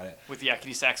excited about it. With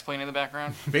yakety sax playing in the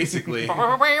background. Basically, I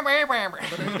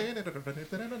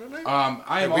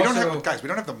am We don't also... have guys. We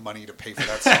don't have the money to pay for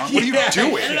that song. What are you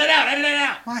doing? Edit it out! Edit it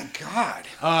out! My God.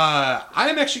 I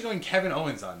am actually going Kevin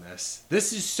Owens on this.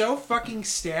 This is so fucking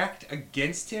stacked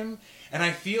against him, and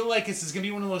I feel like this is gonna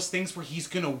be one of those things where he's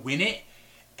gonna win it,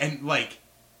 and like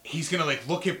he's gonna like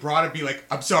look at Braun and be like,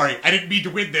 "I'm sorry, I didn't mean to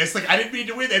win this. Like I didn't mean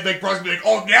to win." And like Braun's gonna be like,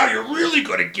 "Oh, now you're really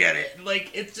gonna get it." And,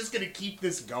 like it's just gonna keep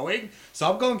this going.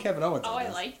 So I'm going Kevin Owens. Oh, on I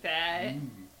this. like that.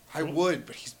 I would,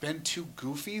 but he's been too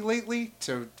goofy lately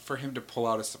for him to pull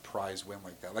out a surprise win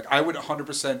like that. Like I would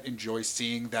 100% enjoy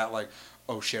seeing that. Like,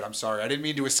 oh shit, I'm sorry, I didn't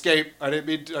mean to escape. I didn't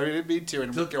mean to,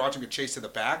 and watch him get chased to the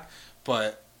back.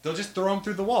 But They'll just throw him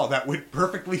through the wall. That went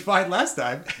perfectly fine last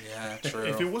time. yeah, true.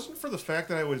 If it wasn't for the fact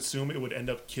that I would assume it would end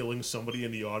up killing somebody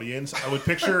in the audience, I would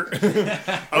picture.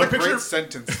 What a great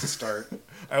sentence to start.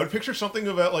 I would picture something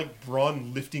about like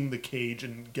Braun lifting the cage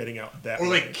and getting out that Or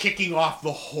way. like kicking off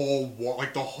the whole wall.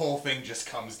 Like the whole thing just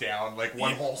comes down. Like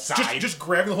one whole side. Just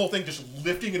grabbing the whole thing, just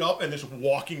lifting it up, and just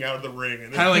walking out of the ring.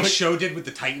 And then, Kind of like Show did with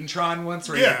the Titantron once,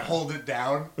 where he Yeah. like, hold it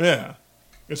down. Yeah.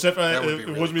 Except That would it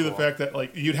be wasn't really me the cool. fact that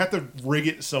like you'd have to rig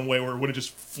it some way where it wouldn't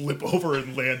just flip over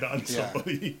and land on Yeah.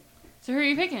 somebody. So who are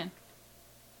you picking?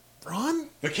 Braun?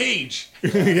 The cage.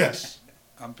 Yes.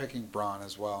 I'm picking Braun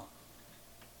as well.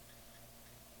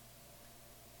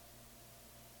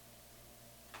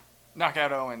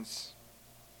 Knockout Owens.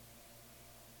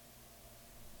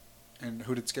 And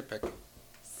who did Skip pick?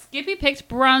 Skippy picked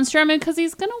Braun Strowman because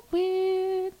he's gonna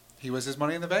win. He was his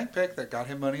Money in the Bank pick that got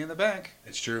him Money in the Bank.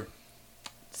 It's true.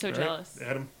 So All right, jealous.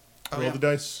 Adam, Oh, roll yeah. the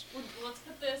dice. Let's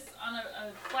put this on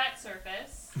a flat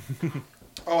surface.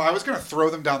 Oh, I was gonna throw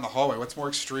them down the hallway. What's more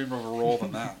extreme of a roll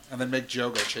than that? And then make Joe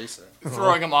go chase it.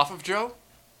 Throwing him off of Joe?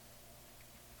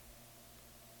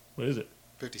 What is it?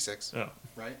 56. Oh.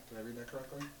 Right? Did I read that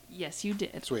correctly? Yes, you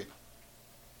did. Sweet.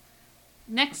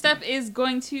 Next up is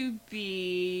going to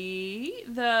be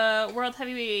the World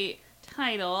Heavyweight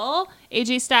title,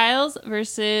 AJ Styles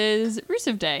versus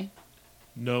Rusev Day.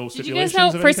 No Did you guys stipulations know?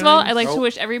 of any First of all, kind? I'd like to Nope.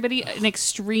 wish everybody an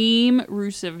extreme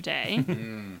Rusev Day.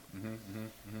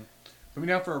 Put me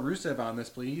down for a Rusev on this,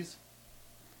 please.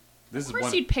 This Of is course,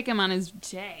 one. you'd pick him on his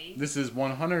day. This is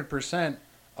 100%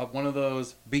 of one of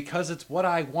those because it's what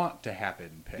I want to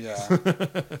happen picks.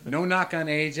 Yeah. No knock on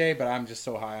AJ, but I'm just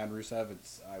so high on Rusev.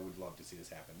 I would love to see this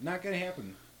happen. Not gonna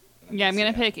happen. but Yeah, I'm see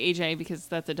gonna it pick AJ because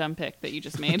that's a dumb pick that you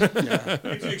just made. Yeah.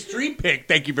 It's an extreme pick.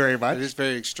 Thank you very much. It is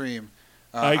very extreme.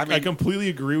 I completely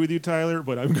agree with you, Tyler,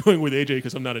 but I'm going with AJ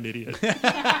because I'm not an idiot.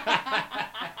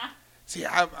 See,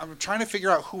 I'm trying to figure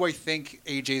out who I think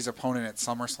AJ's opponent at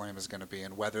SummerSlam is going to be,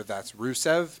 and whether that's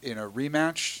Rusev in a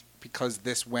rematch because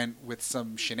this went with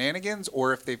some shenanigans,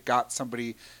 or if they've got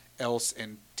somebody else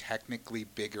and technically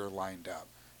bigger lined up.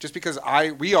 Just because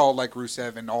we all like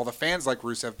Rusev and all the fans like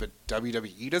Rusev, but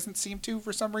WWE doesn't seem to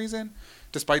for some reason,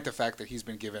 despite the fact that he's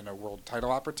been given a world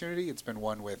title opportunity. It's been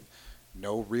one with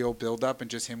no real build up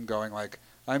and just him going like,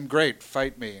 "I'm great,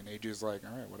 fight me," and AJ's like,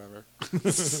 "All right, whatever."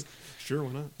 Sure,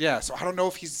 why not? Yeah, so I don't know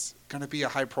if he's going to be a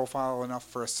high profile enough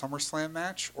for a SummerSlam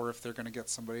match or if they're going to get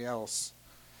somebody else.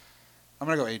 I'm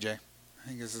going to go AJ. I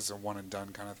think this is a one and done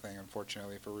kind of thing,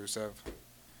 unfortunately, for Rusev. I'm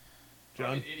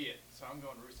John? an idiot, so I'm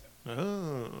going Rusev.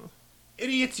 Oh.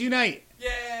 Idiots unite.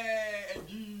 Yay!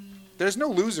 There's no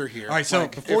loser here. All right, so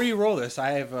Like, before if- you roll this,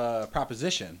 I have a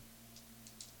proposition.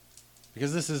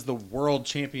 Because this is the World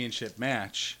Championship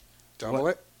match. double what-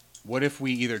 it. What if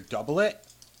we either double it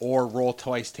or roll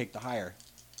twice, take the higher?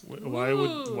 Why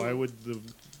would the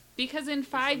Because in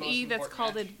most 5e, that's important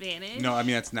called match. advantage. No, I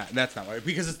mean that's not right.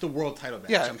 Because it's the world title match.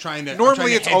 Yeah, I'm trying to.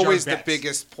 Normally, it's hedge our always the bets.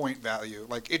 biggest point value.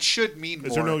 Like it should mean is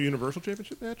more. there no Universal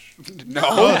Championship match? No.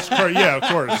 Oh, that's correct. Yeah, of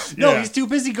course. No, Yeah. he's too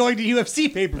busy going to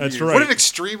UFC pay per view. That's right. What an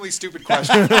extremely stupid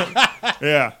question.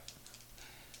 Yeah.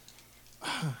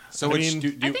 So I which mean-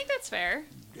 do I think that's fair.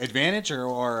 advantage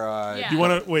or Yeah. Do you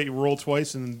want to wait? Roll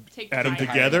twice and Take the add them higher.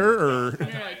 together, or No,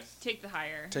 take the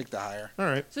higher. Take the higher. all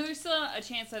right? So there's still a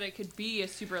chance that it could be a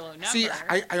super low number. See,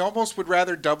 I almost would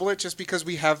rather double it just because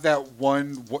we have that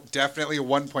definitely a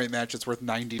 1 point match that's worth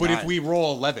 99. But if we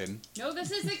roll 11, No,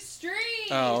 this is extreme.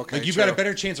 Oh, okay. like you've true. got a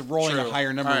better chance of rolling True. a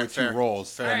higher number All right, with fair. two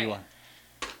rolls. Fair. than All you right.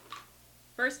 are.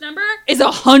 First number is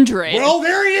 100. Well,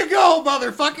 there you go,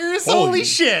 motherfuckers. Holy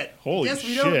shit. Holy Guess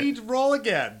we don't shit. need to roll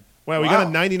again. Wow, we got a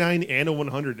 99 and a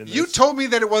 100 in this. You told me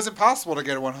that it wasn't possible to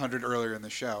get a 100 earlier in the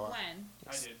show. When?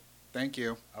 I did. Thank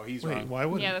you. Oh, he's Wait, wrong. why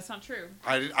would Yeah, that's not true.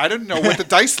 I didn't know what the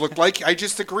dice looked like. I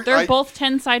just agree. They're both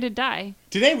 10-sided die.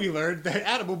 Today we learned that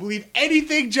Adam will believe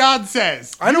anything John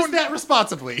says. I don't- Use that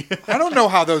responsibly. I don't know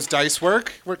how those dice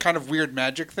work. What kind of weird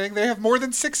magic thing? They have more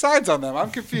than 6 sides on them. I'm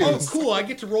Oh, confused. cool. I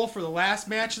get to roll for the last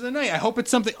match of the night. I hope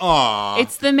it's something. Aw.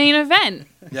 It's the main event.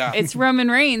 Yeah. It's Roman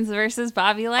Reigns versus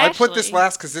Bobby I Lashley. put this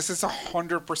last because this is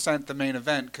 100% the main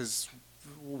event because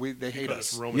they hate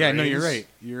Because us. Roman Yeah, no, you're Reigns. right.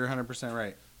 You're 100%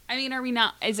 right. I mean, are we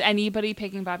not? Is anybody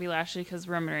picking Bobby Lashley because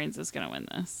Roman Reigns is going to win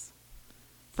this?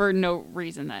 For no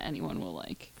reason that anyone will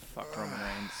like. Fuck Roman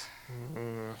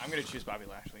Reigns. I'm gonna choose Bobby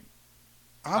Lashley.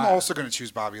 I'm also going to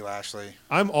choose Bobby Lashley.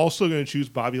 I'm also going to choose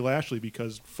Bobby Lashley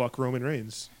because fuck Roman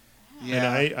Reigns.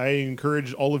 Yeah. And I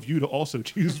encourage all of you to also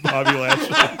choose Bobby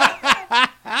Lashley.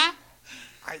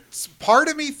 Part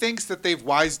of me thinks that they've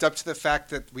wised up to the fact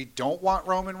that we don't want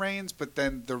Roman Reigns, but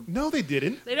then the No, they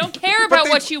didn't. They don't care about they-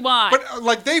 what you want. But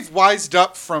like they've wised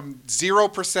up from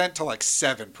 0% to like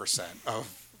 7%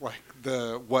 of like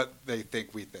the what they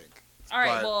think we think. All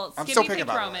right, But well, I'm Skippy still picking picked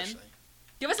Bobby Roman. Lashley.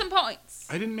 Give us some points.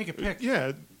 I didn't make a pick.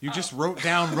 Yeah. You just wrote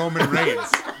down Roman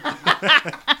Reigns.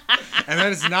 And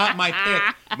that is not my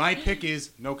pick. My pick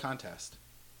is no contest.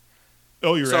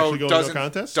 Oh, you're So actually going to doesn't no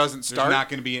contest? doesn't There's start. not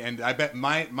going to be, and I bet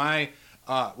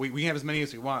we can have as many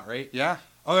as we want, right? Yeah.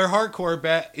 Other hardcore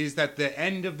bet is that the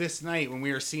end of this night, when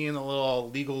we are seeing the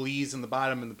little legalese in the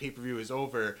bottom and the pay-per-view is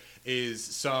over, is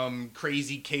some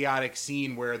crazy chaotic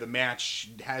scene where the match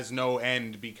has no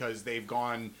end because they've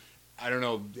gone, I don't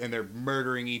know, and they're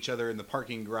murdering each other in the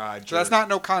parking garage. So that's not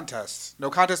no contest.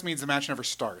 No contest means the match never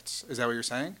starts. Is that what you're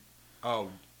saying? Oh,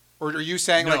 Or are you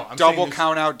saying No, like I'm double saying this-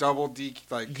 count out, double D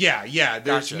like yeah.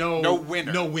 There's Gotcha. no No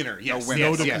winner. No winner. Yes. winner.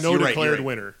 Yes, no yes, no you're right, declared you're right.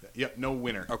 winner. Yep. No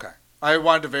winner. Okay. I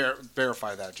wanted to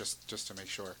verify that just to make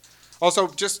sure. Also,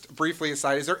 just briefly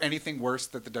aside, is there anything worse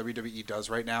that the WWE does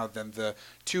right now than the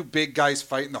two big guys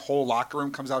fight and the whole locker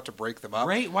room comes out to break them up?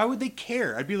 Right? Why would they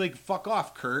care? I'd be like, fuck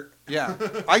off, Kurt. Yeah.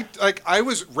 I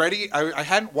was ready. I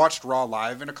hadn't watched Raw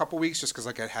live in a couple weeks just because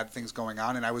like I had things going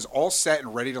on, and I was all set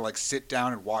and ready to like sit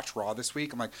down and watch Raw this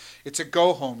week. I'm like, it's a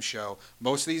go home show.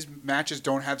 Most of these matches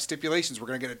don't have stipulations. We're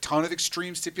gonna get a ton of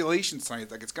extreme stipulations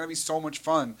tonight. Like it's gonna be so much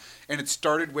fun. And it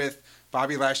started with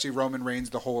Bobby Lashley, Roman Reigns.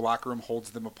 The whole locker room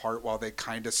holds them apart while they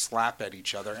kind of slap at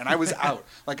each other, and I was out.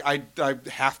 Like I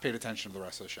half paid attention to the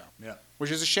rest of the show. Yeah.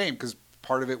 Which is a shame because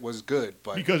part of it was good,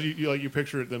 but Because you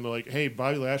picture them like, hey,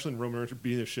 Bobby Lashley and Roman Reigns are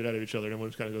beating the shit out of each other, and everyone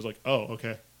just kind of goes like, oh,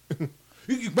 okay.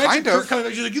 Kind of.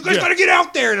 She's like, you guys Yeah. gotta get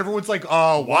out there, and everyone's like,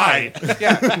 oh, why?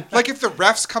 yeah, like if the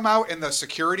refs come out and the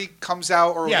security comes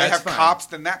out, or Yeah, they it's have fine. cops,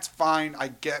 then that's fine. I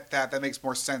get that. That makes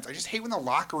more sense. I just hate when the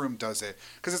locker room does it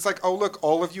because it's like, oh look,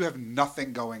 all of you have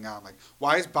nothing going on. Like,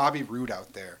 why is Bobby Roode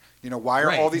out there? You know, why are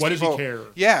Right. all these Why does he people? care?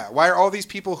 Yeah, why are all these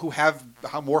people who have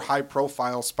more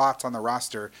high-profile spots on the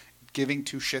roster giving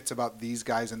two shits about these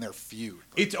guys and their feud?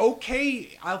 It's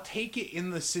okay. I'll take it in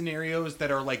the scenarios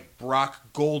that are like Brock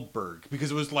Goldberg because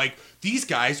it was like these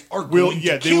guys are going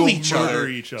Yeah, to they kill will each murder other.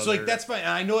 each So other. like that's fine. And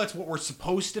I know that's what we're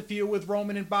supposed to feel with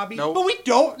Roman and Bobby, Nope. but we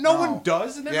don't. No No. one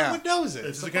does, and Yeah. everyone knows it.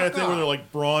 It's So the kind of fuck thing where they're off.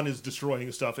 like, Braun is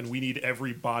destroying stuff, and we need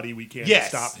every body we can to Yes,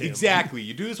 stop him. exactly.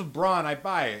 You do this with Braun, I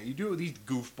buy it. You do it with these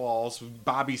goofballs, with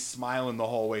Bobby smiling the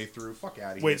whole way through. Fuck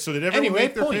out of here. Wait, so did everyone Anyway,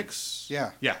 make their point. picks?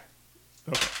 Yeah. Yeah.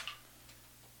 Okay.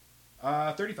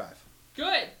 35.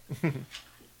 Good.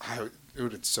 It would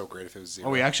have been so great if it was 0.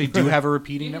 Oh, we actually do have a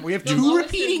repeating number. We have The 2 lowest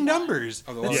is repeating one. numbers.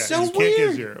 Oh, the That's lowest. so you can't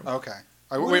weird. get 0. Okay.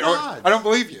 What Wait, are the odds? I don't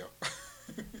believe you.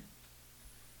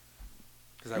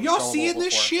 'Cause I was Y'all gullible seeing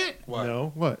this before. shit? What?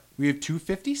 No? What? We have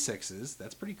 256s.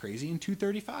 That's pretty crazy, and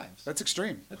 235s. That's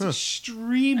extreme. That's A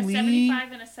extremely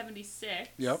 75 and a 76.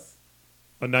 Yep.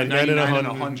 A a 99 and a 100.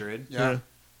 100. Yeah. Yeah.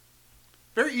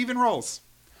 Very even rolls.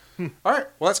 All right.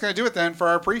 Well, that's going to do it then for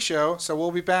our pre-show. So we'll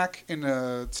be back in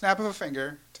a snap of a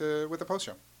finger with the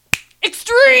post-show.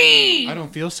 Extreme! I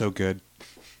don't feel so good.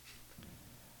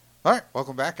 All right.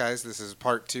 Welcome back, guys. This is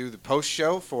part 2, the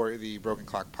post-show for the Broken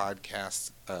Clock Podcast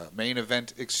main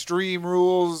event Extreme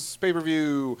Rules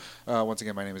pay-per-view. Once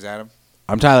again, my name is Adam.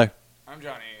 I'm Tyler. I'm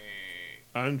Johnny.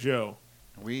 I'm Joe.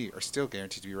 We are still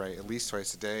guaranteed to be right at least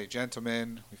twice a day.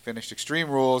 Gentlemen, we finished Extreme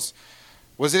Rules.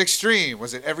 Was it extreme?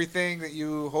 Was it everything that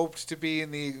you hoped to be in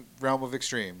the realm of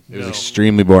extreme? It was No.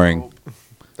 extremely boring.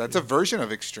 That's a version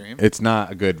of extreme. It's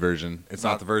not a good version. It's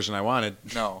Not- not the version I wanted.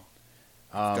 No.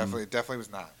 Definitely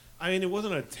was not. I mean, it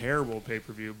wasn't a terrible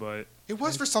pay-per-view, but It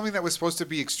was for something that was supposed to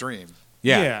be extreme.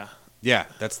 Yeah. Yeah,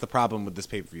 that's the problem with this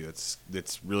pay-per-view.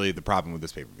 That's really the problem with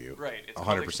this pay-per-view. Right. It's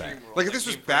 100%. Like if this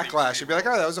was Backlash, you'd be like,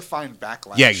 oh, that was a fine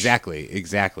Backlash. Yeah,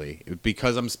 exactly.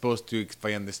 Because I'm supposed to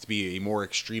find this to be a more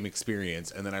extreme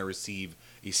experience, and then I receive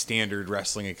a standard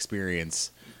wrestling experience.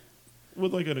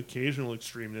 With like an occasional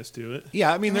extremeness to it.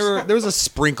 Yeah, I mean there was a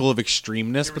sprinkle of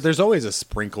extremeness, but there's always a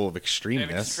sprinkle of An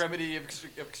extremeness. extremity of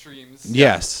extremes.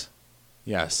 Yes.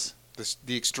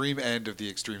 The extreme end of the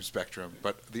extreme spectrum,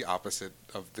 but the opposite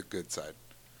of the good side.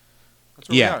 That's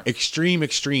where we Yeah, are.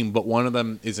 extreme, but one of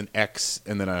them is an X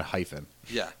and then a hyphen.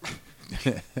 Yeah.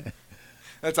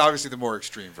 That's obviously the more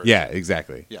extreme version. Yeah,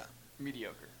 exactly. Yeah.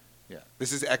 Mediocre. Yeah.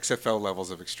 This is XFL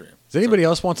levels of extreme. Does anybody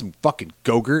else want some fucking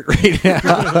Go-Gurt right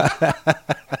now?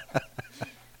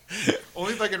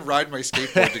 Only if I can ride my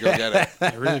skateboard to go get it.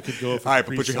 I really could go for All right,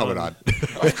 but put your helmet on.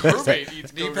 Roommate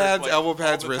eats Knee Go-Gurt, pads, like, elbow all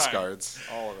pads, the wrist time. guards,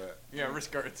 all of it. Yeah,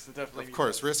 wrist guards. Definitely. Of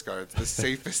course, wrist guards, the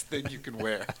safest thing you can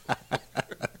wear.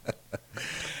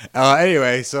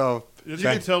 Anyway, so As you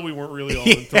can tell, we weren't really all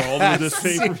enthralled with this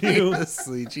pay-per-view.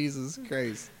 seriously, Jesus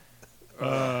Christ.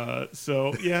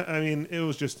 So yeah, I mean, it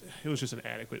was just an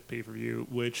adequate pay-per-view,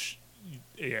 which,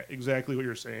 yeah, exactly what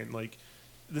you're saying. Like,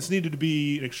 this needed to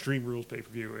be an Extreme Rules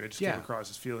pay-per-view, and it just Yeah. came across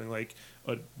as feeling like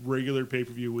a regular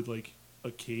pay-per-view with like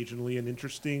occasionally an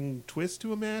interesting twist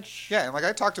to a match. Yeah, and like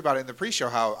I talked about it in the pre-show,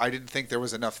 how I didn't think there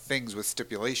was enough things with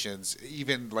stipulations,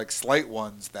 even like slight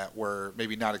ones that were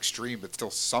maybe not extreme, but still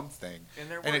something.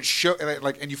 And there And were- it showed,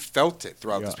 and you felt it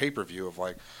throughout this Yeah. pay-per-view of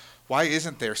like, why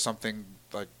isn't there something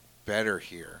like better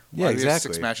here? Yeah, Why do we have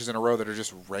exactly. 6 matches in a row that are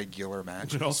just regular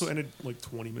matches? It also ended like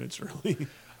 20 minutes early.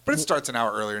 But it starts an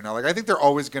hour earlier now. Like I think they're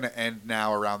always going to end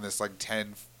now around this like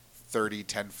 10:30,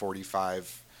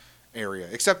 10:45 area.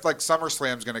 Except like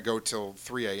SummerSlam's going to go till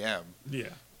 3 a.m. Yeah.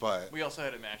 But We also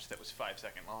had a match that was 5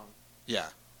 second long. yeah,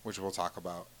 which we'll talk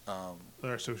about. All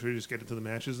right, so should we just get into the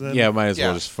matches then? Yeah, might as well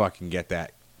Yeah. just fucking get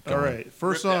that. All going. right.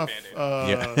 First Rip off,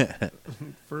 that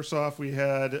first off, we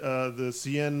had the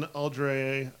Cien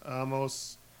Aldre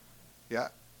Amos. Yeah,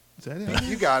 Is that it?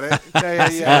 you got it.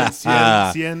 Yeah.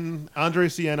 Cien Andre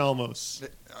Cien Almos.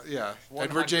 Yeah, 100.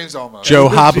 Edward James almost. Joe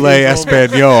Hable James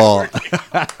Espanol.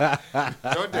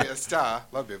 Donde está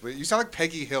la Biblia? You sound like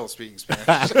Peggy Hill speaking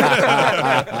Spanish.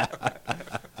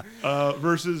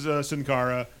 Versus Sin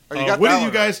Cara. Oh, you got what that did you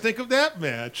one guys think of that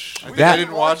match? I That-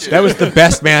 didn't watch it. That was the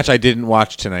best match I didn't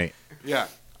watch tonight. Yeah,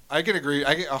 I can agree.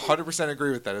 I can 100%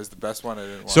 agree with that. It was the best one I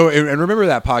didn't watch. So, and remember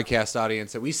that podcast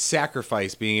audience that we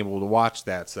sacrificed being able to watch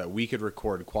that so that we could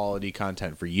record quality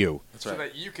content for you. That's So right.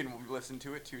 that you can listen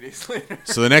to it 2 days later.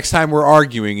 So the next time we're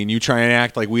arguing and you try and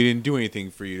act like we didn't do anything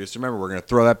for you, just remember we're going to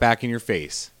throw that back in your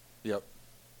face. Yep.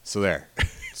 So there.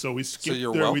 So we skipped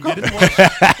you're there. We welcome. didn't watch.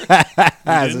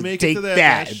 We So didn't make take it to that,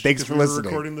 that. match Thanks 'cause for we were listening.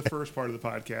 recording the first part of the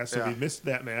podcast, so Yeah. we missed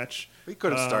that match. We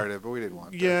could have started, but we didn't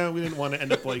want to. Yeah, we didn't want to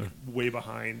end up like way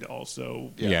behind.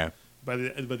 Also, Yeah. by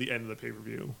the end of the pay per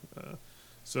view.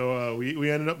 So we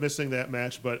ended up missing that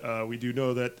match, but we do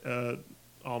know that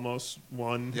Almost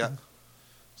won. Yeah.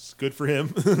 It's good for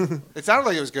him. It sounded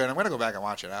like it was good. I'm going to go back and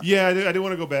watch it after. Yeah, I did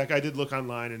want to go back. I did look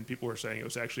online, and people were saying it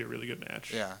was actually a really good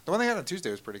match. Yeah. The one they had on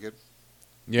Tuesday was pretty good.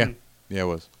 Yeah. Mm. Yeah, it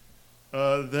was.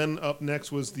 Then up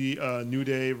next was the New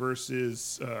Day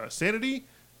versus Sanity,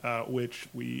 which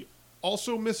we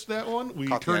also missed that one. We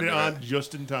Caught the turned it end of on it.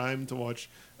 just in time to watch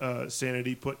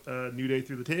Sanity put New Day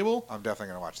through the table. I'm definitely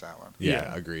going to watch that one. Yeah,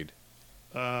 Yeah. agreed.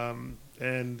 And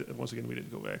once again, we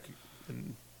didn't go back.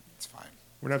 And It's fine.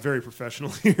 we're not very professional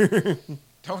here.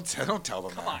 Don't tell them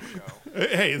Come that. on, Joe.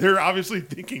 Hey, they're obviously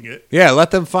thinking it. Yeah,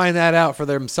 let them find that out for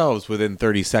themselves within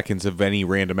 30 seconds of any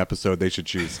random episode they should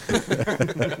choose.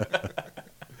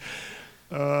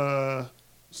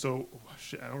 So,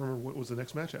 shit, I don't remember what was the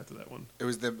next match after that one. It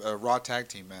was the Raw Tag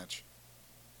Team match.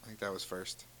 I think that was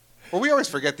first. Well, we always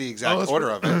forget the exact that's order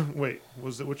right. of it. Wait,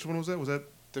 which one was that? Was that?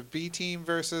 The B Team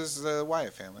versus the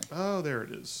Wyatt family. Oh, there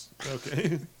it is.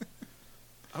 Okay.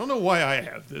 I don't know why I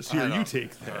have this. Here, I know. you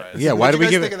take that. All right. Yeah, why What'd do you we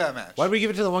guys give think it? of that match? Why do we give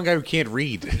it to the one guy who can't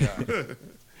read?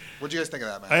 What'd you guys think of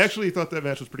that match? I actually thought that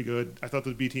match was pretty good. I thought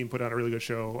the B team put on a really good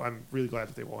show. I'm really glad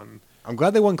that they won. I'm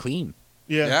glad they won clean.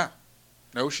 Yeah.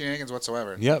 No shenanigans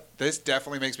whatsoever. Yep. This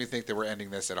definitely makes me think that we're ending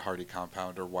this at a Hardy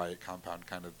compound or Wyatt compound,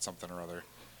 kind of something or other.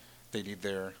 They need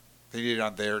it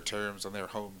on their terms, on their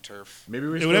home turf. Maybe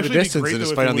we It should would go the actually be distance great, and just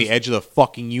though, if fight it on the was- edge of the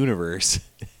fucking universe.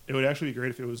 It would actually be great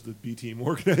if it was the B team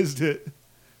organized it.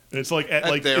 And it's like at, At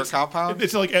like their it's- compound?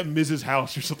 It's like at Mrs.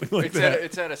 House or something like It's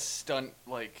that. at a stunt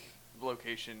like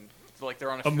location. Like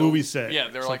they're on a A film. movie set, Yeah,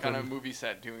 they're like on a something. movie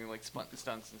set doing like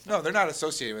stunts and stuff. No, they're not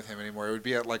associated with him anymore. It would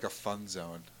be at like a fun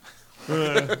zone.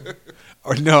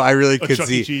 Or no, I really could Chuck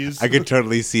E. see. Cheese. I could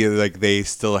totally see like they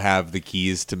still have the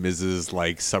keys to Mrs.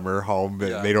 like summer home, and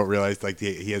Yeah. they don't realize like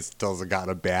he still hasn't gotten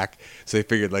them back. So they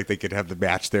figured like they could have the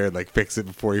match there and like fix it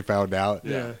before he found out.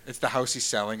 Yeah. It's the house he's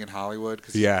selling in Hollywood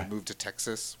because Yeah. he moved to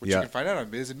Texas, which Yeah. you can find out on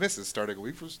Ms. and Mrs. starting a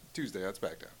week from Tuesday. That's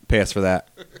back down. Pay us for that.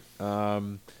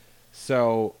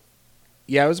 So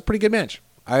yeah, it was a pretty good match.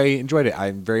 I enjoyed it.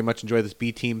 I very much enjoy this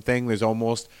B team thing.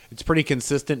 It's pretty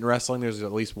consistent in wrestling. There's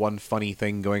at least one funny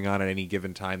thing going on at any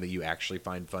given time that you actually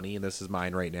find funny, and this is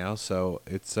mine right now. So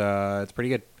it's pretty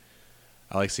good.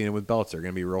 I like seeing it with belts. They're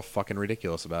gonna be real fucking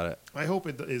ridiculous about it. I hope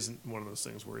it isn't one of those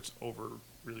things where it's over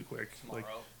really quick. Like,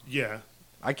 yeah.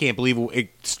 I can't believe it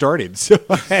started. So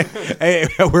hey,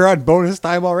 we're on bonus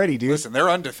time already, dude. Listen, they're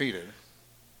undefeated,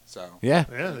 so Yeah.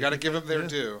 Yeah. you got to give them their yeah.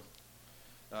 due.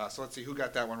 So let's see who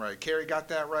got that one right. Carrie got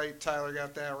that right. Tyler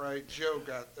got that right. Joe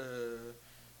got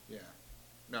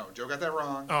no, Joe got that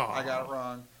wrong. Aw. I got it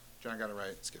wrong. John got it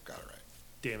right. Skip got it right.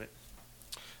 Damn it.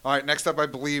 All right, next up, I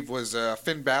believe, was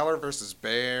Finn Balor versus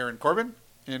Baron Corbin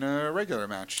in a regular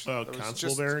match. That was Constable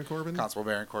just Baron Corbin? Constable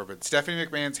Baron Corbin. Stephanie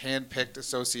McMahon's hand-picked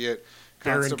associate,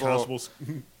 Baron Constable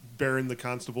Baron the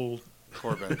Constable.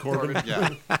 Corbin. Corbin. Yeah.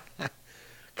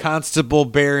 Constable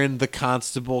Baron, the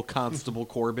Constable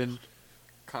Corbin,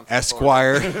 Constable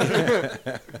Esquire.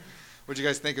 What'd you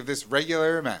guys think of this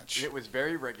regular match? It was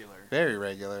very regular. Very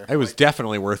regular. It was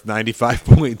definitely worth 95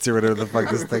 points or whatever the fuck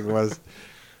this thing was.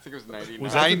 I think it was 99.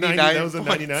 Was that the 99 that was a points.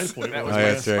 99 point That one? was Oh, my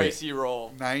that's right. spicy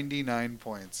roll. 99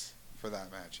 points for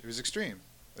that match. It was extreme.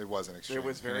 It wasn't extreme. It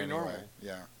was very in any normal. way.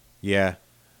 Yeah. Yeah.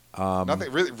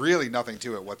 Nothing. Really nothing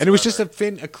to it whatsoever. And it was just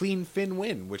a clean Finn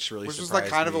win, which really Which was surprised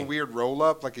like kind of me. a weird roll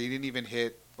up. Like he didn't even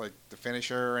hit like the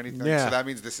finisher or anything. Yeah. So that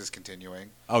means this is continuing.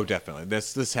 Oh, definitely.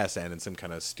 This has to end in some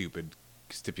kind of stupid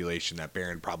stipulation that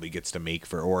Baron probably gets to make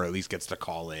for, or at least gets to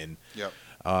call in. Yep.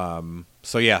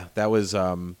 So yeah, that was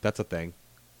that's a thing.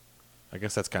 I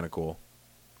guess that's kind of cool.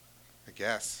 I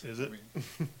guess. Is it? I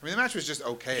mean, the match was just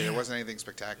okay. There wasn't anything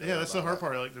spectacular. Yeah, that's the about hard it.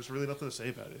 part. Like, there's really nothing to say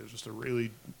about it. It was just a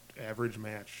really average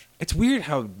match. It's weird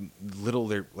how little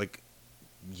they're like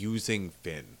using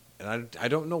Finn, and I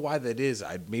don't know why that is.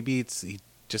 Maybe he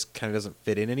just kind of doesn't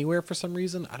fit in anywhere for some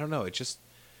reason. I don't know. It just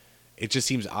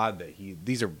seems odd that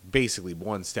these are basically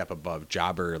one step above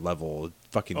jobber level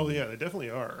fucking. Oh yeah, they definitely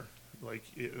are. Like,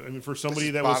 I mean, for somebody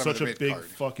is that was bottom of such the a big mid-card.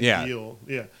 fucking Yeah. deal,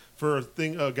 yeah, for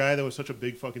a guy that was such a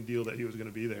big fucking deal that he was going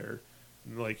to be there,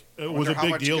 and, like, it was wonder a how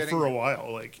big much deal getting- for a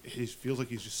while. Like, he feels like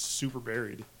he's just super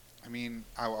buried. I mean,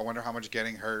 I wonder how much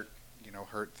getting hurt,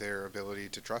 hurt their ability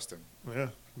to trust him. Yeah,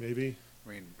 maybe. I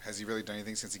mean, has he really done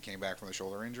anything since he came back from the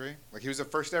shoulder injury? Like, he was the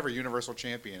first ever Universal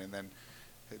Champion, and then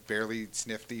had barely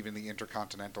sniffed even the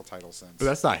Intercontinental title since. But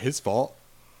that's not his fault.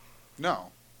 No,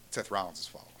 it's Seth Rollins'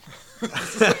 fault. You're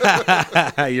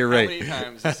How right. many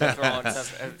times has Seth Rollins have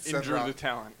Seth injured the Rollins.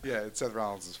 talent? Yeah, it's Seth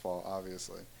Rollins' fault,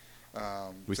 obviously. We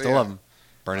So, still yeah. love him.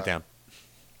 Burn it down.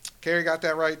 Carrie got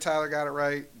that right. Tyler got it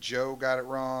right. Joe got it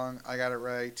wrong. I got it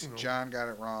right. Mhm. John got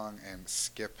it wrong. And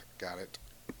Skip got it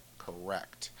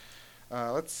correct.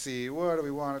 Let's see. What do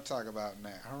we want to talk about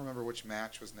next? I don't remember which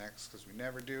match was next because we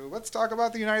never do. Let's talk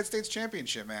about the United States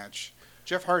Championship match.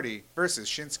 Jeff Hardy versus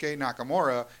Shinsuke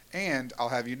Nakamura. And I'll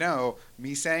have you know,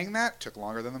 me saying that took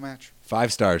longer than the match.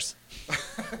 5 stars.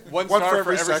 One One star for for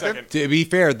every every second? second. To be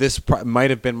fair, this might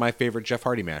have been my favorite Jeff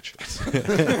Hardy match.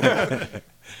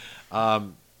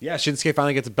 Yeah, Shinsuke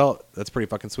finally gets a belt. That's pretty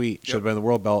fucking sweet. Should have been the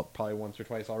world belt probably once or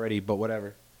twice already, but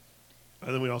whatever.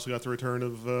 And then we also got the return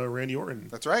of Randy Orton.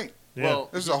 That's right. Yeah. Well,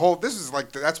 This is a whole. This is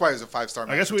like. That's why it was a 5-star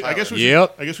match. I guess for we. Tyler.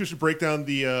 Yep. I guess we should break down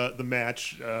the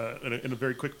match in a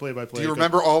very quick play-by-play. Do you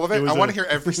remember all of it? was I want a to hear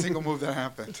every single move that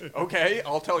happened. okay,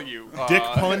 I'll tell you. Dick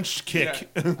punch kick.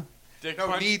 yeah. Dick No,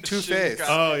 punch. knee to Shinsuke. face.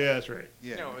 Oh yeah, that's right.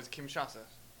 Yeah. No, it was Kinshasa.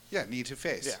 Yeah. Knee to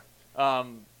face. Yeah.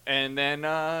 And then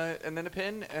a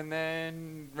pin, and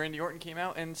then Randy Orton came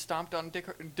out and stomped on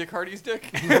Dick Hardy's dick.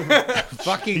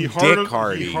 Fucking He Dick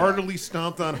Hardy. He heartily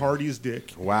stomped on Hardy's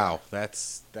dick. Wow,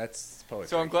 that's poetry.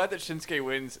 So I'm glad that Shinsuke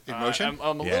wins. Emotion?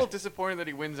 I'm a Yeah. little disappointed that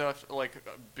he wins off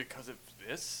because of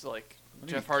this. Like What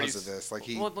do you Jeff mean Hardy's because of this? Like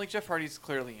he. well, like Jeff Hardy's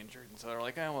clearly injured, and so they're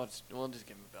like, oh, we'll just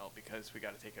give him a belt because we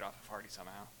got to take it off of Hardy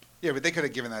somehow. Yeah, but they could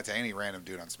have given that to any random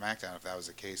dude on SmackDown if that was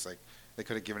the case. Like they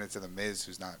could have given it to the Miz,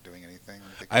 who's not doing anything.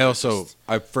 They could have just-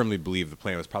 I firmly believe the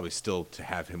plan was probably still to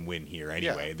have him win here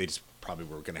anyway. They just probably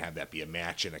were going to have that be a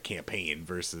match and a campaign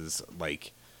versus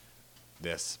like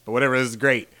this. But whatever, this is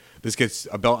great. This gets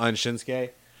a belt on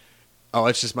Shinsuke. Oh,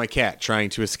 it's just my cat trying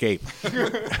to escape.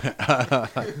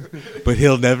 But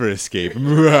he'll never escape. Turn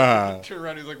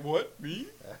around, he's like, what? Me?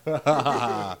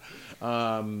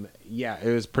 Yeah,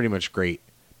 it was pretty much great.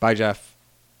 Bye, Jeff.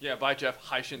 Yeah, bye Jeff.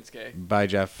 Hi Shinsuke. Bye,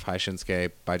 Jeff. Hi,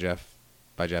 Shinsuke. Bye, Jeff.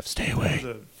 Bye, Jeff. Stay That away. was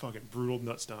a fucking brutal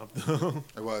nut stomp, though.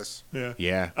 It was. Yeah.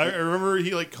 Yeah. I remember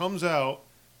he like comes out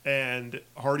and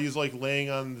Hardy's like laying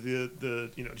on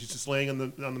the he's just laying on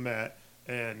the mat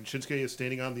and Shinsuke is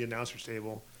standing on the announcer's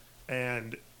table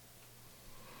and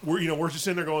we're just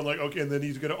sitting there going like, okay, and then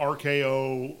he's gonna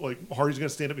RKO, like Hardy's gonna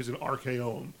stand up, he's gonna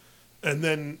RKO him, and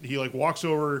then he like walks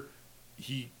over,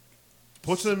 he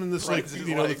puts him in this like Spreads his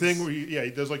the legs. thing where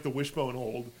he does like the wishbone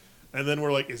hold. And then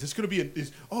we're like, is this going to be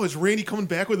is Randy coming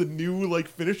back with a new, like,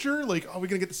 finisher? Like, are we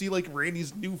going to get to see, like,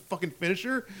 Randy's new fucking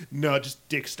finisher? No, just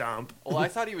dick stomp. Well, I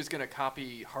thought he was gonna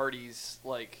copy Hardy's,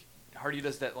 like Hardy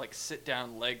does that like sit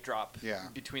down leg drop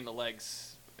between the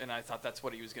legs, and I thought that's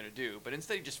what he was gonna do. But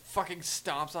instead, he just fucking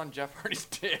stomps on Jeff Hardy's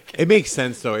dick. It makes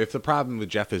sense though. If the problem with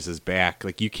Jeff is his back,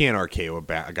 like you can't RKO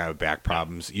a guy with back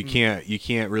problems. You can't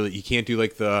do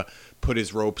like the put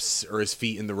his ropes or his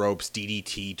feet in the ropes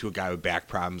DDT to a guy with back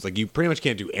problems. Like you pretty much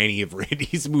can't do any of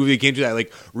Randy's moves. You can't do that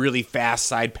like really fast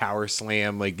side power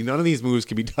slam. Like none of these moves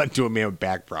can be done to a man with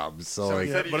back problems. So like,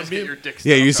 instead, you but just I mean- get your dick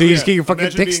yeah, you stomped see, out. just get your fucking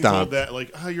Imagine dick being told stomped. that,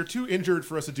 like, you're too injured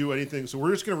for us to do anything, so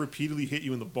we're just going to repeatedly hit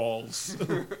you in the balls.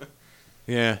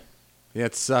 Yeah,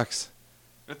 it sucks.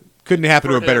 Couldn't happen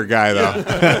to a For better him. guy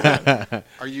though.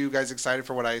 Are you guys excited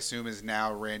for what I assume is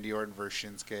now Randy Orton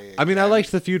versus Shinsuke? I mean, I again?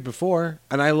 liked the feud before,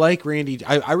 and I like Randy.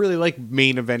 I really like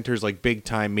main eventers, like big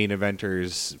time main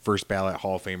eventers, first ballot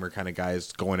Hall of Famer kind of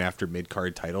guys going after mid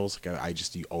card titles. Like, I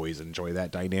just always enjoy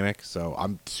that dynamic, so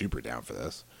I'm super down for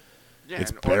this. Yeah,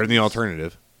 It's and better than the Orton's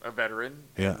alternative. A veteran.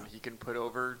 Yeah. And he can put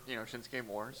over Shinsuke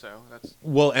more. So that's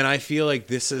Well, and I feel like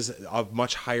this is a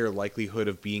much higher likelihood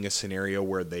of being a scenario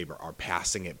where they are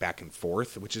passing it back and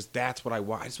forth, that's what I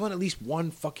want. I just want at least one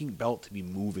fucking belt to be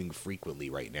moving frequently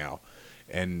right now,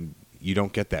 and you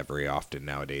don't get that very often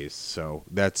nowadays. So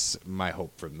that's my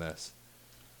hope from this.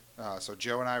 So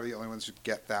Joe and I are the only ones who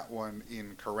get that one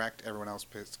incorrect. Everyone else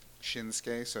picks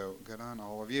Shinsuke, so good on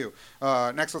all of you.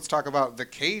 Next, let's talk about the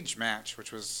cage match,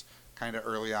 which was kind of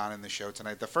early on in the show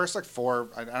tonight. The first four,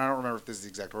 I don't remember if this is the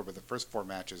exact order, but the first four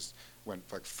matches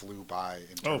flew by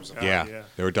in terms of God. Yeah,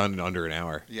 they were done in under an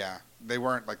hour. Yeah, they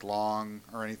weren't long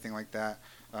or anything like that.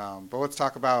 But let's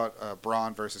talk about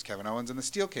Braun versus Kevin Owens in the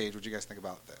steel cage. What do you guys think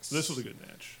about this? This was a good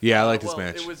match. Yeah, I like this well,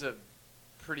 match. It was a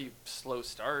pretty slow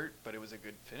start, but it was a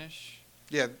good finish.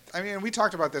 Yeah, I mean, we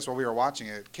talked about this while we were watching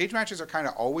it. Cage matches are kind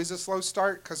of always a slow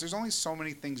start because there's only so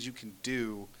many things you can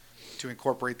do to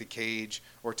incorporate the cage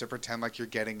or to pretend like you're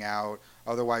getting out.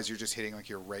 Otherwise, you're just hitting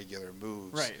your regular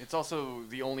moves. Right. It's also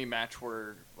the only match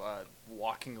where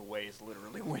walking away is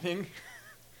literally winning.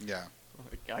 Yeah,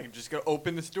 Like, I'm just gonna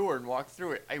open this door and walk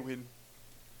through it. I win.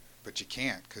 but you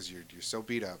can't because you're so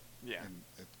beat up. Yeah. And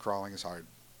crawling is hard.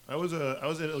 I was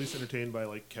at least entertained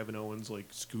by Kevin Owens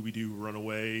Scooby Doo run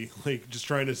away, just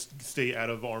trying to stay out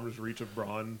of arm's reach of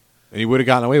Braun. And he would have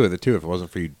gotten away with it too if it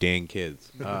wasn't for you dang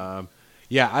kids.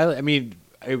 Yeah, I mean,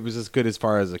 it was as good as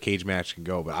far as a cage match can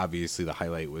go, but obviously the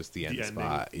highlight was the end ending.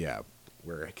 spot. Yeah,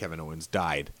 where Kevin Owens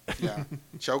died. Yeah,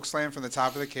 choke slam from the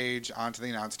top of the cage onto the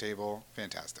announce table.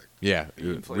 Fantastic. Yeah,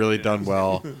 Inflated really it. done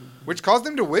well. Which caused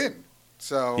them to win.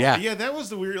 So Yeah. Yeah, that was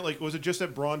the weird. Was it just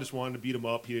that Braun just wanted to beat him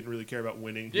up? He didn't really care about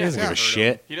winning. Yeah, He doesn't give yeah. a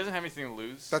shit. He doesn't have anything to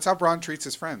lose. that's how Braun treats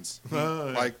his friends.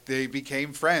 Yeah. They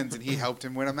became friends, and he helped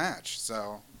him win a match.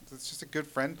 So it's just a good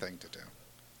friend thing to do.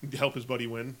 Help his buddy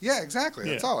win. Yeah, exactly.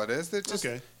 That's Yeah. all it is. It's just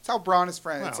Okay. it's how Braun is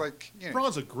friends. It's Wow.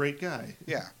 Braun's a great guy.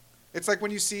 yeah. It's like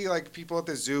when you see people at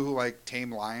the zoo who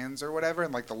tame lions or whatever,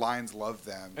 and the lions love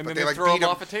them, And but then they they throw beat them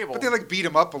him off a table. But they beat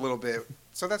him up a little bit.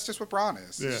 So that's just what Braun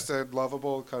is. Yeah. He's just a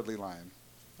lovable, cuddly lion.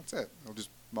 That's it. He'll just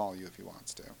maul you if he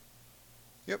wants to.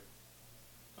 Yep.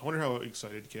 I wonder how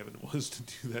excited Kevin was to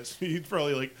do that. So he's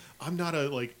probably I'm not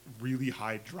a really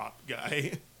high drop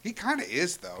guy. He kind of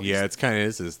is though. Yeah, it's kind of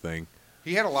is his thing.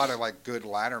 He had a lot of good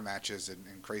ladder matches and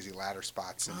crazy ladder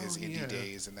spots in his Oh, indie yeah.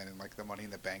 days, and then in the Money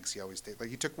in the Banks, he always did.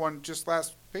 He took one just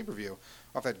last pay-per-view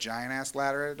off that giant ass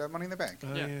ladder at Money in the Bank. Oh,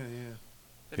 Yeah. yeah.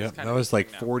 That is Yep, kinda that was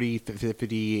interesting now. 40,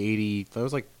 50, 80. That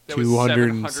was That was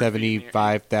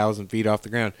 275,000 feet off the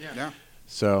ground. Yeah. Yeah,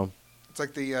 So, it's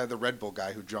like the Red Bull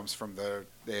guy who jumps from the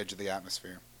edge of the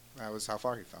atmosphere. That was how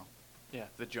far he fell. Yeah,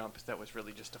 the jump that was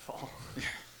really just a fall.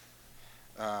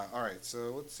 All right,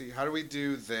 so let's see. How do we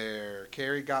do there?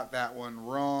 Carrie got that one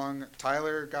wrong.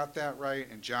 Tyler got that right,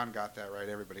 and John got that right.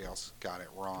 Everybody else got it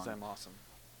wrong. Because I'm awesome.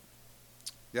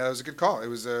 Yeah, that was a good call. It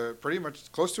was pretty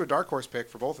much close to a dark horse pick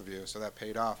for both of you, so that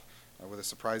paid off with a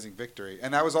surprising victory.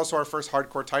 And that was also our first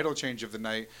hardcore title change of the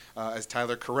night, as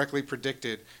Tyler correctly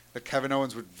predicted that Kevin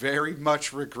Owens would very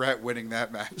much regret winning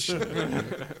that match.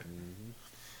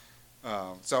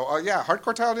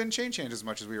 Hardcore title didn't change as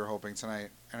much as we were hoping tonight,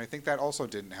 and I think that also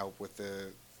didn't help with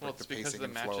the It's because pacing the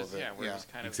and flow matches, of it. where it was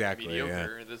kind of Exactly,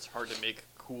 mediocre. It's hard to make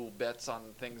cool bets on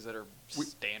things that are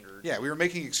standard. Yeah, we were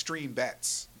making extreme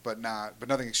bets, but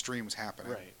nothing extreme was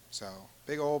happening. Right. So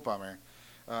big old bummer.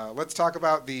 Let's talk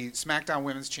about the SmackDown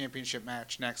Women's Championship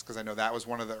match next, because I know that was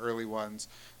one of the early ones.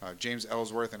 James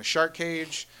Ellsworth in a shark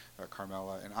cage,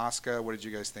 Carmella and Asuka. What did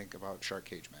you guys think about shark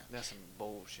cage match? That's some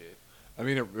bullshit. I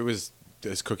mean, it was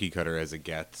as cookie cutter as it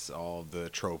gets. All the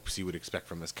tropes you would expect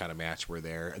from this kind of match were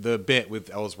there. The bit with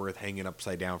Ellsworth hanging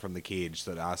upside down from the cage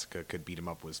so that Asuka could beat him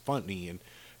up was funny and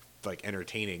like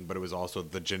entertaining, but it was also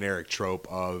the generic trope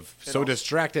of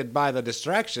distracted by the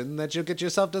distraction that you get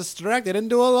yourself distracted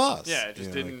into a loss. Yeah, it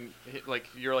just didn't hit, like,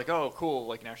 you're like, oh, cool,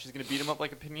 like now she's gonna beat him up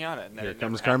like a pinata, and then Here it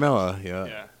never comes happened. Carmella. Yeah.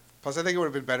 Yeah. Plus, I think it would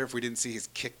have been better if we didn't see his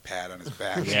kick pad on his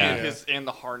back. Yeah. And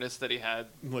the harness that he had.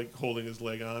 Like holding his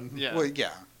leg on. Yeah. Well,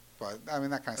 yeah. But, I mean,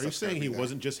 that kind of Are you stuff. saying he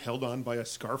wasn't just held on by a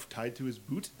scarf tied to his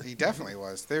boot? He definitely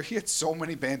was. He had so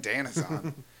many bandanas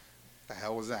on. The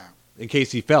hell was that? In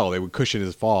case he fell, they would cushion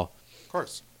his fall Of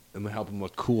course. and help him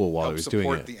look cool while he Help was doing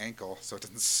support it. the ankle so it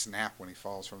doesn't snap when he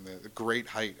falls from the great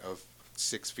height of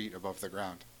 6 feet above the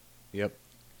ground. Yep.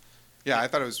 Yeah, I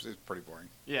thought it was pretty boring.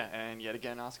 Yeah, and yet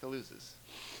again, Asuka loses.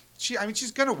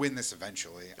 She's gonna win this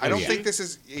eventually. I Oh, don't yeah. think this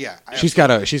is. Yeah, She's got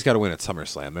to win at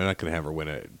SummerSlam. They're not going to have her win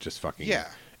it just fucking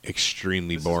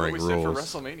extremely This boring is what we rules.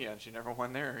 said for WrestleMania, and she never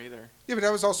won there either. Yeah, but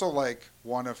that was also like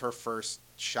one of her first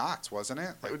shots, wasn't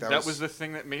it? Like that was the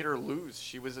thing that made her lose.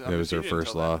 She was It was her undefeated first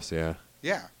until then. loss. Yeah.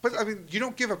 Yeah, but I mean, you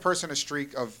don't give a person a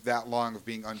streak of that long of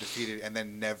being undefeated and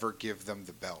then never give them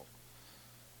the belt.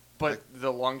 But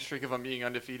the long streak of them being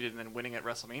undefeated and then winning at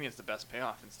WrestleMania is the best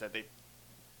payoff. Instead, they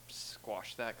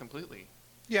squashed that completely.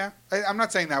 Yeah, I'm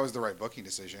not saying that was the right booking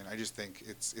decision. I just think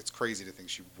it's crazy to think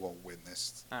she won't win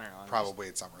this. I don't know. Probably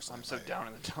at SummerSlam. I'm so down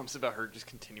in the dumps about her just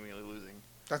continually losing.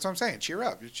 That's what I'm saying. Cheer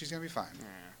up. She's gonna be fine.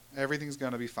 Yeah. Everything's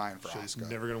gonna be fine for She's Asuka.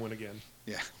 never going to win again.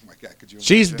 Yeah. Oh my God. Could you?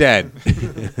 She's imagine?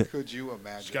 dead. Could you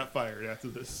imagine? She got fired after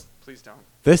this. Please don't.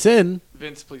 This in.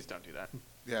 Vince, please don't do that.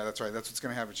 Yeah, that's right. That's what's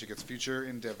going to happen. She gets future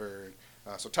endeavored.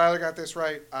 So Tyler got this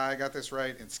right. I got this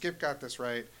right. And Skip got this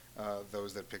right.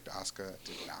 Those that picked Asuka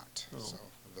did not. Oh. So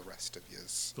the rest of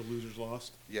yous. The losers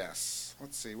lost. Yes.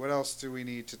 Let's see. What else do we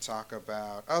need to talk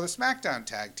about? Oh, the SmackDown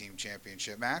Tag Team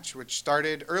Championship match, which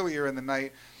started earlier in the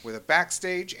night with a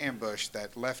backstage ambush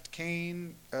that left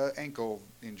Kane ankle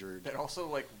injured. That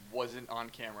also wasn't on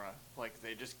camera. Like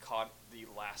they just caught the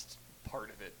last part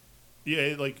of it.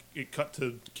 Yeah, it cut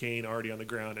to Kane already on the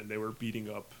ground, and they were beating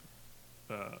up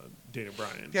Daniel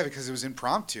Bryan. Yeah, because it was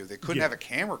impromptu. They couldn't Yeah. have a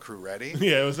camera crew ready.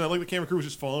 Yeah, it was not like the camera crew was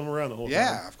just following him around the whole time.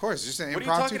 Yeah, of course. Just an What are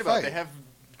you impromptu talking about? fight. They have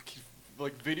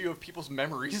video of people's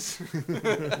memories.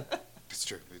 It's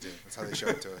true. They do. That's how they show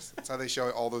it to us. That's how they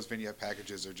show all those vignette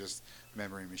packages are just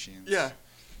memory machines. Yeah.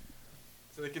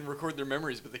 So they can record their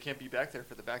memories, but they can't be back there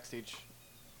for the backstage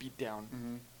beatdown.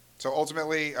 Mm-hmm. So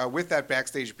ultimately, with that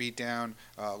backstage beatdown,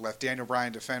 left Daniel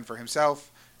Bryan defend for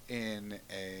himself in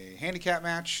a handicap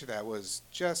match that was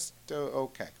just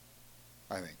okay,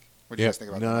 I think. What do you guys think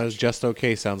about that? No, match? just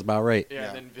okay. Sounds about right.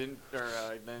 Yeah, Yeah.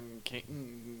 and then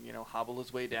Kane, hobbled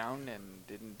his way down and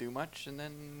didn't do much, and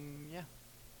then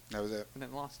That was it. and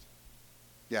then lost.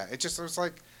 Yeah, it was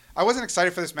like I wasn't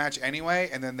excited for this match anyway,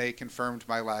 and then they confirmed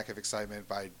my lack of excitement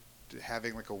by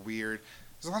having a weird.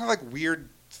 There's a lot of weird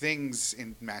things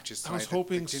in matches tonight. I was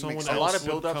hoping that didn't someone make A sense. lot else of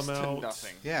build-ups would come to out.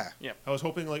 nothing. Yeah. Yeah. I was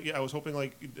hoping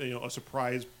a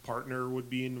surprise partner would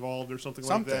be involved or something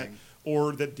like that, Something.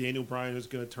 or that Daniel Bryan is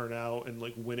going to turn out and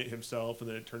win it himself, and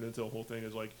then it turned into a whole thing.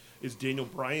 Is Daniel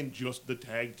Bryan just the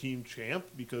tag team champ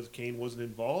because Kane wasn't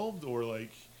involved, or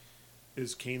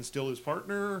is Kane still his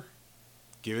partner?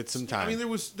 Give it some time. I mean, there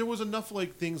was enough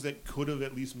things that could have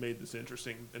at least made this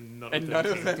interesting, and none And of none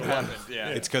them of came them to happened. life. Yeah.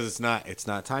 It's because it's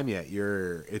not time yet.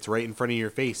 It's right in front of your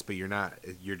face, but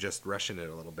you're just rushing it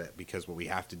a little bit because what we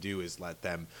have to do is let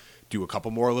them do a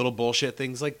couple more little bullshit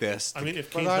things like this. I mean,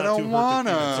 if But Kane's I not don't too hurt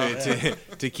wanna.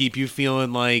 to keep you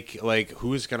feeling like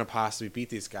who's gonna possibly beat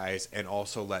these guys, and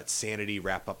also let Sanity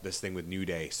wrap up this thing with New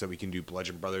Day so we can do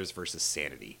Bludgeon Brothers versus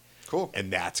Sanity. Cool.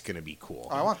 And that's gonna be cool.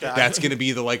 I want that. That's gonna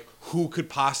be the who could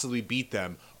possibly beat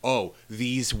them? Oh,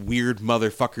 these weird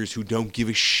motherfuckers who don't give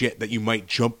a shit that you might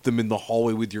jump them in the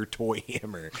hallway with your toy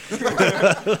hammer. Dude,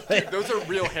 those are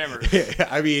real hammers.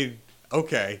 I mean,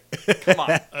 okay. Come on.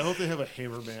 I hope they have a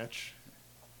hammer match.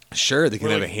 Sure, they can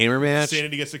Where, have a hammer match.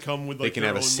 Sanity gets to come with They can their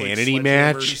have a own, sanity sledgehammers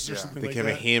match. or Yeah. something They like can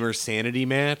have that. a hammer sanity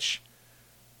match.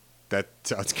 That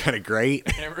sounds kind of great.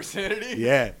 Hammer Sanity?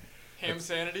 Yeah. Ham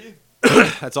Sanity?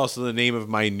 That's also the name of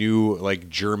my new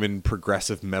German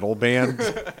progressive metal band.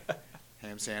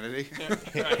 Ham sanity.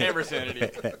 Hammer sanity.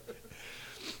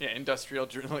 Yeah, industrial,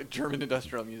 like German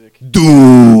industrial music.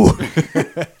 Do.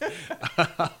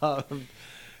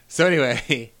 So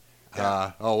anyway,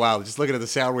 oh wow, just looking at the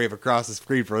sound wave across the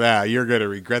screen for that, you're gonna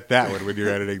regret that one when you're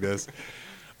editing this.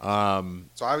 So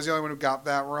I was the only one who got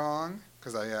that wrong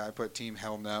because I put Team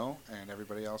Hell No, and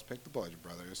everybody else picked the Bludgeon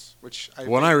Brothers. Which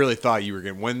I really thought you were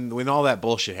gonna when all that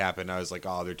bullshit happened, I was like,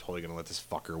 oh, they're totally gonna let this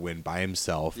fucker win by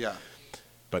himself. Yeah.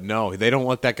 But no, they don't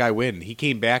let that guy win. He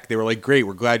came back. They were like, great,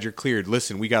 we're glad you're cleared.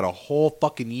 Listen, we got a whole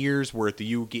fucking year's worth of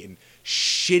you getting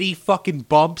shitty fucking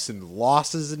bumps and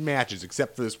losses in matches,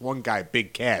 except for this one guy,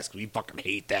 Big Cass, because we fucking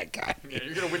hate that guy. Yeah,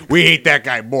 you're gonna win. We hate that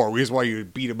guy more. We just want you to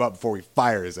beat him up before we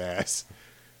fire his ass.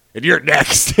 And you're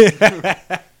next.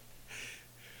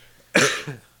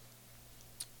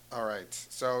 All right.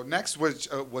 So next was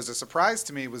a surprise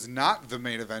to me, was not the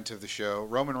main event of the show.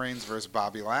 Roman Reigns versus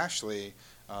Bobby Lashley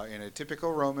in a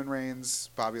typical Roman Reigns,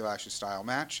 Bobby Lashley style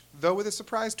match, though with a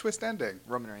surprise twist ending.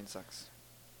 Roman Reigns sucks.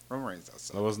 Roman Reigns does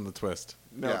suck. That wasn't the twist.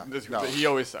 No, Yeah, he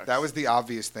always sucks. That was the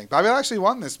obvious thing. Bobby Lashley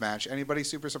won this match. Anybody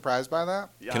super surprised by that?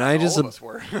 Yeah, Can I just- all of us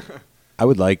were. I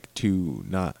would like to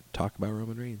not talk about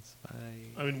Roman Reigns.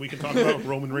 I mean, we can talk about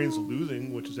Roman Reigns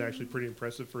losing, which is actually pretty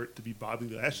impressive for it to be Bobby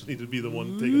Lashley to be the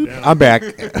one to take him down. I'm back.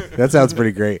 That sounds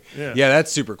pretty great. Yeah. Yeah,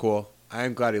 that's super cool.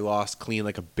 I'm glad he lost clean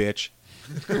like a bitch.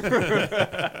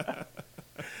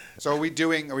 So are we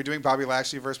doing Bobby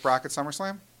Lashley versus Brock at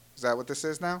SummerSlam? Is that what this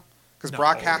is now? Because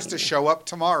Brock has to show up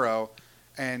tomorrow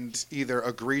and either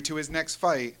agree to his next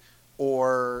fight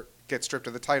or get stripped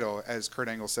of the title, as Kurt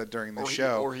Angle said during the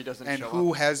show. Or he doesn't and show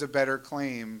who up. has a better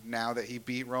claim now that he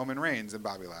beat Roman Reigns than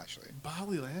Bobby Lashley?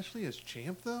 Bobby Lashley as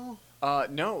champ, though?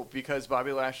 No, because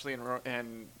Bobby Lashley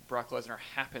and Brock Lesnar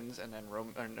happens, and then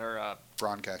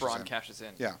Braun cashes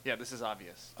in. Yeah. Yeah, this is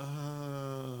obvious.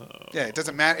 Yeah, it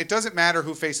doesn't matter. It doesn't matter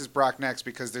who faces Brock next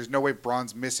because there's no way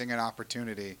Braun's missing an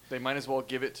opportunity. They might as well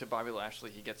give it to Bobby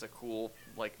Lashley. He gets a cool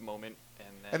moment,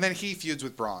 And then he feuds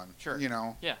with Braun. Sure. You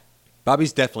know. Yeah.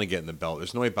 Bobby's definitely getting the belt.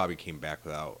 There's no way Bobby came back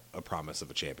without a promise of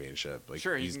a championship. Like,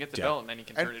 Sure, he he's can get the de- belt, and then he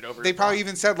can turn it over. They to probably Braun.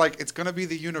 even said like it's gonna be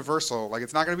the Universal. Like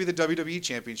it's not gonna be the WWE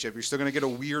Championship. You're still gonna get a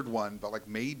weird one, but like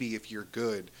maybe if you're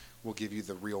good, we'll give you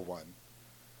the real one.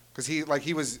 Because he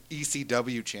was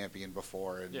ECW champion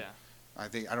before, and Yeah. I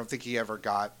don't think he ever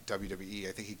got WWE.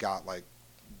 I think he got like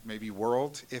maybe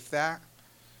World, if that.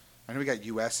 I know he got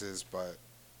US's, but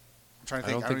I'm trying to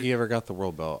I think. don't think he ever got the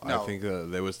world belt. No. I think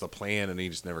there was the plan, and he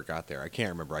just never got there. I can't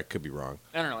remember. I could be wrong.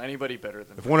 I don't know anybody better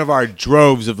than. If one of our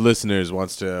droves of listeners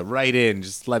wants to write in,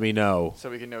 just let me know. So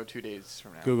we can know 2 days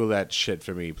from now. Google that shit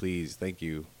for me, please. Thank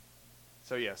you.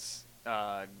 So yes,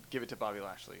 give it to Bobby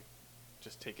Lashley.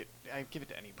 Just take it. I give it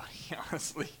to anybody,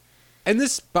 honestly. And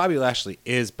this Bobby Lashley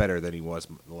is better than he was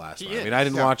the last He time. I mean, is, I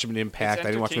didn't yeah. watch him in Impact. It's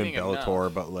I didn't watch him in entertaining Bellator,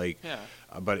 enough. but like, Yeah.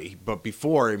 but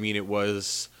before, I mean, it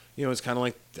was. You know, it's kind of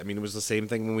like, I mean, it was the same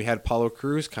thing when we had Apollo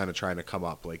Crews kind of trying to come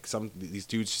up. Like, these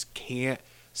dudes just can't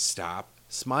stop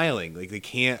smiling. Like, they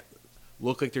can't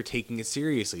look like they're taking it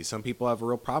seriously. Some people have a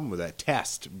real problem with that.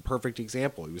 Test, perfect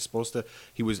example.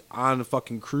 He was on a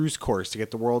fucking cruise course to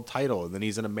get the world title, and then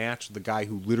he's in a match with the guy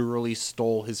who literally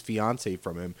stole his fiance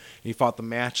from him. And he fought the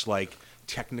match like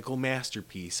technical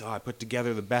masterpiece. Oh, I put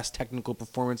together the best technical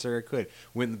performance I ever could.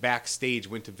 Went in the backstage,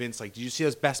 went to Vince like, did you see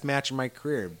this best match in my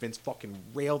career? Vince fucking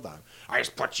railed on him. I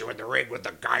just put you in the ring with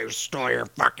the guy who stole your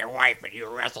fucking wife and you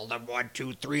wrestled him 1,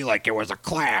 2, 3 like it was a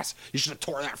class. You should have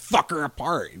tore that fucker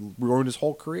apart. He ruined his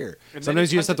whole career. And then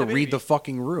Sometimes he you just have to punted a read baby. the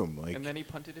fucking room. Like, And then he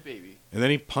punted a baby. and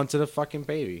then he punted a fucking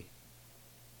baby.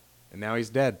 And now he's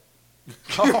dead.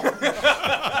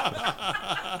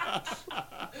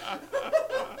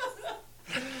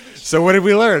 So what did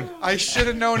we learn? I should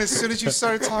have known as soon as you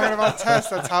started talking about Test.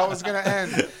 That's how it was gonna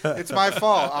end. It's my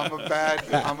fault. I'm a bad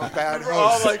host. I'm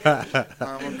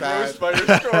a bad. by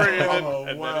your story.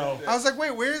 Oh, wow. I was like,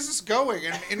 wait, where is this going?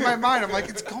 And in my mind, I'm like,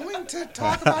 it's going to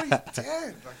talk about he's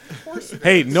dead. Like, of course it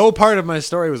Hey, is. no part of my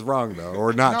story was wrong though,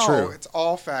 or not no, true. it's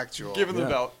all factual. Give him the Yeah.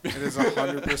 belt. It is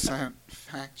 100%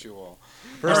 factual.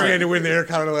 First man to win the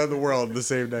Intercontinental and the world in the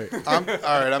same night. All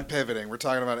right, I'm pivoting. We're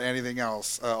talking about anything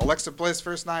else. Alexa Bliss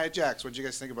versus Nia Jax. What did you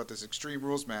guys think about this Extreme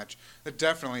Rules match that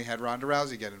definitely had Ronda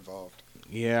Rousey get involved?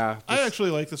 Yeah. I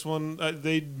actually like this one.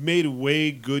 They made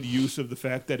way good use of the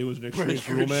fact that it was an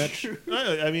extreme rule match.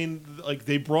 I mean, like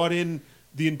they brought in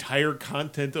the entire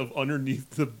content of underneath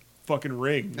the fucking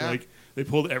ring. Yeah. Like they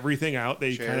pulled everything out.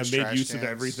 They kind Chairs, of made trash use of cans.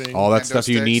 everything. All that Kendo stuff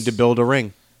you sticks. need to build a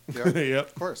ring. Yep, Yep.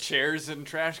 of course. Chairs and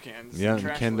trash cans. Yeah, and and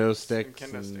trash kendo lids sticks.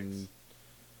 And kendo sticks. and-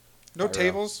 No Pyro.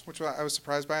 tables, which I was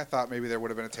surprised by. I thought maybe there would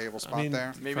have been a table spot I mean,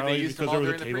 there. Maybe probably they used them because all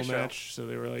there was during a the table pre-show. match, so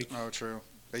they were like, Oh, true.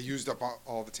 They used up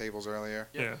all the tables earlier.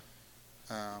 Yeah.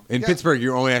 In yeah. Pittsburgh,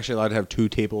 you're only actually allowed to have 2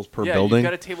 tables per Yeah, building. you've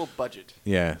got a table budget,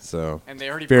 Yeah, so and they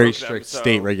already very broke them, strict so-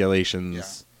 state Yeah.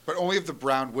 regulations. But only if the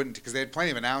Brown wouldn't, because they had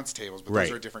plenty of announce tables, but Right.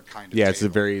 those are a different kind of Yeah, table. it's a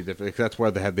very different. That's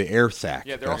where they have the air sack.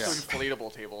 Yeah, they're also Yes.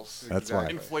 inflatable tables. That's why.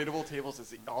 Exactly. Inflatable tables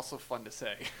is also fun to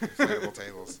say. Inflatable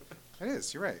tables. It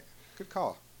is. You're right. Good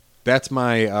call. That's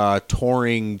my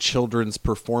touring children's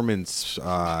performance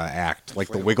act, like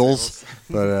the Inflatable Wiggles.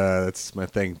 But that's my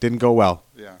thing. Didn't go well.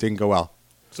 Yeah. Didn't go well.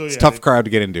 So It's yeah, a tough they- crowd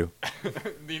to get into.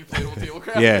 The inflatable table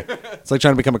crowd. Yeah, it's like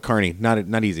trying to become a carny.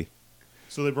 Not easy.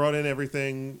 So they brought in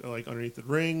everything like underneath the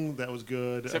ring. That was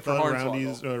good. Except I for thought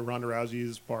Hornswoggle. Ronda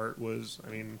Rousey's part was, I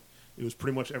mean, it was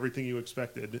pretty much everything you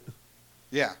expected.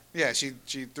 Yeah. Yeah. She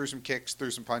threw some kicks,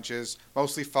 threw some punches.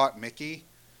 Mostly fought Mickey.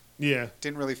 Yeah.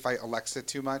 Didn't really fight Alexa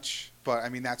too much. But I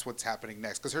mean, that's what's happening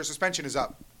next because her suspension is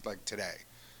up like today.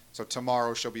 So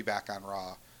tomorrow she'll be back on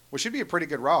Raw, which should be a pretty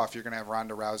good Raw if you're going to have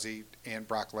Ronda Rousey and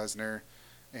Brock Lesnar,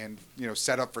 and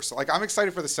set up for like I'm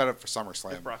excited for the setup for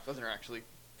SummerSlam. If Brock Lesnar actually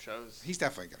shows. He's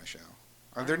definitely going to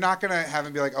show. They're not going to have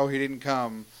him be like, oh, he didn't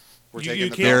come. We're You taking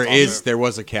the can't- belt off him. There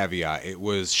was a caveat. It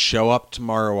was show up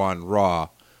tomorrow on Raw,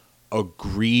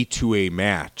 agree to a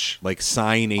match, like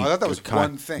sign a. Oh, I thought that was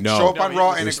one thing. No, Show up on No,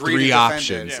 Raw it and there's agree to 3 defend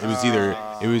options. it.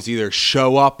 It was either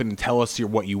show up and tell us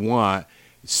what you want,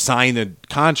 sign the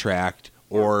contract,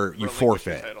 or you relinquish the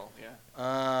forfeit. title,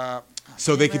 yeah.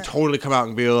 So they could totally come out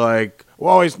and be like,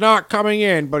 "Well, he's not coming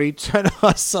in, but he sent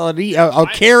us a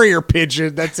carrier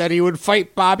pigeon that said he would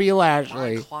fight Bobby My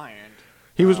Lashley. client.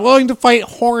 He was willing to fight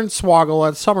Hornswoggle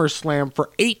at SummerSlam for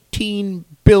 $18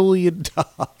 billion,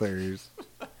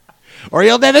 or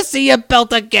you'll never see a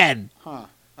belt again." Huh. All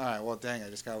right. Well, dang, I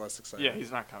just got less excited. Yeah,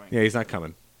 he's not coming. Yeah, he's not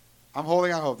coming. I'm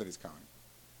holding out hope that he's coming.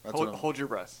 That's what I'm- Hold your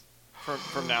breath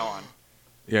from now on.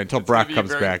 Yeah, until It's Brock gonna be comes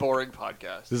a very back. boring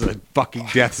podcast. This is a fucking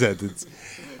death sentence.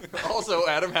 Also,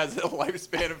 Adam has a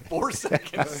lifespan of 4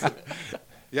 seconds.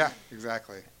 Yeah,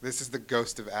 exactly. This is the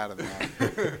ghost of Adam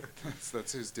now.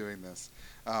 that's who's doing this.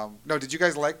 No, did you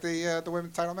guys like the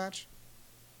women's title match?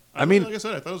 I mean- like I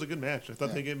said, I thought it was a good match. I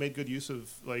thought they made good use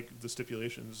of like the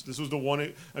stipulations. This was the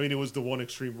one. I mean, it was the one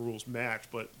Extreme Rules match,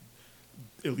 but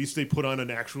at least they put on an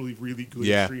actually really good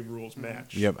Yeah. Extreme Rules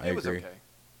match. Yep, I It was agree. okay.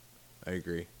 I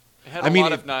agree. It had I a mean,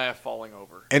 lot it- of Nia falling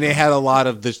over. And it had a lot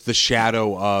of the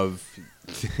shadow of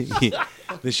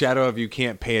the shadow of you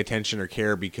can't pay attention or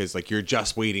care because like you're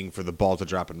just waiting for the ball to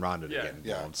drop and Ronda to Yeah. get involved.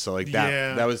 Yeah. So like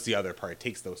Yeah. that was the other part. It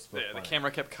takes those. The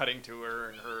camera kept cutting to her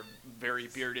and her very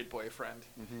bearded boyfriend.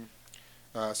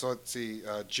 So let's see.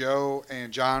 Joe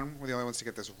and John were the only ones to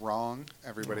get this wrong.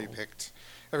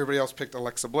 Everybody else picked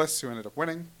Alexa Bliss, who ended up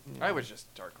winning. I was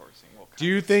just dark horsing. Well, Do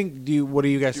you think? What do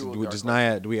you guys? Dual Does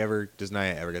dark Nia? Does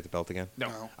Nia ever get the belt again?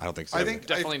 No. I don't think so. I either. think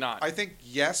Definitely not. I think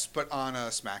yes, but on a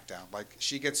SmackDown. Like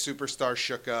she gets Superstar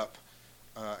shook up,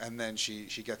 and then she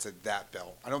gets that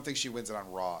belt. I don't think she wins it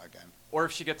on Raw again. Or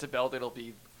if she gets a belt, it'll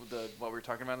be what we were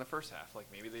talking about in the first half. Like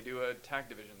maybe they do a tag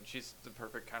division. She's the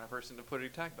perfect kind of person to put a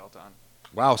tag belt on.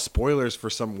 Wow, spoilers for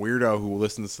some weirdo who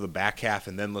listens to the back half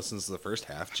and then listens to the first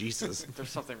half. Jesus. There's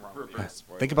something wrong with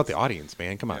you. Think about the audience,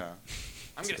 man. Come on. Yeah.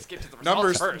 I'm gonna skip to the results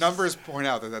Numbers first. numbers point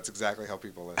out that that's exactly how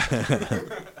people live.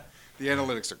 The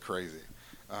analytics are crazy.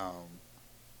 All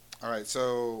right,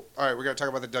 we're going to talk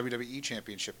about the WWE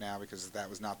Championship now because that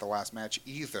was not the last match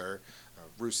either.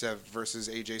 Rusev versus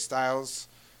AJ Styles.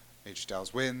 AJ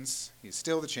Styles wins. He's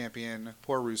still the champion.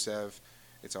 Poor Rusev.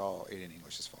 It's all Aiden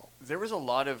English's fault. There was a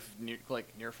lot of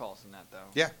near falls in that though.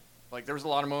 Yeah. Like there was a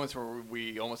lot of moments where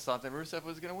we almost thought that Rusev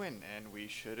was gonna win, and we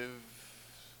should have.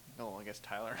 No, I guess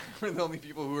Tyler. We're the only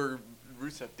people who were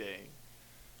Rusev Day.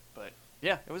 But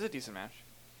yeah, it was a decent match.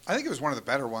 I think it was one of the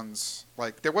better ones.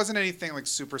 Like there wasn't anything like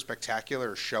super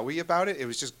spectacular or showy about it. It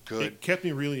was just good. It kept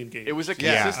me really engaged. It was a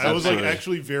Yeah, consistent. I was like Absolutely.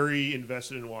 actually very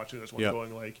invested in watching this one, Yep.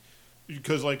 going like,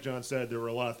 because like John said, there were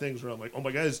a lot of things where I'm like, oh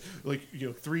my guys, like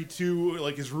 3-2,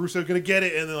 like is Rusev gonna get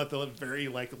it? And then at the very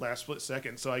last split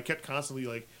second, so I kept constantly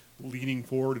like leaning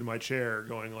forward in my chair,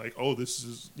 going like, oh, this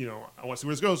is I want to see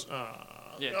where this goes.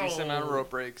 Yeah, decent amount of rope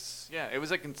breaks. Yeah, it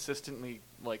was a consistently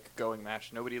going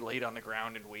match. Nobody laid on the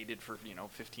ground and waited for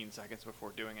 15 seconds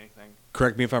before doing anything.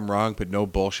 Correct me if I'm wrong, but no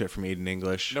bullshit from Aiden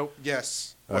English. Nope.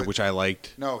 Yes. Which I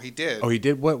liked. No, he did. Oh, he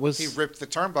did. What was? He ripped the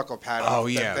turnbuckle pad Oh, off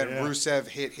yeah. that Yeah. Rusev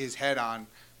hit his head on,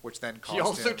 which then cost He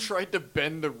also him. tried to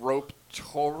bend the rope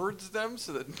towards them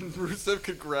so that Rusev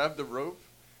could grab the rope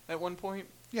at one point.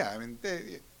 Yeah, I mean,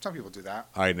 some people do that.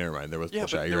 All right, never mind. There was Yeah,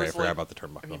 bullshit. but You're there right. I was, forgot like- about the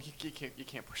turnbuckle. I mean, you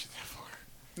can't push it that far.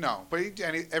 No, but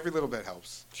every little bit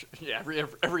helps. Yeah,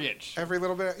 every inch. Every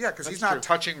little bit, yeah, because That's he's not true.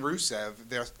 touching Rusev.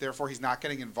 Therefore, he's not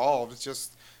getting involved. It's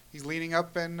just he's leaning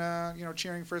up and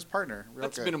cheering for his partner. Real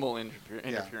That's good. minimal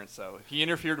interference, though. He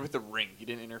interfered with the ring. He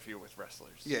didn't interfere with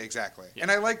wrestlers. Yeah, exactly. Yeah.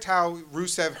 And I liked how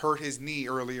Rusev hurt his knee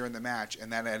earlier in the match,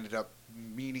 and that ended up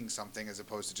meaning something as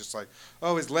opposed to just like,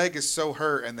 oh, his leg is so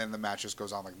hurt, and then the match just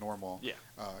goes on like normal. Yeah.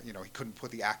 He couldn't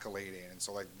put the accolade in, and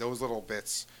so like those little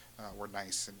bits were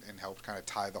nice and helped kind of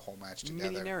tie the whole match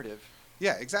together. Mini narrative.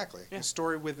 Yeah, exactly. Yeah. A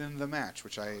story within the match,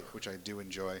 which I do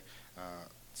enjoy.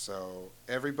 So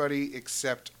everybody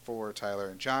except for Tyler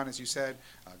and John, as you said,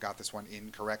 got this one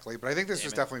incorrectly. But I think this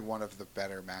was definitely one of the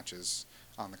better matches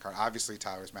on the card. Obviously,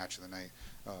 Tyler's match of the night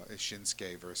is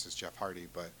Shinsuke versus Jeff Hardy,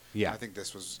 but Yeah. I think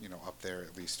this was up there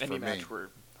at least Any for me. match where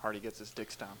Hardy gets his dick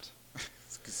stomped.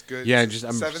 It's good. Yeah, I'm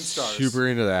 7 stars. super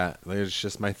into that. Like, it's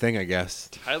just my thing, I guess.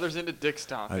 Tyler's into dick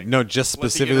stomping. No, just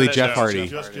What's he specifically into Jeff that Hardy.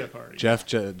 Just Jeff Hardy. Just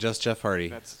Jeff Hardy.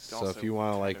 That's So also if you want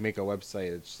to kind like of- make a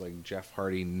website, it's like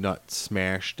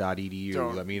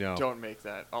jeffhardynutSmash.edu. Let me know. Don't make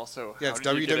that. Also, Yeah, how it's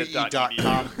did you get it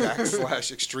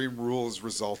www.com/Extreme Rules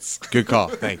results. Good call.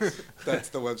 Thanks. That's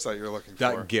the website you're looking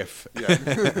for. .gif.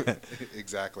 Yeah,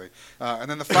 exactly. And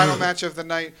then the final match of the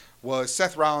night was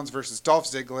Seth Rollins versus Dolph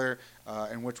Ziggler,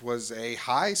 in which was a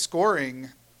high-scoring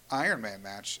Iron Man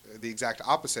match, the exact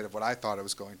opposite of what I thought it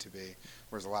was going to be.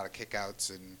 Whereas a lot of kickouts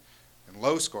and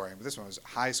low scoring, but this one was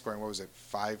high scoring. What was it,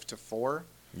 5-4?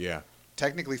 Yeah.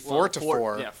 Technically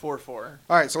 4-4. Yeah, 4-4. All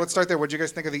right, so let's start there. What did you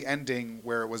guys think of the ending,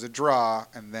 where it was a draw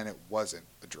and then it wasn't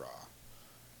a draw?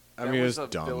 I That mean, it was was a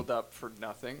dumb. build up for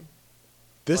nothing.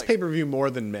 This like- pay-per-view, more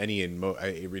than many in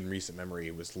recent memory,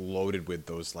 was loaded with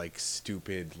those like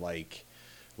stupid like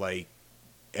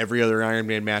every other Iron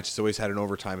Man match has always had an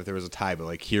overtime if there was a tie, but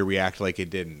like here we act like it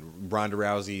didn't. Ronda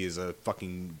Rousey is a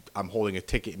fucking I'm holding a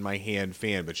ticket in my hand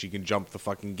fan, but she can jump the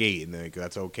fucking gate and like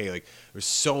that's okay. Like there's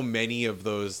so many of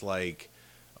those like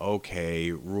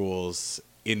okay rules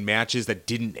in matches that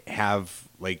didn't have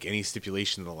like any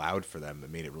stipulation that allowed for them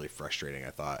that made it really frustrating,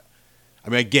 I thought. I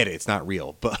mean, I get it, it's not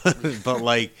real, but but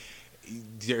like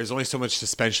there's only so much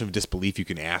suspension of disbelief you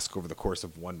can ask over the course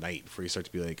of one night before you start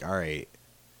to be like, all right,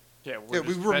 Yeah, Yeah,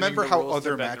 we remember how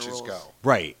other matches go.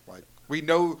 right, Like we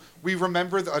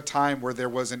remember a time where there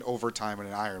was an overtime in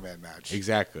an Iron Man match.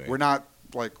 exactly.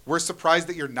 We're surprised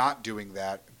that you're not doing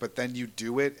that, but then you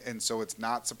do it, and so it's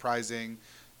not surprising.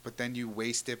 But then you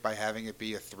waste it by having it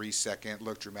be a 3-second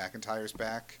look. Drew McIntyre's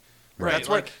back. Right, That's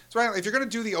like- why if you're gonna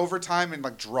do the overtime and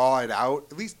like draw it out,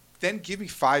 at least then give me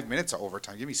 5 minutes of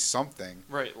overtime. Give me something.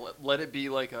 Right, let it be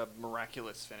like a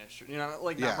miraculous finish. Not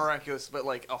Yeah. miraculous, but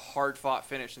like a hard fought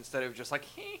finish instead of just like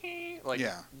like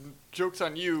Yeah. jokes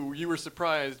on you. You were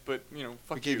surprised, but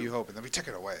fuck We gave you hope, and then we took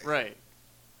it away. Right.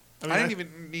 I didn't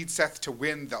even need Seth to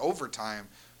win the overtime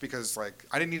because like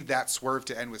I didn't need that swerve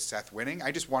to end with Seth winning.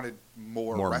 I just wanted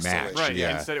more wrestling. match. Right.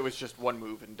 Yeah. Instead, it was just one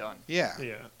move and done. Yeah.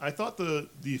 Yeah, I thought the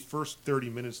first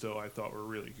 30 minutes though I thought were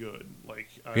really good. Like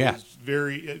I Yeah. was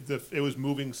it was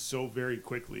moving so very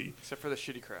quickly. Except for the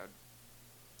shitty crowd.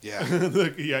 Yeah.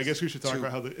 Yeah, I guess we should talk Too-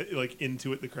 about how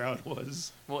into it the crowd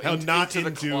was. Well, how not into the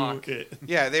into clock. it.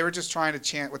 Yeah, they were just trying to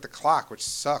chant with the clock, which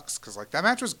sucks because like that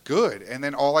match was good, and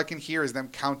then all I can hear is them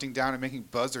counting down and making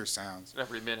buzzer sounds.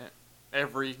 Every minute.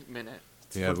 Every minute.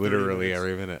 Yeah, for 30 literally minutes.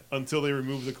 every minute. Until they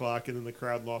removed the clock, and then the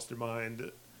crowd lost their mind,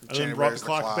 and Chanted, then brought "Where's the the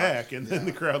clock clock?" back, and then Yeah.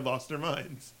 the crowd lost their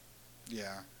minds.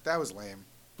 Yeah, that was lame.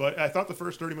 But I thought the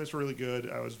first 30 minutes were really good.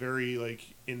 I was very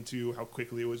into how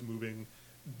quickly it was moving.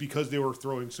 Because they were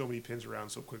throwing so many pins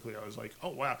around so quickly, I was like, "Oh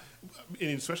wow!"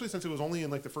 And especially since it was only in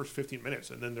the first 15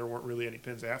 minutes, and then there weren't really any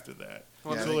pins after that.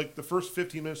 Well, so yeah. the first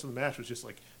 15 minutes of the match was just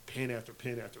pin after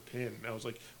pin after pin, and I was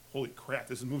like, "Holy crap!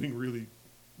 This is moving really,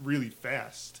 really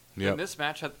fast." Yep. And this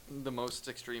match had the most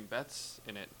extreme bets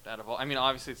in it out of all. I mean,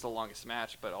 obviously it's the longest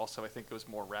match, but also I think it was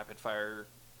more rapid fire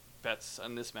bets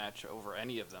on this match over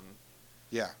any of them,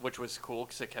 Yeah. which was cool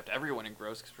because it kept everyone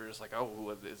engrossed because we were just like,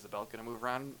 oh, is the belt going to move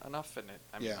around enough? And it,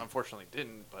 Yeah. unfortunately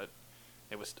didn't, but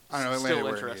it was I don't know, it landed still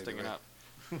where it interesting needed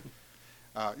to enough.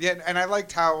 Yeah, and I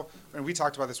liked how, and we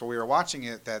talked about this while we were watching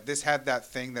it, that this had that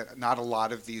thing that not a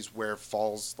lot of these where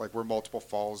multiple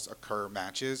falls occur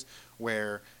matches,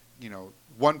 where,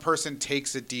 one person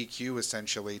takes a DQ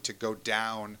essentially to go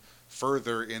down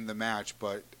further in the match,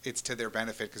 but it's to their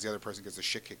benefit because the other person gets the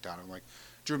shit kicked out of them. Like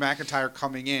Drew McIntyre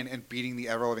coming in and beating the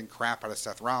ever-living crap out of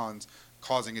Seth Rollins,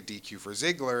 causing a DQ for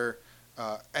Ziggler,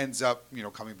 ends up,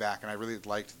 coming back, and I really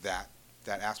liked that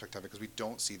aspect of it because we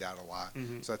don't see that a lot.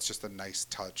 Mhm. So that's just a nice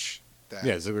touch. That,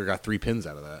 Yeah, Ziggler got 3 pins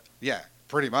out of that. yeah,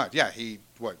 pretty much. Yeah, did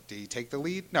he take the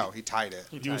lead? No, he tied it.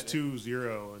 He was tied it.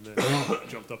 2-0 and then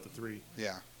jumped up to 3.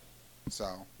 Yeah.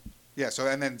 So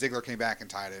and then Ziggler came back and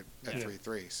tied it at Yeah.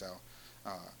 3-3. So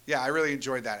Yeah, I really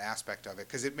enjoyed that aspect of it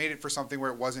because it made it for something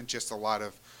where it wasn't just a lot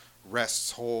of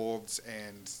rests, holds,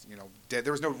 and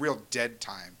there was no real dead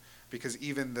time because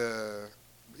even the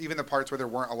parts where there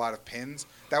weren't a lot of pins,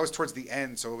 that was towards the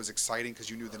end, so it was exciting because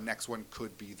you knew the next one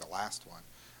could be the last one.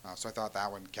 So I thought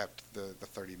that one kept the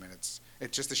 30 minutes.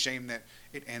 It's just a shame that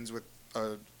it ends with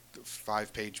a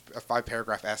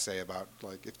 5-paragraph essay about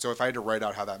if I had to write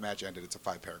out how that match ended, it's a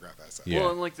 5-paragraph essay. Yeah.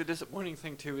 Well, and the disappointing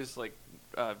thing too is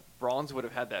Rollins would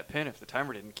have had that pin if the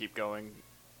timer didn't keep going,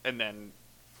 and then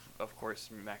of course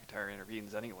McIntyre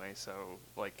intervenes anyway. So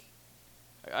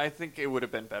I think it would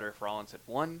have been better if Rollins had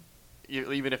won,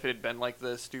 even if it had been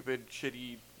the stupid,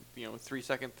 shitty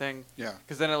 3-second thing. Yeah.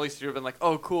 Because then at least you'd have been like,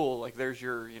 oh, cool, there's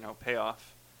your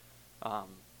payoff.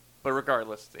 But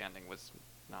regardless, the ending was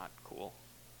not cool.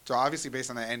 So obviously, based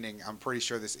on the ending, I'm pretty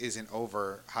sure this isn't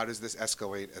over. How does this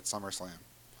escalate at SummerSlam?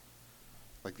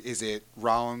 Is it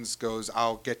Rollins goes,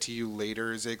 I'll get to you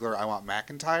later, Ziggler, I want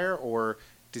McIntyre? Or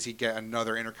does he get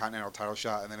another Intercontinental title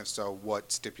shot? And then if so,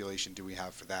 what stipulation do we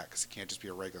have for that? Because it can't just be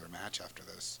a regular match after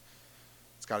this.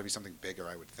 It's got to be something bigger,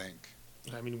 I would think.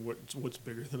 I mean, what's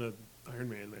bigger than an Iron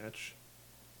Man match?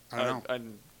 I don't know.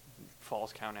 And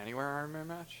Falls Count Anywhere Iron Man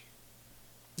match?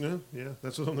 Yeah,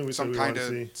 that's something we Some said we kind want to of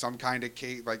see. some kind of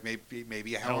case,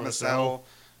 maybe a Hell in a Cell,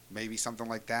 maybe something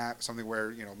like that, something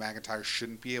where McIntyre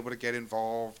shouldn't be able to get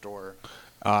involved, or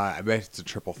I bet it's a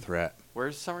triple threat.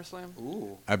 Where's SummerSlam?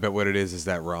 ooh, I bet what it is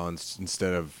that Rollins,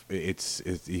 instead of it's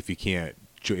if you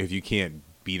can't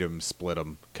beat him, split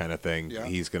him kind of thing, Yeah.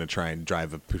 he's gonna try and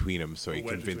drive it between them so he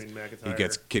wedge convince between he McIntyre.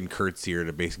 gets Ken Kurtz here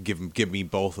to basically give me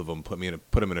both of them, put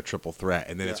him in a triple threat,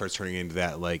 and then Yeah. it starts turning into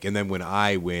that and then when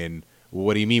I win. Well,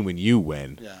 what do you mean when you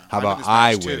win? Yeah. How I'm in about this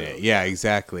I match win too. it? Yeah,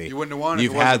 exactly. You wouldn't have won if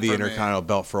You've it had wasn't the for me. Intercontinental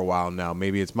belt for a while now.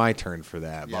 Maybe it's my turn for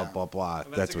that. Blah Yeah. blah blah.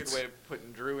 Well, that's a what's good way of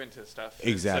putting Drew into stuff.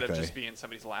 Exactly. Instead of just being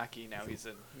somebody's lackey, now he's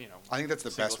a I think that's the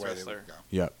best singles way they wrestler. would go.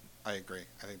 Yep. I agree.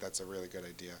 I think that's a really good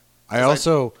idea. I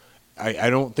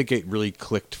don't think it really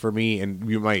clicked for me, and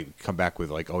you might come back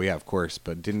with oh yeah, of course,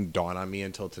 but it didn't dawn on me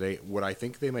until today. What I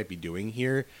think they might be doing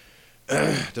here,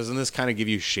 doesn't this kind of give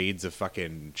you shades of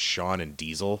fucking Shawn and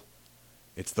Diesel?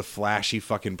 It's the flashy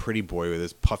fucking pretty boy with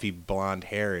his puffy blonde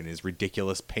hair and his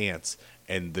ridiculous pants,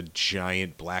 and the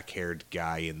giant black-haired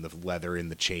guy in the leather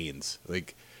and the chains.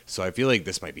 So I feel like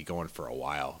this might be going for a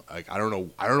while. I don't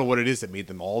know what it is that made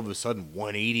them all of a sudden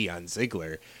 180 on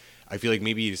Ziggler. I feel like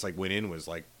maybe he just went in was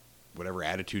whatever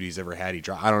attitude he's ever had, he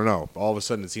dropped. I don't know. All of a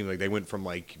sudden, it seemed like they went from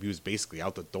he was basically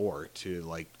out the door to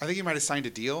I think he might have signed a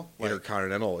deal.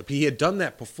 Intercontinental. He had done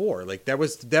that before. That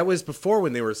was before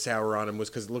when they were sour on him, was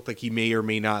because it looked like he may or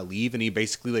may not leave, and he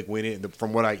basically went in.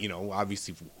 From what I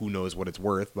obviously who knows what it's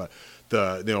worth, but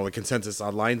the consensus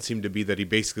online seemed to be that he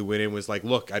basically went in and was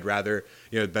look, I'd rather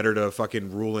better to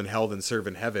fucking rule in hell than serve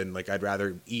in heaven. I'd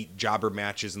rather eat jobber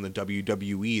matches in the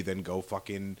WWE than go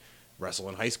fucking wrestle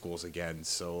in high schools again.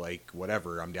 So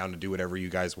whatever, I'm down to do whatever you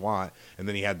guys want. And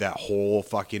then he had that whole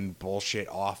fucking bullshit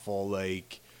awful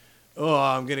oh,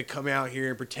 I'm gonna come out here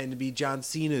and pretend to be John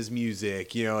Cena's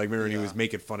music. Remember when he was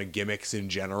making fun of gimmicks in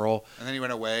general. And then he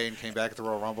went away and came back at the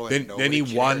Royal Rumble. Then he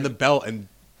won the belt and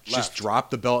just Left.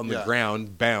 dropped the belt on the Yeah.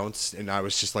 ground, bounced, and I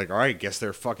was just all right, guess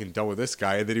they're fucking done with this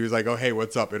guy. And then he was oh hey,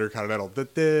 what's up, Intercontinental?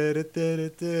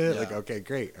 Okay,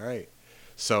 great, all right.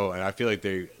 So, and I feel like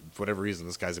for whatever reason,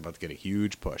 this guy's about to get a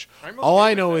huge push. I'm All okay I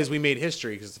with know that. is we made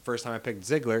history because it's the first time I picked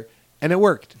Ziggler, and it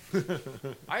worked.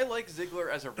 I like Ziggler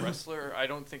as a wrestler. I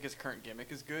don't think his current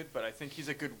gimmick is good, but I think he's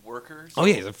a good worker. Oh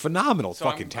yeah, he's a phenomenal So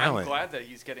fucking I'm talent. glad that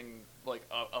he's getting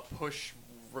a push,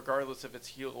 regardless if it's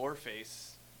heel or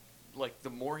face. The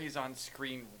more he's on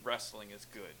screen, wrestling is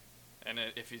good. And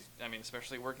if he's,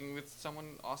 especially working with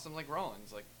someone awesome like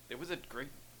Rollins, it was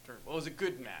a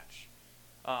good match.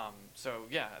 So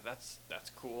yeah, that's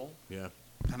cool. Yeah.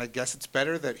 And I guess it's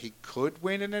better that he could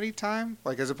win at any time,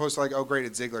 as opposed to oh great,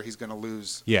 it's Ziggler, he's going to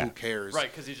lose. Yeah. Who cares?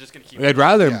 Right, because he's just gonna keep. I'd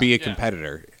rather him Yeah. be a Yeah.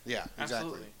 competitor. Yeah, exactly.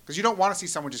 Absolutely. Because you don't want to see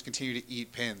someone just continue to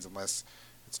eat pins unless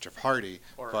it's Jeff Hardy.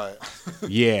 Or- But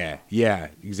Yeah,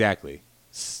 exactly.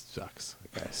 Sucks.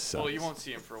 That guy sucks. Well, you won't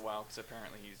see him for a while because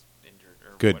apparently he's injured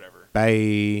or Good. whatever.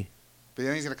 Bye.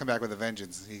 then he's going to come back with a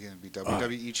vengeance. He's going to be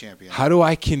WWE champion. How do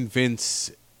I convince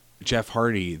Jeff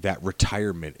Hardy that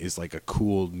retirement is a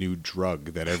cool new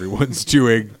drug that everyone's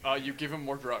doing? You give him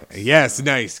more drugs. Yes,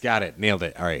 nice. Got it. Nailed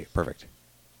it. All right, perfect.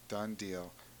 Done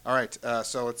deal. All right,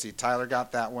 so let's see. Tyler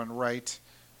got that one right,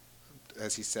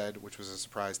 as he said, which was a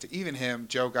surprise to even him.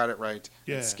 Joe got it right,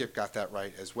 Yeah. and Skip got that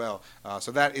right as well.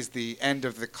 So that is the end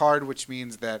of the card, which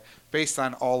means that based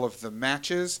on all of the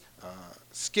matches,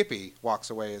 Skippy walks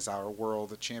away as our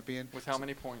world champion. With how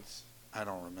many points? I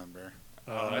don't remember.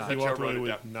 I He thought walked Joe away wrote it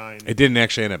with down. 9. It didn't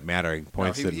actually end up mattering.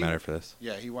 Points he- didn't he- matter for this.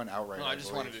 Yeah, he won outright. No, I just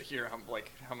believe. wanted to hear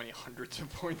how many hundreds of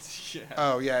points he had.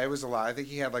 Oh yeah, it was a lot. I think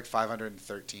he had like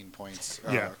 513 points.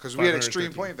 Yeah, because we had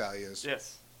extreme 513. point values.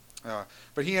 Yes.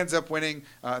 But he ends up winning,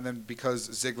 and then because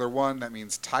Ziggler won, that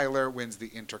means Tyler wins the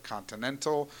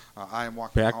Intercontinental. I am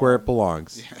walking Back where it home.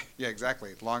 belongs. Yeah,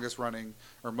 exactly. Longest running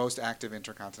or most active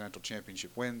Intercontinental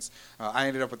Championship wins. I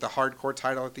ended up with the Hardcore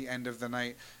title at the end of the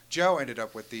night. Joe ended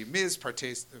up with the Miz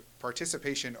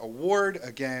Participation Award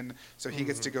again, so he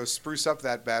gets to go spruce up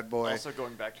that bad boy. Also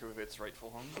going back to its rightful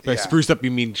home. By Yeah. spruce up,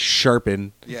 you mean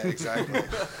sharpen. Yeah, exactly.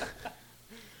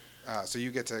 So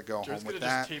you get to go Joe's home with gonna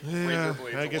that. just tape Yeah, razor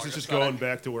blades I guess along it's just the side. going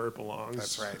back to where it belongs.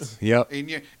 That's right. Yep.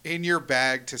 In your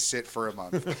bag to sit for a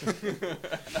month.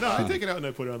 No, I take it out and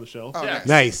I put it on the shelf. Oh, Yeah.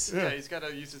 Nice. Yeah, he's got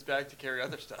to use his bag to carry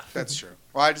other stuff. That's true.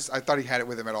 Well, I thought he had it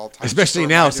with him at all times. Especially just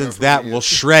to now, remind him since of who that he will is.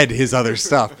 shred his other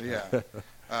stuff. Yeah.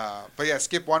 But yeah,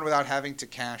 Skip won without having to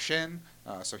cash in,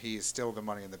 so he is still the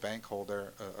Money in the Bank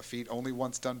holder, a feat only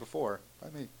once done before by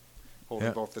me, holding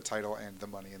Yeah. both the title and the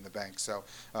Money in the Bank. So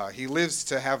he lives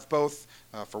to have both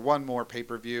for one more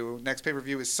pay-per-view. Next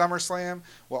pay-per-view is SummerSlam.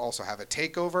 We'll also have a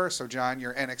takeover. So John,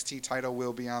 your NXT title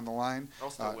will be on the line I'll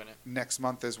still win it, next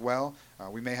month as well.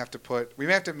 We may have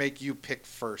to make you pick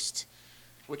first,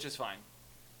 which is fine.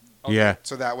 Yeah.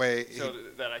 so that way. So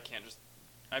that I can't just.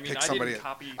 I mean, Pick I somebody- didn't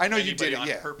copy. I know you anybody did it, on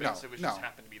yeah. purpose. No, it was no. just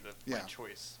happened to be my Yeah.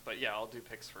 choice. But yeah, I'll do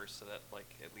picks first, so that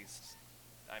like at least.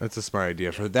 That's a smart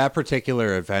idea for that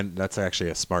particular event. That's actually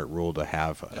a smart rule to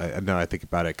have. Now I think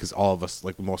about it, because all of us,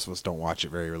 like most of us, don't watch it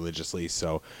very religiously,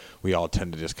 so we all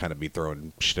tend to just kind of be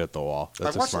throwing shit at the wall.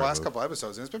 That's I've a watched the smart last move. couple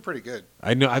episodes, and it's been pretty good.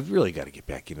 I know. I've really got to get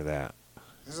back into that.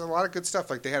 There's a lot of good stuff.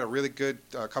 Like they had a really good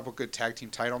couple good tag team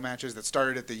title matches that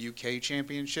started at the UK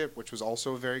Championship, which was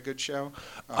also a very good show.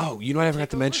 Oh, you know what I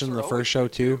forgot to mention in the first show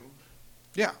too?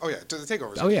 Yeah, oh yeah, to the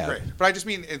takeovers. Oh, yeah. Great. But I just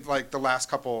mean in like the last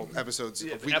couple episodes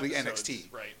Yeah, of the weekly episodes,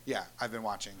 NXT. right. Yeah, I've been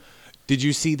watching. Did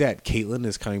you see that Caitlyn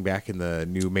is coming back in the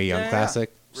new Mae Young Yeah.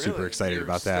 Classic? Really? Super excited You're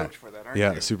about that. stoked for that, aren't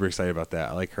Yeah, you? super excited about that.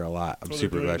 I like her a lot. I'm Oh, they're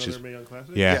super doing glad she's. another Mae Young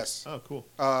Classic? Yeah. Yes. Oh, cool.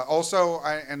 Also,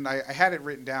 I had it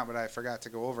written down, but I forgot to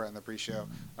go over it in the pre-show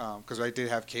because I did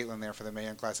have Caitlyn there for the Mae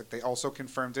Young Classic. They also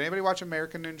confirmed. Did anybody watch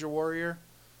American Ninja Warrior?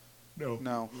 No.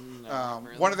 No. not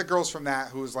really. One of the girls from that,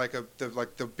 who was like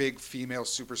the big female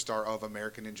superstar of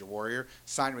American Ninja Warrior,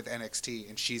 signed with NXT,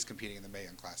 and she's competing in the Mae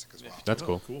Young Classic as well. That's Oh,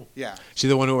 cool. Cool. Yeah. She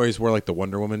the one who always wore like the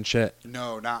Wonder Woman shit.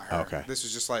 No, not her. Okay. This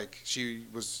was just like she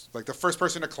was like the first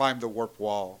person to climb the warp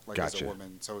wall, like as Gotcha. a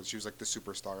woman. So she was like the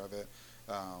superstar of it.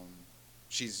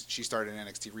 She started in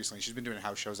NXT recently. She's been doing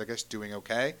house shows, I guess, doing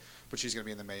okay. But she's going to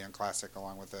be in the Mae Young Classic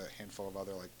along with a handful of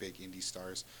other like big indie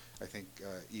stars. I think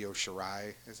Io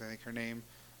Shirai is I think her name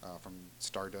from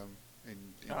Stardom in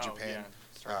Oh, Japan. Yeah.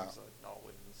 Stardom's all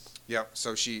women's. Yep.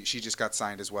 So she just got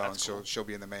signed as well, That's and cool. she'll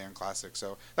be in the Mae Young Classic.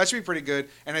 So that should be pretty good.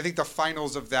 And I think the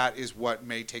finals of that is what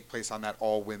may take place on that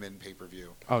all women pay per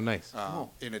view. Oh, nice.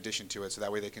 In addition to it, so that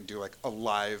way they can do like a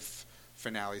live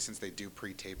finale since they do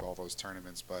pre-tape all those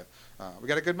tournaments. But we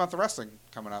got a good month of wrestling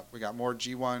coming up. We got more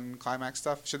G1 Climax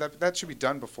stuff. That should be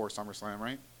done before SummerSlam,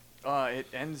 right? It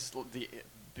ends the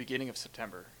beginning of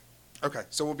September. Okay,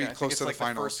 so we'll be Yeah, I think close it's to like the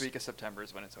finals. The first week of September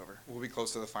is when it's over. We'll be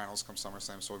close to the finals come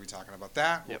SummerSlam, so we'll be talking about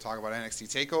that. We'll Yep. talk about NXT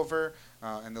TakeOver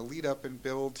and the lead up and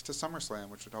build to SummerSlam,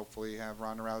 which would hopefully have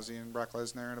Ronda Rousey and Brock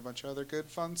Lesnar and a bunch of other good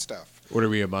fun stuff. What are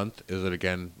we, a month? Is it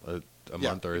again a Yeah,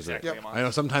 month, or is exactly it? a month. I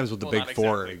know sometimes with the Well, big not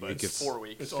four, exactly, but it it's gets 4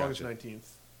 weeks. It's Gotcha. August 19th.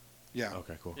 Yeah.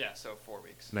 Okay, cool. Yeah, so 4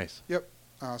 weeks. Nice. Yep.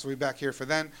 So we'll be back here for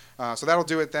then. So that'll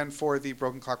do it then for the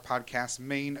Broken Clock Podcast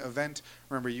main event.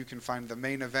 Remember, you can find the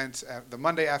main event the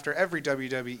Monday after every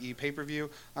WWE pay-per-view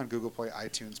on Google Play,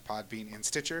 iTunes, Podbean, and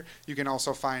Stitcher. You can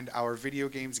also find our video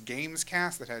games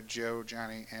Gamescast that had Joe,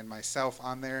 Johnny, and myself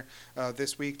on there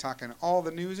this week talking all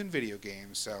the news in video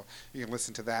games. So you can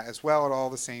listen to that as well at all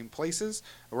the same places.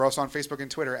 We're also on Facebook and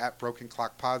Twitter at Broken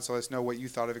Clock Pod, so let us know what you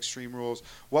thought of Extreme Rules.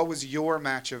 What was your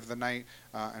match of the night,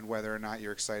 and whether or not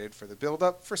you're excited for the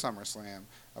build-up for SummerSlam.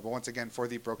 But once again, for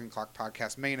the Broken Clock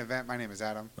Podcast main event, my name is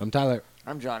Adam, I'm Tyler.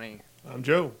 I'm Johnny. I'm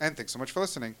Joe. and thanks so much for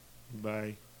listening.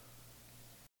 Bye.